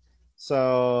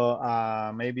 So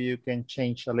maybe you can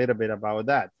change a little bit about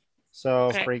that.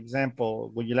 So for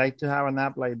example, would you like to have an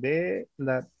app like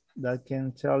that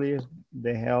can tell you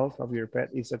the health of your pet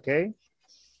is okay?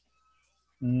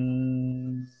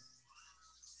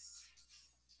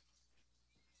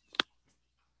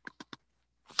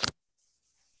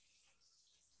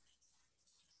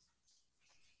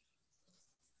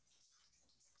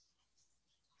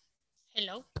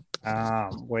 Hello.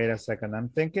 Wait a second. I'm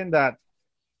thinking that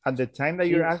at the time that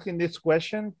you're asking this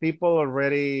question, people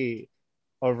already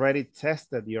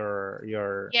tested your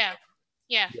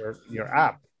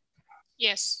app.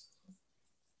 Yes.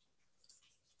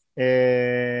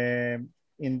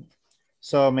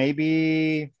 So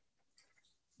maybe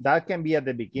that can be at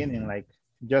the beginning, like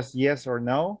just yes or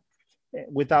no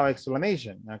without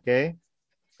explanation, okay?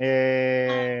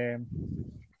 And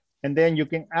then you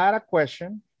can add a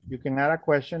question. You can add a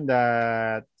question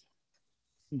that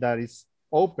is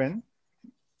open,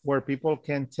 where people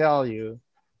can tell you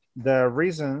the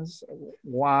reasons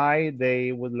why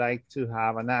they would like to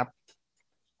have an app.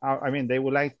 I mean, they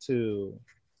would like to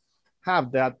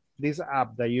have this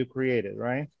app that you created,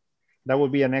 right? That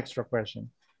would be an extra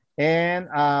question. And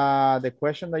the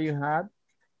question that you had,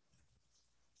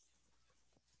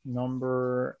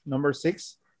 number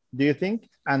 6, do you think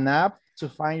an app to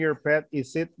find your pet,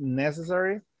 is it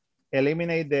necessary?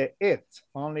 Eliminate the it,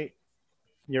 only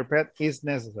your pet is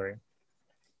necessary.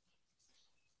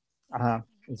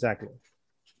 Exactly.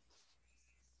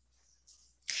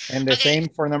 And the same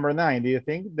for number 9. Do you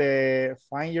think the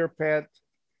find your pet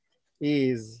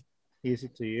is easy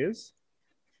to use?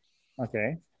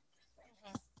 Okay.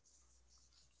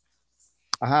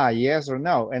 Yes or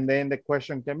no. And then the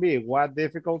question can be, what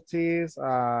difficulties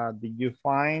did you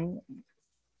find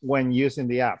when using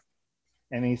the app?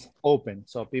 And it's open,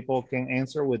 so people can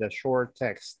answer with a short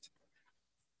text,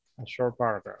 a short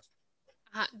paragraph.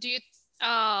 Do you,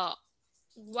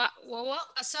 what,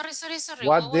 sorry.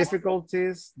 What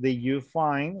difficulties did you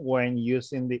find when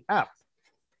using the app?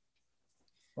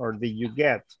 Or did you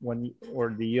get when, or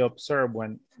did you observe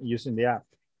when using the app?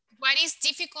 What is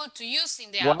difficult to use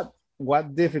in the app?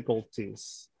 What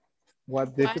difficulties?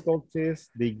 What difficulties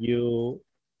did you?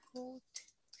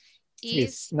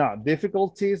 No,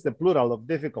 difficulties, the plural of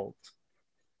difficult.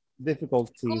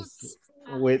 Difficulties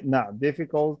with, no,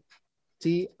 difficult,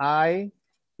 T-I-E-S,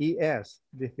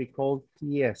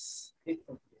 difficulties.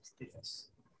 Difficulties.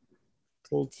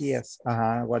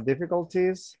 What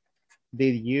difficulties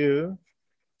did you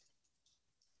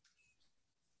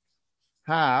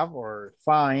have or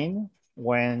find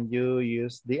when you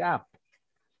use the app?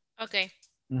 Okay.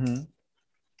 And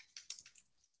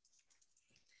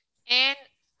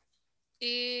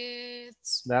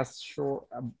that's short,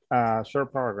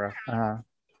 short paragraph.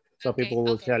 So people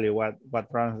will tell you what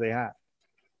problems they have.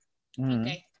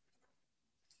 Okay.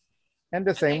 And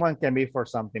the same one can be for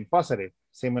something positive,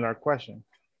 similar question.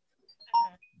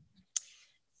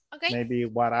 Okay. Maybe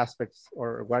what aspects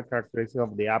or what characteristics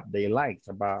of the app they liked.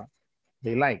 Okay.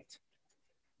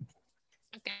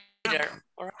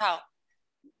 Or how?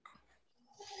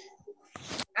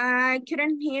 I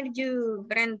couldn't hear you,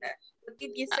 Brenda. What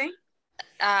did you say?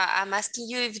 I'm asking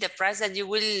you if the price that you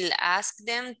will ask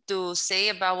them to say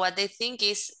about what they think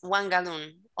is 1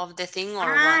 gallon of the thing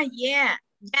or what? Yeah,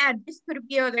 this could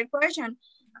be other question.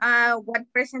 What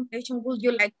presentation would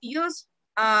you like to use?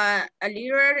 A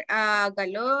liter, a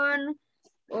gallon,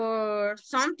 or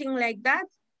something like that?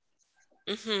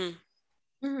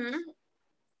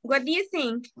 What do you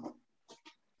think?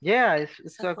 Yeah,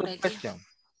 it's a good question.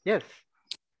 Yes.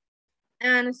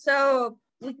 And so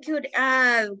we could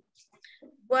add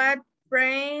what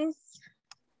price?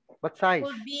 What size?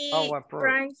 Would be what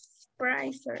price or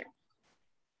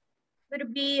would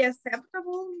it be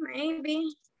acceptable,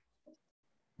 maybe?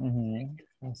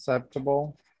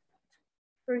 Acceptable.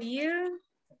 For you?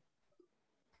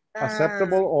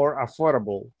 Acceptable or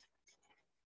affordable?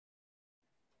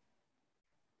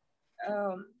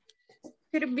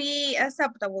 Could it be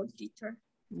acceptable, teacher?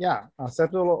 Yeah,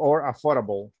 acceptable or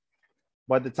affordable.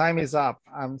 But the time is up.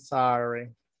 I'm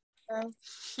sorry.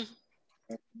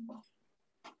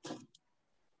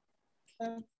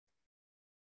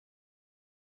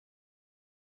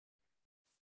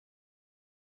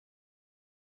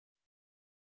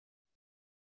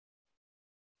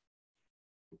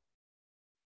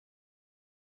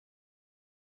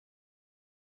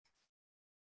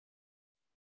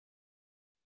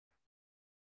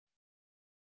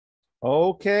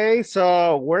 Okay,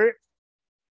 so we're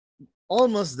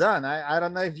almost done. I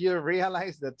don't know if you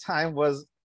realize the time was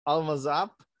almost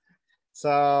up.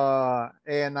 So,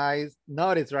 and I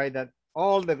noticed, right, that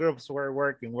all the groups were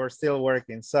working, we're still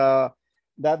working. So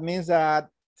that means that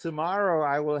tomorrow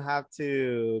I will have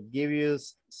to give you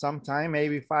some time,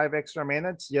 maybe 5 extra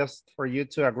minutes just for you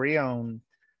to agree on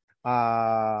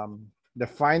the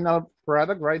final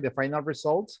product, right? The final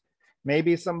results.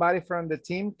 Maybe somebody from the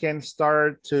team can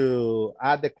start to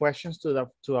add the questions to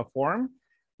a form.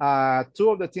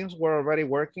 2 of the teams were already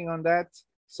working on that.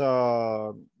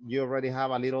 So you already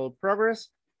have a little progress.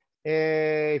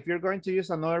 If you're going to use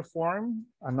another form,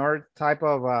 another type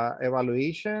of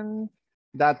evaluation,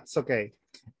 that's okay.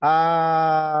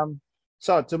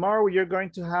 So tomorrow you're going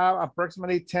to have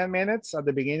approximately 10 minutes at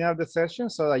the beginning of the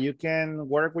session so that you can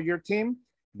work with your team,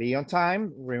 be on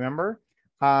time, remember,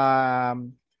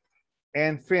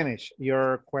 and finish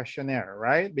your questionnaire,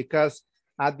 right? Because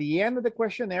at the end of the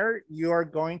questionnaire, you are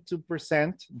going to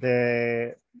present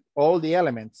all the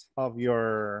elements of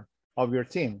your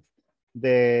team,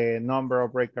 the number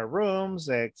of breakout rooms,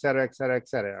 et cetera, et cetera, et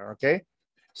cetera, okay?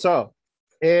 So,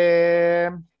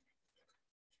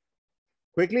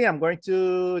 quickly, I'm going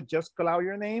to just call out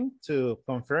your name to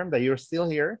confirm that you're still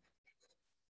here.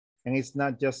 And it's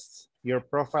not just your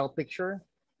profile picture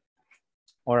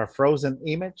or a frozen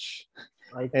image.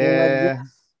 I think that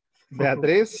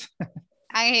Beatriz,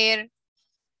 I'm here.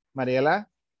 Mariela.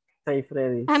 Hey,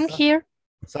 Freddy. I'm here.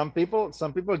 Some people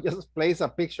just place a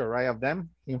picture, right, of them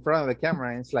in front of the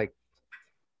camera, and it's like,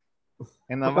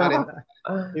 and nobody,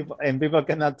 people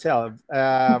cannot tell.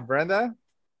 Brenda.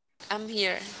 I'm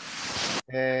here.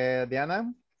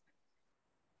 Diana.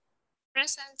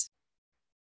 Present.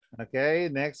 Okay,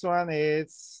 next one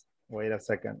is, wait a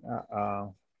second.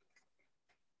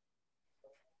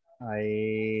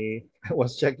 I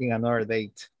was checking another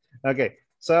date. Okay,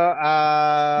 so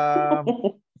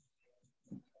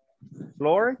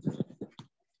Flor.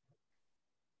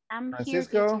 I'm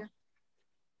Francisco. here,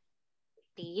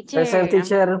 teacher. Present,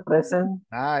 teacher, present.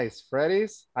 Nice.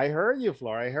 Freddy's. I heard you,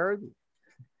 Flor. I heard you.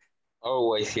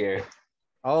 Always here.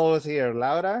 Always here.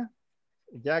 Laura,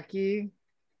 Jackie,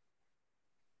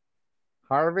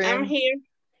 Harvin. I'm here.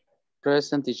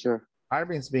 Present, teacher.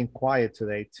 Harvin's been quiet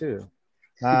today too.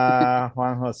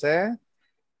 Juan Jose.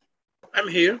 I'm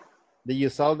here. Did you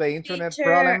solve the internet Teacher.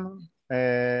 problem,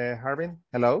 Harvin?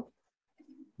 Hello?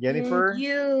 Jennifer?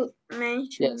 You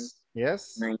mentioned.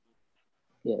 Yes. Yes?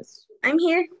 Yes. I'm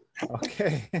here.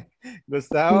 Okay.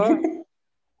 Gustavo?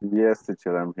 Yes,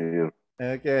 teacher, I'm here.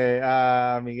 Okay.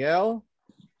 Miguel?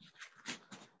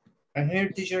 I'm here,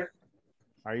 teacher.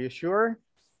 Are you sure?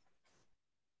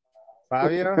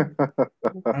 Fabio?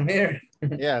 I'm here.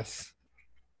 Yes.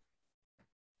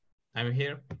 I'm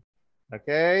here.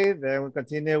 Okay, then we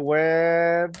continue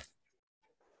with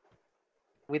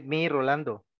me,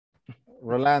 Rolando.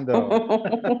 Rolando.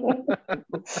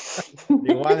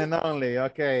 The one and only.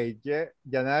 Okay,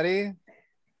 Janari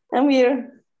I'm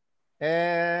here.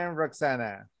 and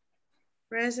Roxana.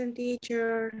 Present,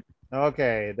 teacher.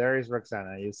 Okay, there is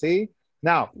Roxana. You see?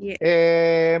 Now,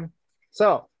 Yeah.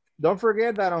 so don't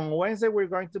forget that on Wednesday, we're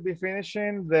going to be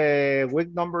finishing the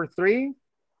week number 3.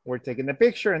 We're taking the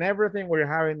picture and everything. We're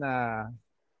having a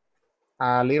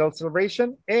little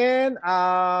celebration. And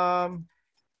I'm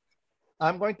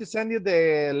going to send you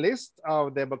the list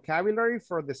of the vocabulary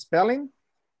for the spelling.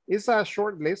 It's a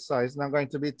short list, so it's not going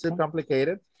to be too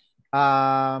complicated.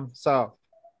 So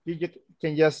you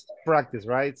can just practice,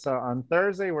 right? So on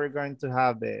Thursday, we're going to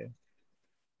have the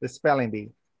spelling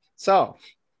bee. So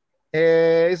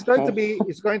it's going to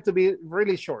be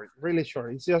really short, really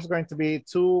short. It's just going to be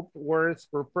 2 words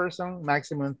per person,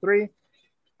 maximum 3.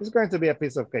 It's going to be a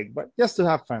piece of cake, but just to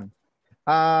have fun.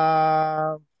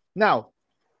 Now,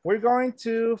 we're going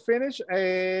to finish.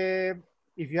 If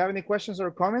you have any questions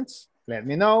or comments, let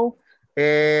me know.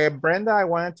 Brenda, I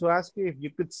wanted to ask you if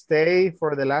you could stay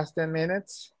for the last 10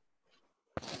 minutes.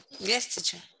 Yes,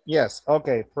 teacher. Yes,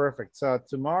 okay, perfect. So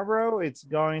tomorrow it's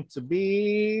going to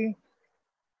be,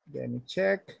 let me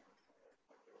check,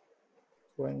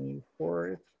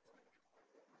 24th.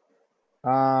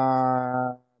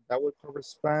 That would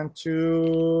correspond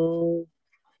to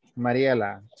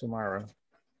Mariela tomorrow.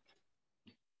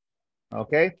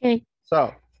 Okay.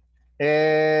 So,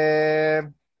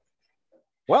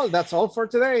 well, that's all for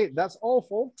today. That's all,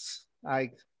 folks.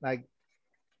 Like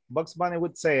Bugs Bunny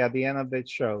would say at the end of the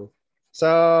show.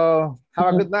 So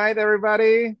have a good night,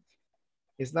 everybody.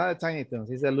 It's not a Tiny Toons,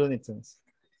 it's a Looney Tunes.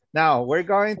 Now we're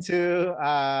going to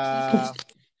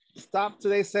stop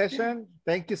today's session.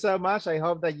 Thank you so much. I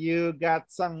hope that you got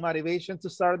some motivation to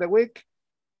start the week.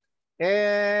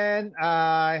 And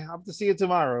I hope to see you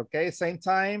tomorrow, okay? Same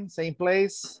time, same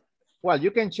place. Well, you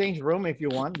can change room if you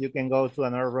want. You can go to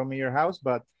another room in your house,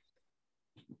 but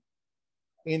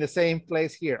in the same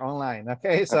place here online,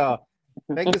 okay? So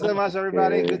thank you so much,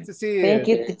 everybody. Good to see you. Thank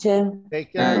you, teacher.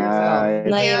 Take care of yourself.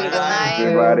 Night.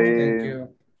 Everybody. Thank you.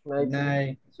 Night.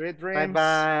 Night. Sweet dreams.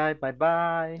 Bye-bye.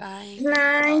 Bye-bye. Bye.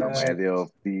 Night.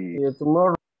 Medio See you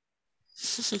tomorrow.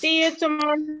 See you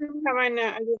tomorrow. Have a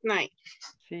good night.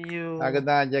 See you. Have a good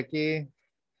night, Jackie.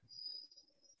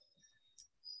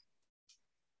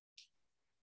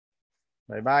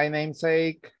 Bye-bye,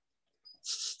 namesake.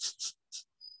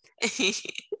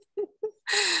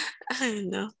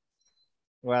 No.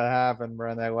 What happened,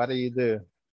 Brenda? What do you do?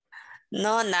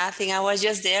 No, nothing. I was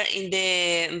just there in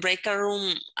the breakout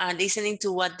room listening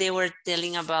to what they were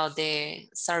telling about the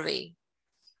survey.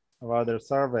 About their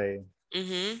survey.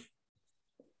 Mm-hmm.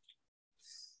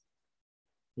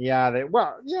 Yeah,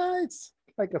 it's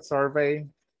like a survey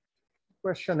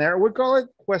questionnaire. We call it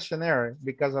questionnaire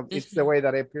because of it's the way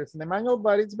that it appears in the manual,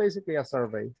 but it's basically a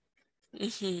survey.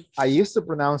 Mm-hmm. I used to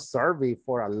pronounce survey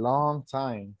for a long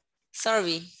time.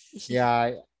 Survey.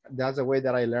 Yeah, that's the way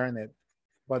that I learned it.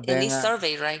 But And then it's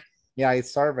survey, right? Yeah,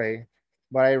 it's survey.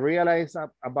 But I realized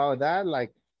about that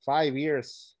like 5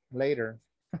 years later.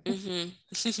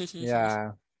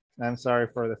 Yeah, I'm sorry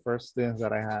for the first students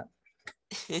that I had.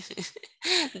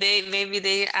 Maybe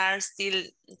they are still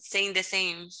saying the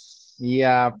same.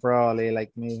 Yeah, probably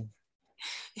like me.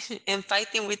 And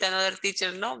fighting with another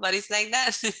teacher, no, but it's like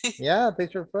that. Yeah,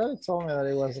 teacher Fred told me that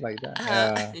it was like that.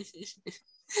 Yeah.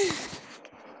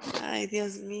 Ay,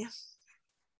 Dios mío.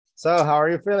 So how are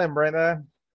you feeling, Brenda?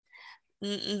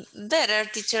 Better,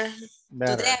 teacher.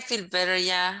 Better. Today I feel better,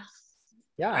 yeah.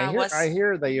 Yeah, I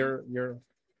hear that you're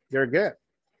good.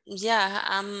 Yeah,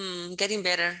 I'm getting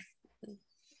better.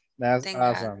 That's Thank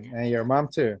awesome. God. And your mom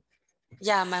too.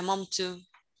 Yeah, my mom too.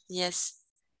 Yes.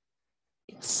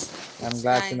 I'm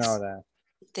glad nice. to know that.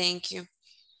 Thank you.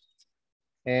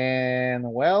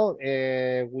 And well,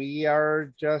 we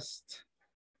are just,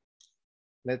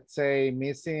 let's say,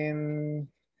 missing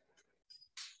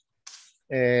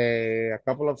a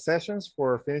couple of sessions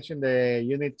for finishing the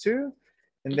unit 2,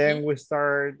 and then we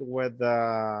start with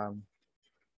the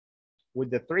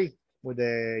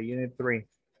unit 3.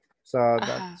 So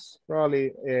that's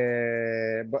probably,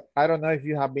 but I don't know if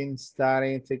you have been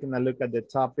studying, taking a look at the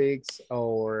topics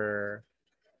or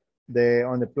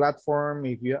on the platform.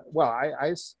 If you, well,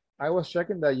 I was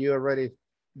checking that you already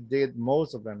did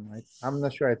most of them. I'm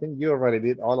not sure. I think you already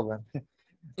did all of them.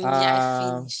 Yeah,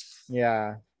 I finished.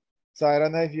 Yeah. So I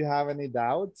don't know if you have any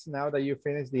doubts now that you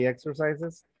finished the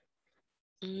exercises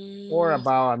or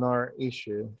about another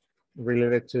issue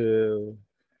related to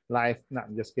life. No,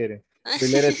 I'm just kidding.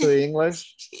 Related to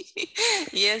English.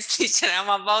 Yes, teacher, I'm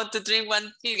about to drink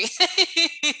one pill.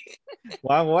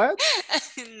 One what?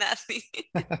 Nothing.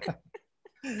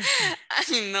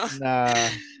 No. Nah.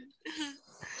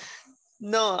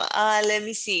 No, let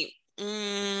me see.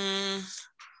 I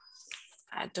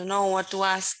don't know what to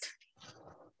ask.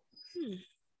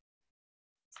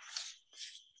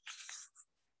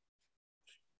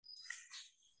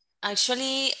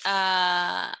 Actually,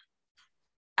 I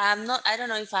don't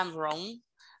know if I'm wrong,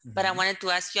 but I wanted to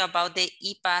ask you about the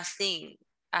IPA thing.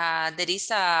 There is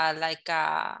like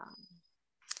a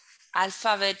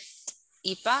alphabet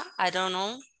IPA, I don't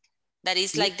know. That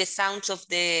is like the sounds of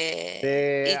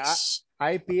the each.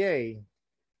 IPA.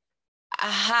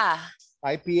 Aha.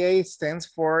 IPA stands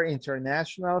for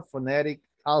International Phonetic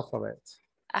Alphabet.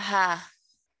 Aha.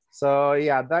 So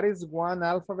yeah, that is one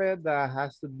alphabet that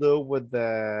has to do with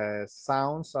the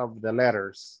sounds of the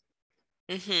letters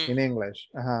in English.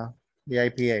 The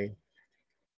IPA.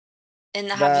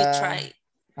 And have you tried?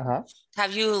 Uh-huh.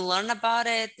 Have you learned about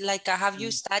it? Like, have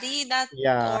you studied that?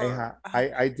 Yeah,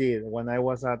 I did. When I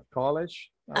was at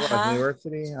college, I was at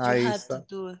university,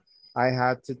 I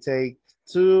had to take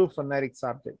 2 phonetic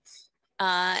subjects.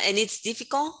 And it's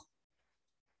difficult?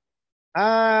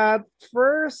 At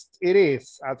first it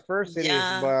is,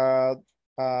 but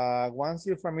once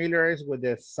you familiarize with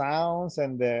the sounds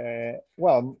and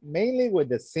mainly with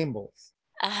the symbols.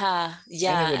 Yeah.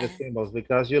 Mainly with the symbols,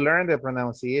 because you learn the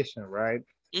pronunciation, right?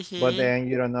 But then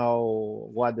you don't know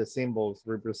what the symbols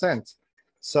represent.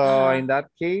 So in that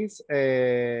case,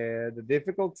 the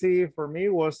difficulty for me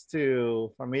was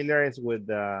to familiarize with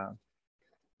the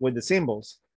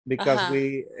symbols, because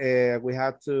we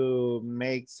had to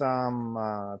make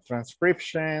some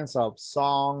transcriptions of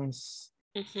songs,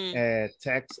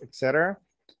 text, etc.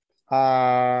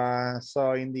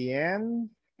 So in the end,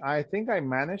 I think I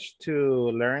managed to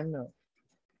learn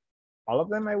all of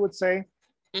them, I would say.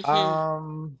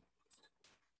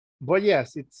 But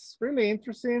yes, it's really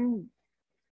interesting.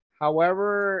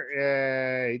 However,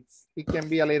 it can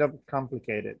be a little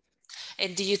complicated.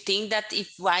 And do you think that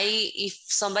if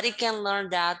somebody can learn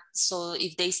that, so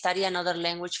if they study another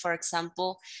language, for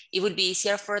example, it would be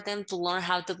easier for them to learn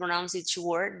how to pronounce each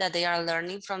word that they are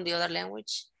learning from the other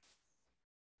language?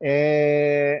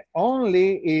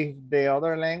 Only if the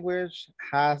other language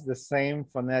has the same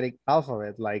phonetic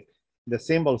alphabet, like the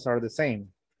symbols are the same.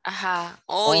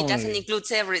 Oh, it doesn't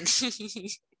include everything.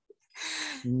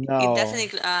 No, it doesn't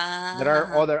include. There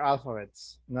are other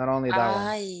alphabets, not only that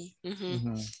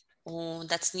one. Oh,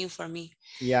 that's new for me.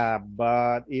 Yeah,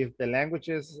 but if the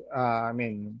languages, I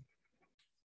mean,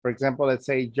 for example, let's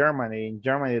say Germany. In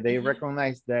Germany, they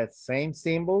recognize the same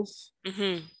symbols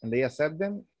and they accept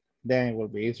them, then it will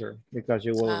be easier because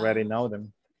you will already know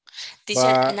them. Teacher,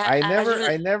 but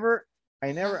I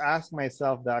never asked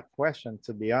myself that question,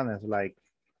 to be honest. Like,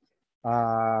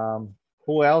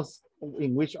 who else,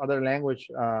 in which other language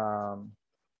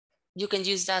you can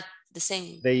use that the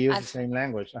same? They use the same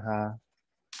language.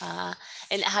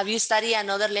 And have you studied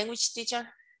another language, teacher?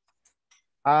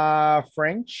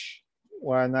 French.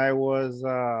 When I was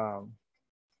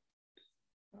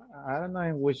I don't know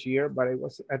in which year, but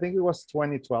I think it was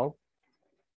 2012.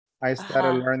 I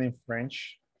started learning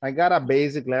French. I got a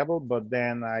basic level, but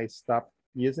then I stopped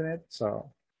using it.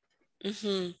 So.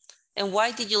 And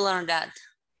why did you learn that?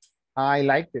 I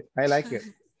liked it. I like it.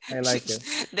 I like it.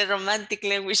 The romantic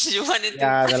language you wanted to.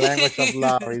 Yeah, the language of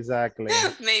love, exactly.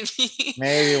 Maybe.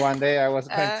 Maybe one day I was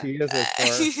going to use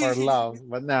it for love,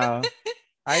 but no.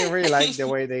 I really like the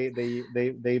way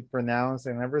they pronounce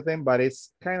and everything, but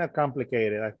it's kind of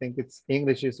complicated. I think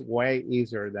English is way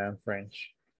easier than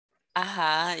French.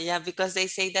 Yeah, because they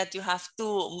say that you have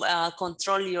to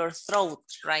control your throat,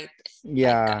 right?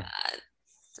 Yeah.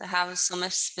 Like, have some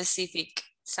specific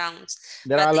sounds.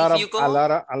 There but are if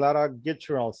a lot of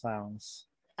guttural sounds.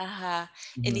 And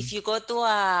if you go to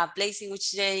a place in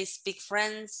which they speak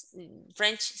French,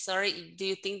 do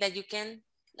you think that you can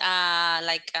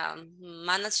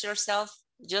manage yourself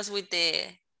just with the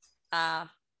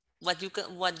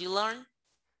what you learn?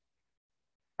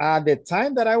 At the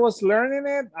time that I was learning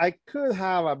it, I could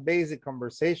have a basic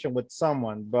conversation with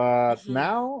someone, but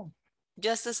now.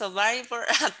 Just a survivor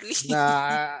at least.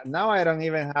 Nah, now I don't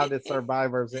even have the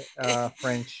survivors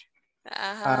French.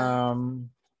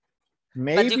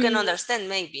 Maybe, but you can understand,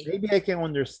 maybe. Maybe I can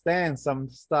understand some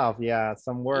stuff, yeah,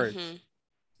 some words.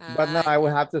 But no, I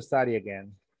will have to study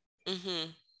again.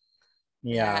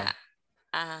 Yeah.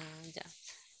 Yeah.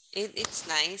 It's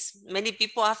nice. Many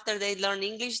people, after they learn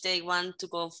English, they want to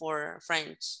go for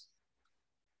French.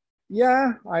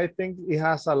 Yeah, I think it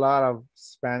has a lot of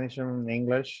Spanish and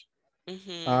English.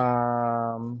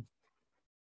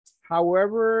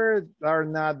 However, are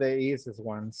not the easiest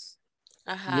ones.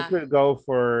 You could go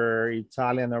for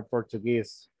Italian or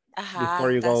Portuguese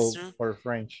before you go for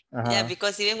French. Yeah,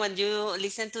 because even when you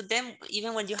listen to them,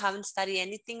 even when you haven't studied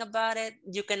anything about it,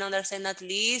 you can understand at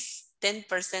least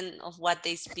 10% of what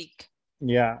they speak.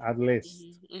 Yeah, at least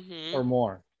or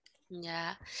more.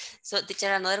 Yeah. So,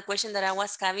 teacher, another question that I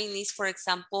was having is, for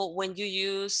example, when you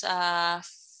use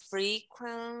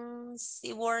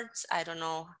frequency words, I don't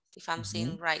know if I'm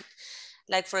saying right.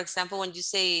 Like, for example, when you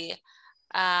say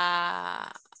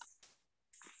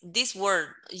this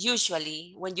word,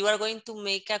 usually when you are going to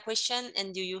make a question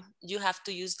and you have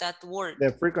to use that word.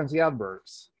 The frequency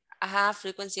adverbs.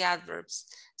 Frequency adverbs.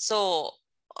 So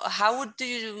how do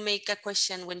you make a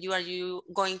question when you are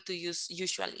going to use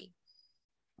usually?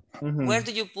 Where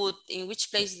do you put, in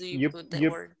which place do you put the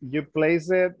word? You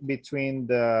place it between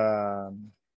the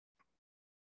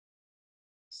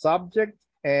subject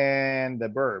and the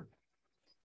verb.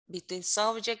 Between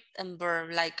subject and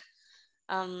verb, like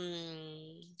do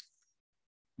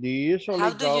you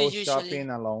usually go shopping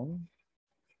alone?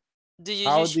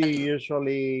 How do you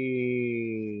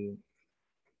usually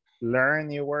learn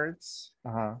new words?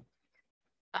 How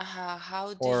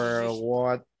do or you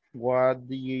what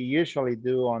do you usually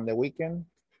do on the weekend?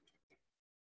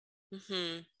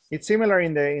 It's similar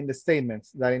in the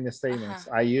statements.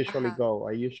 I usually go,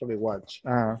 I usually watch.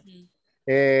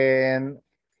 And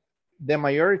the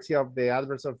majority of the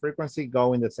adverbs of frequency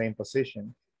go in the same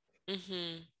position.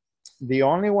 The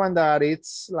only one that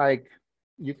it's like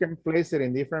you can place it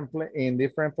in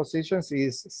different positions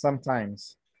is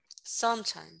sometimes.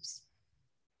 Sometimes.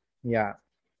 Yeah.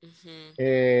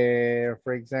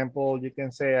 For example, you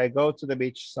can say I go to the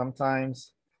beach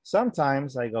sometimes.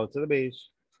 Sometimes I go to the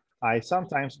beach. I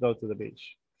sometimes go to the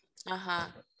beach. So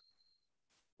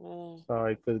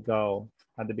it could go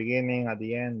at the beginning, at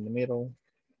the end, in the middle.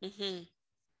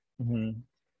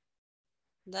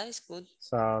 That is good.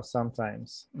 So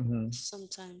sometimes.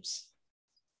 Sometimes.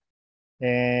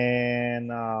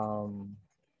 And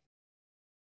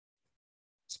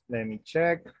let me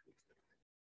check.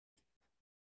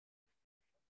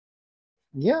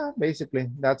 Yeah, basically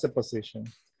that's a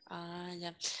position.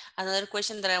 Yeah. Another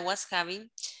question that I was having,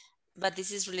 but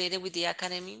this is related with the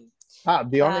academy.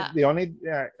 The only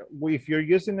if you're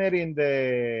using it in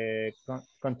the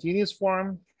continuous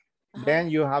form, then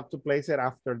you have to place it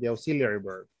after the auxiliary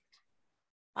verb.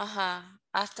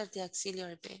 After the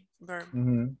auxiliary verb.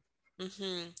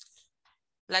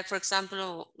 Like, for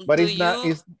example, but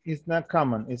it's not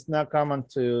common. It's not common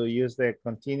to use the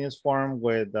continuous form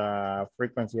with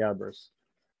frequency adverbs.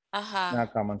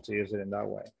 Not common to use it in that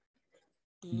way.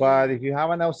 But if you have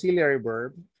an auxiliary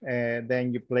verb,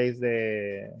 then you place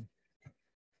the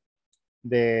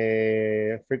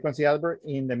frequency adverb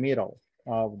in the middle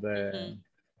of the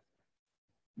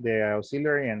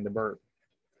auxiliary and the verb.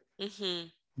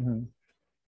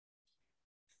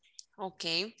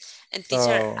 Okay. And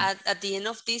teacher, at the end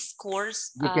of this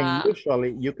course,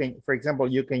 for example,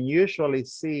 you can usually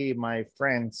see my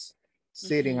friends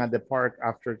sitting at the park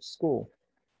after school.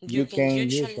 You can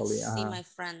usually see uh-huh. my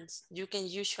friends. You can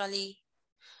usually,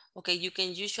 okay, you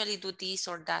can usually do this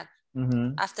or that.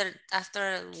 Mm-hmm.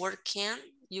 After word can,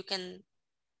 you can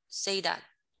say that.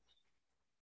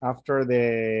 After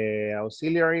the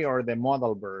auxiliary or the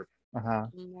modal verb. Uh-huh.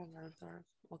 Modal verb.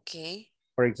 Okay.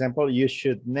 For example, you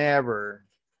should never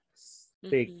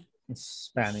speak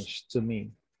Spanish to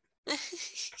me.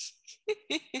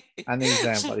 An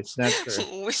example, it's not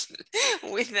true.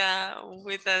 with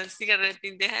a cigarette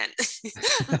in the hand,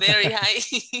 very high.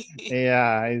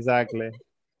 Yeah, exactly.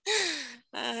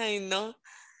 I know.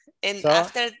 And So,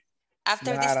 after this I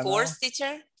don't course, know.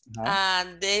 teacher, Uh-huh.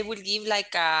 they will give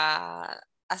like a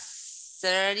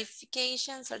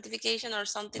certification or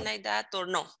something like that, or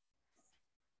no?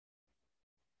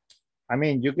 I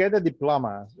mean, you get a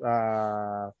diploma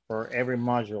for every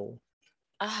module.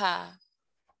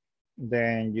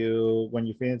 Then when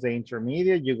you finish the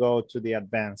intermediate, you go to the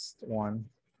advanced one.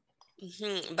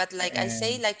 But like I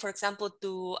say, like for example,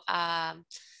 to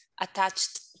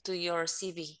attached to your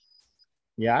CV.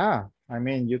 Yeah, I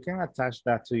mean, you can attach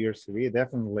that to your CV,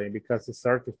 definitely, because it's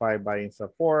certified by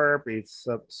INSAFORP, it's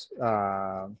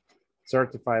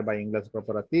certified by Ingles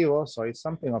Corporativo, so it's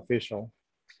something official.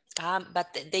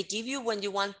 But they give you when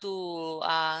you want to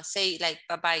say like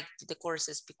bye-bye to the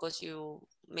courses because you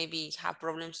maybe have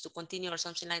problems to continue or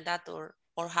something like that, or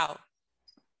how?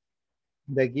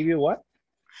 They give you what?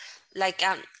 Like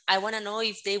I want to know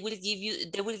if they will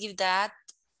give that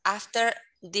after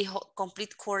the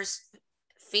complete course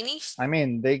finished. I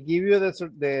mean, they give you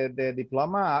the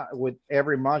diploma with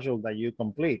every module that you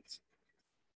complete.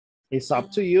 It's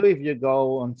up to you if you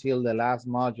go until the last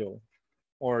module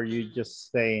or you just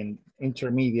stay in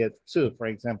intermediate 2, for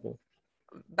example.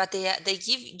 But they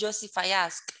give just if I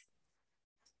ask.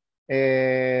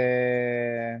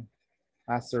 A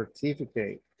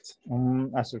certificate.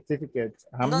 A certificate.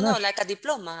 No, like a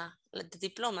diploma. Like the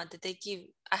diploma that they give.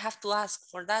 I have to ask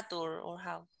for that or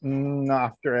how? No,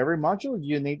 after every module,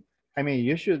 you need. I mean,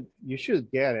 you should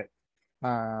get it.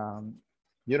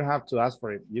 You don't have to ask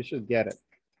for it. You should get it.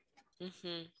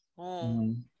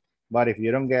 But if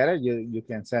you don't get it, you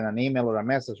can send an email or a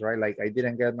message, right? Like I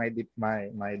didn't get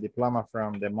my diploma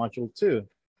from the module 2.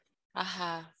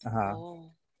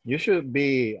 You should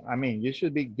be. I mean, you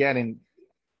should be getting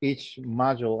each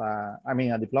module. I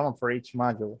mean, a diploma for each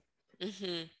module.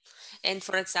 And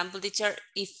for example, teacher,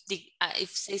 if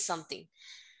say something,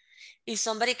 if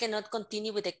somebody cannot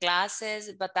continue with the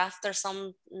classes, but after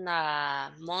some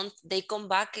month they come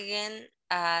back again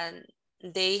and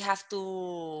they have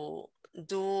to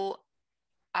do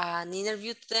an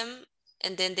interview to them,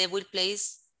 and then they will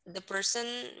place the person.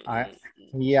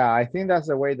 Yeah, I think that's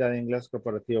the way that Inglés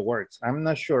Corporativo works. I'm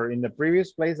not sure. In the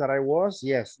previous place that I was,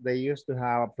 yes, they used to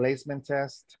have a placement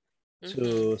test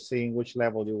to see in which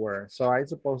level you were. So I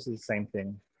suppose it's the same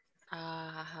thing.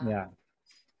 Yeah.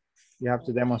 You have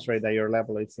to demonstrate that your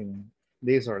level is in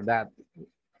this or that.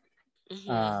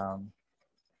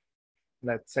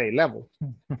 Let's say level.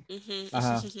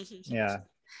 Yeah.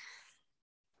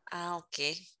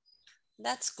 Okay.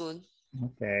 That's good.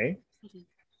 Okay.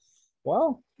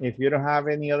 Well, if you don't have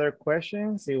any other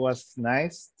questions, it was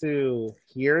nice to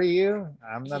hear you.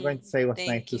 I'm not going to say it was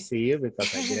nice to see you because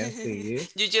I didn't see you.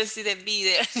 You just see the B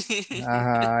there.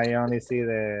 I only see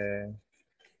the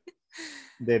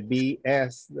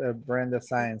BS, the Brenda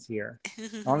Science here.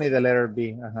 Only the letter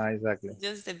B. Exactly.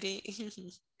 Just the B.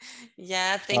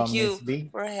 Yeah, thank you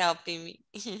for helping me.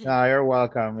 No, you're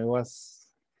welcome.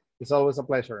 It's always a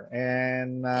pleasure.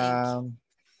 And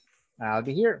I'll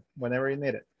be here whenever you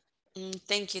need it.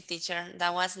 Thank you, teacher.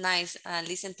 That was nice.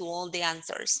 Listen to all the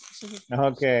answers.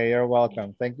 Okay, you're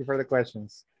welcome. Thank you for the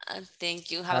questions. Thank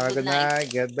you. Have a good night.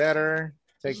 Get better.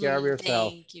 Take care of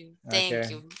yourself. Thank you. Okay.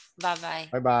 Thank you. Bye-bye.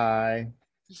 Bye-bye.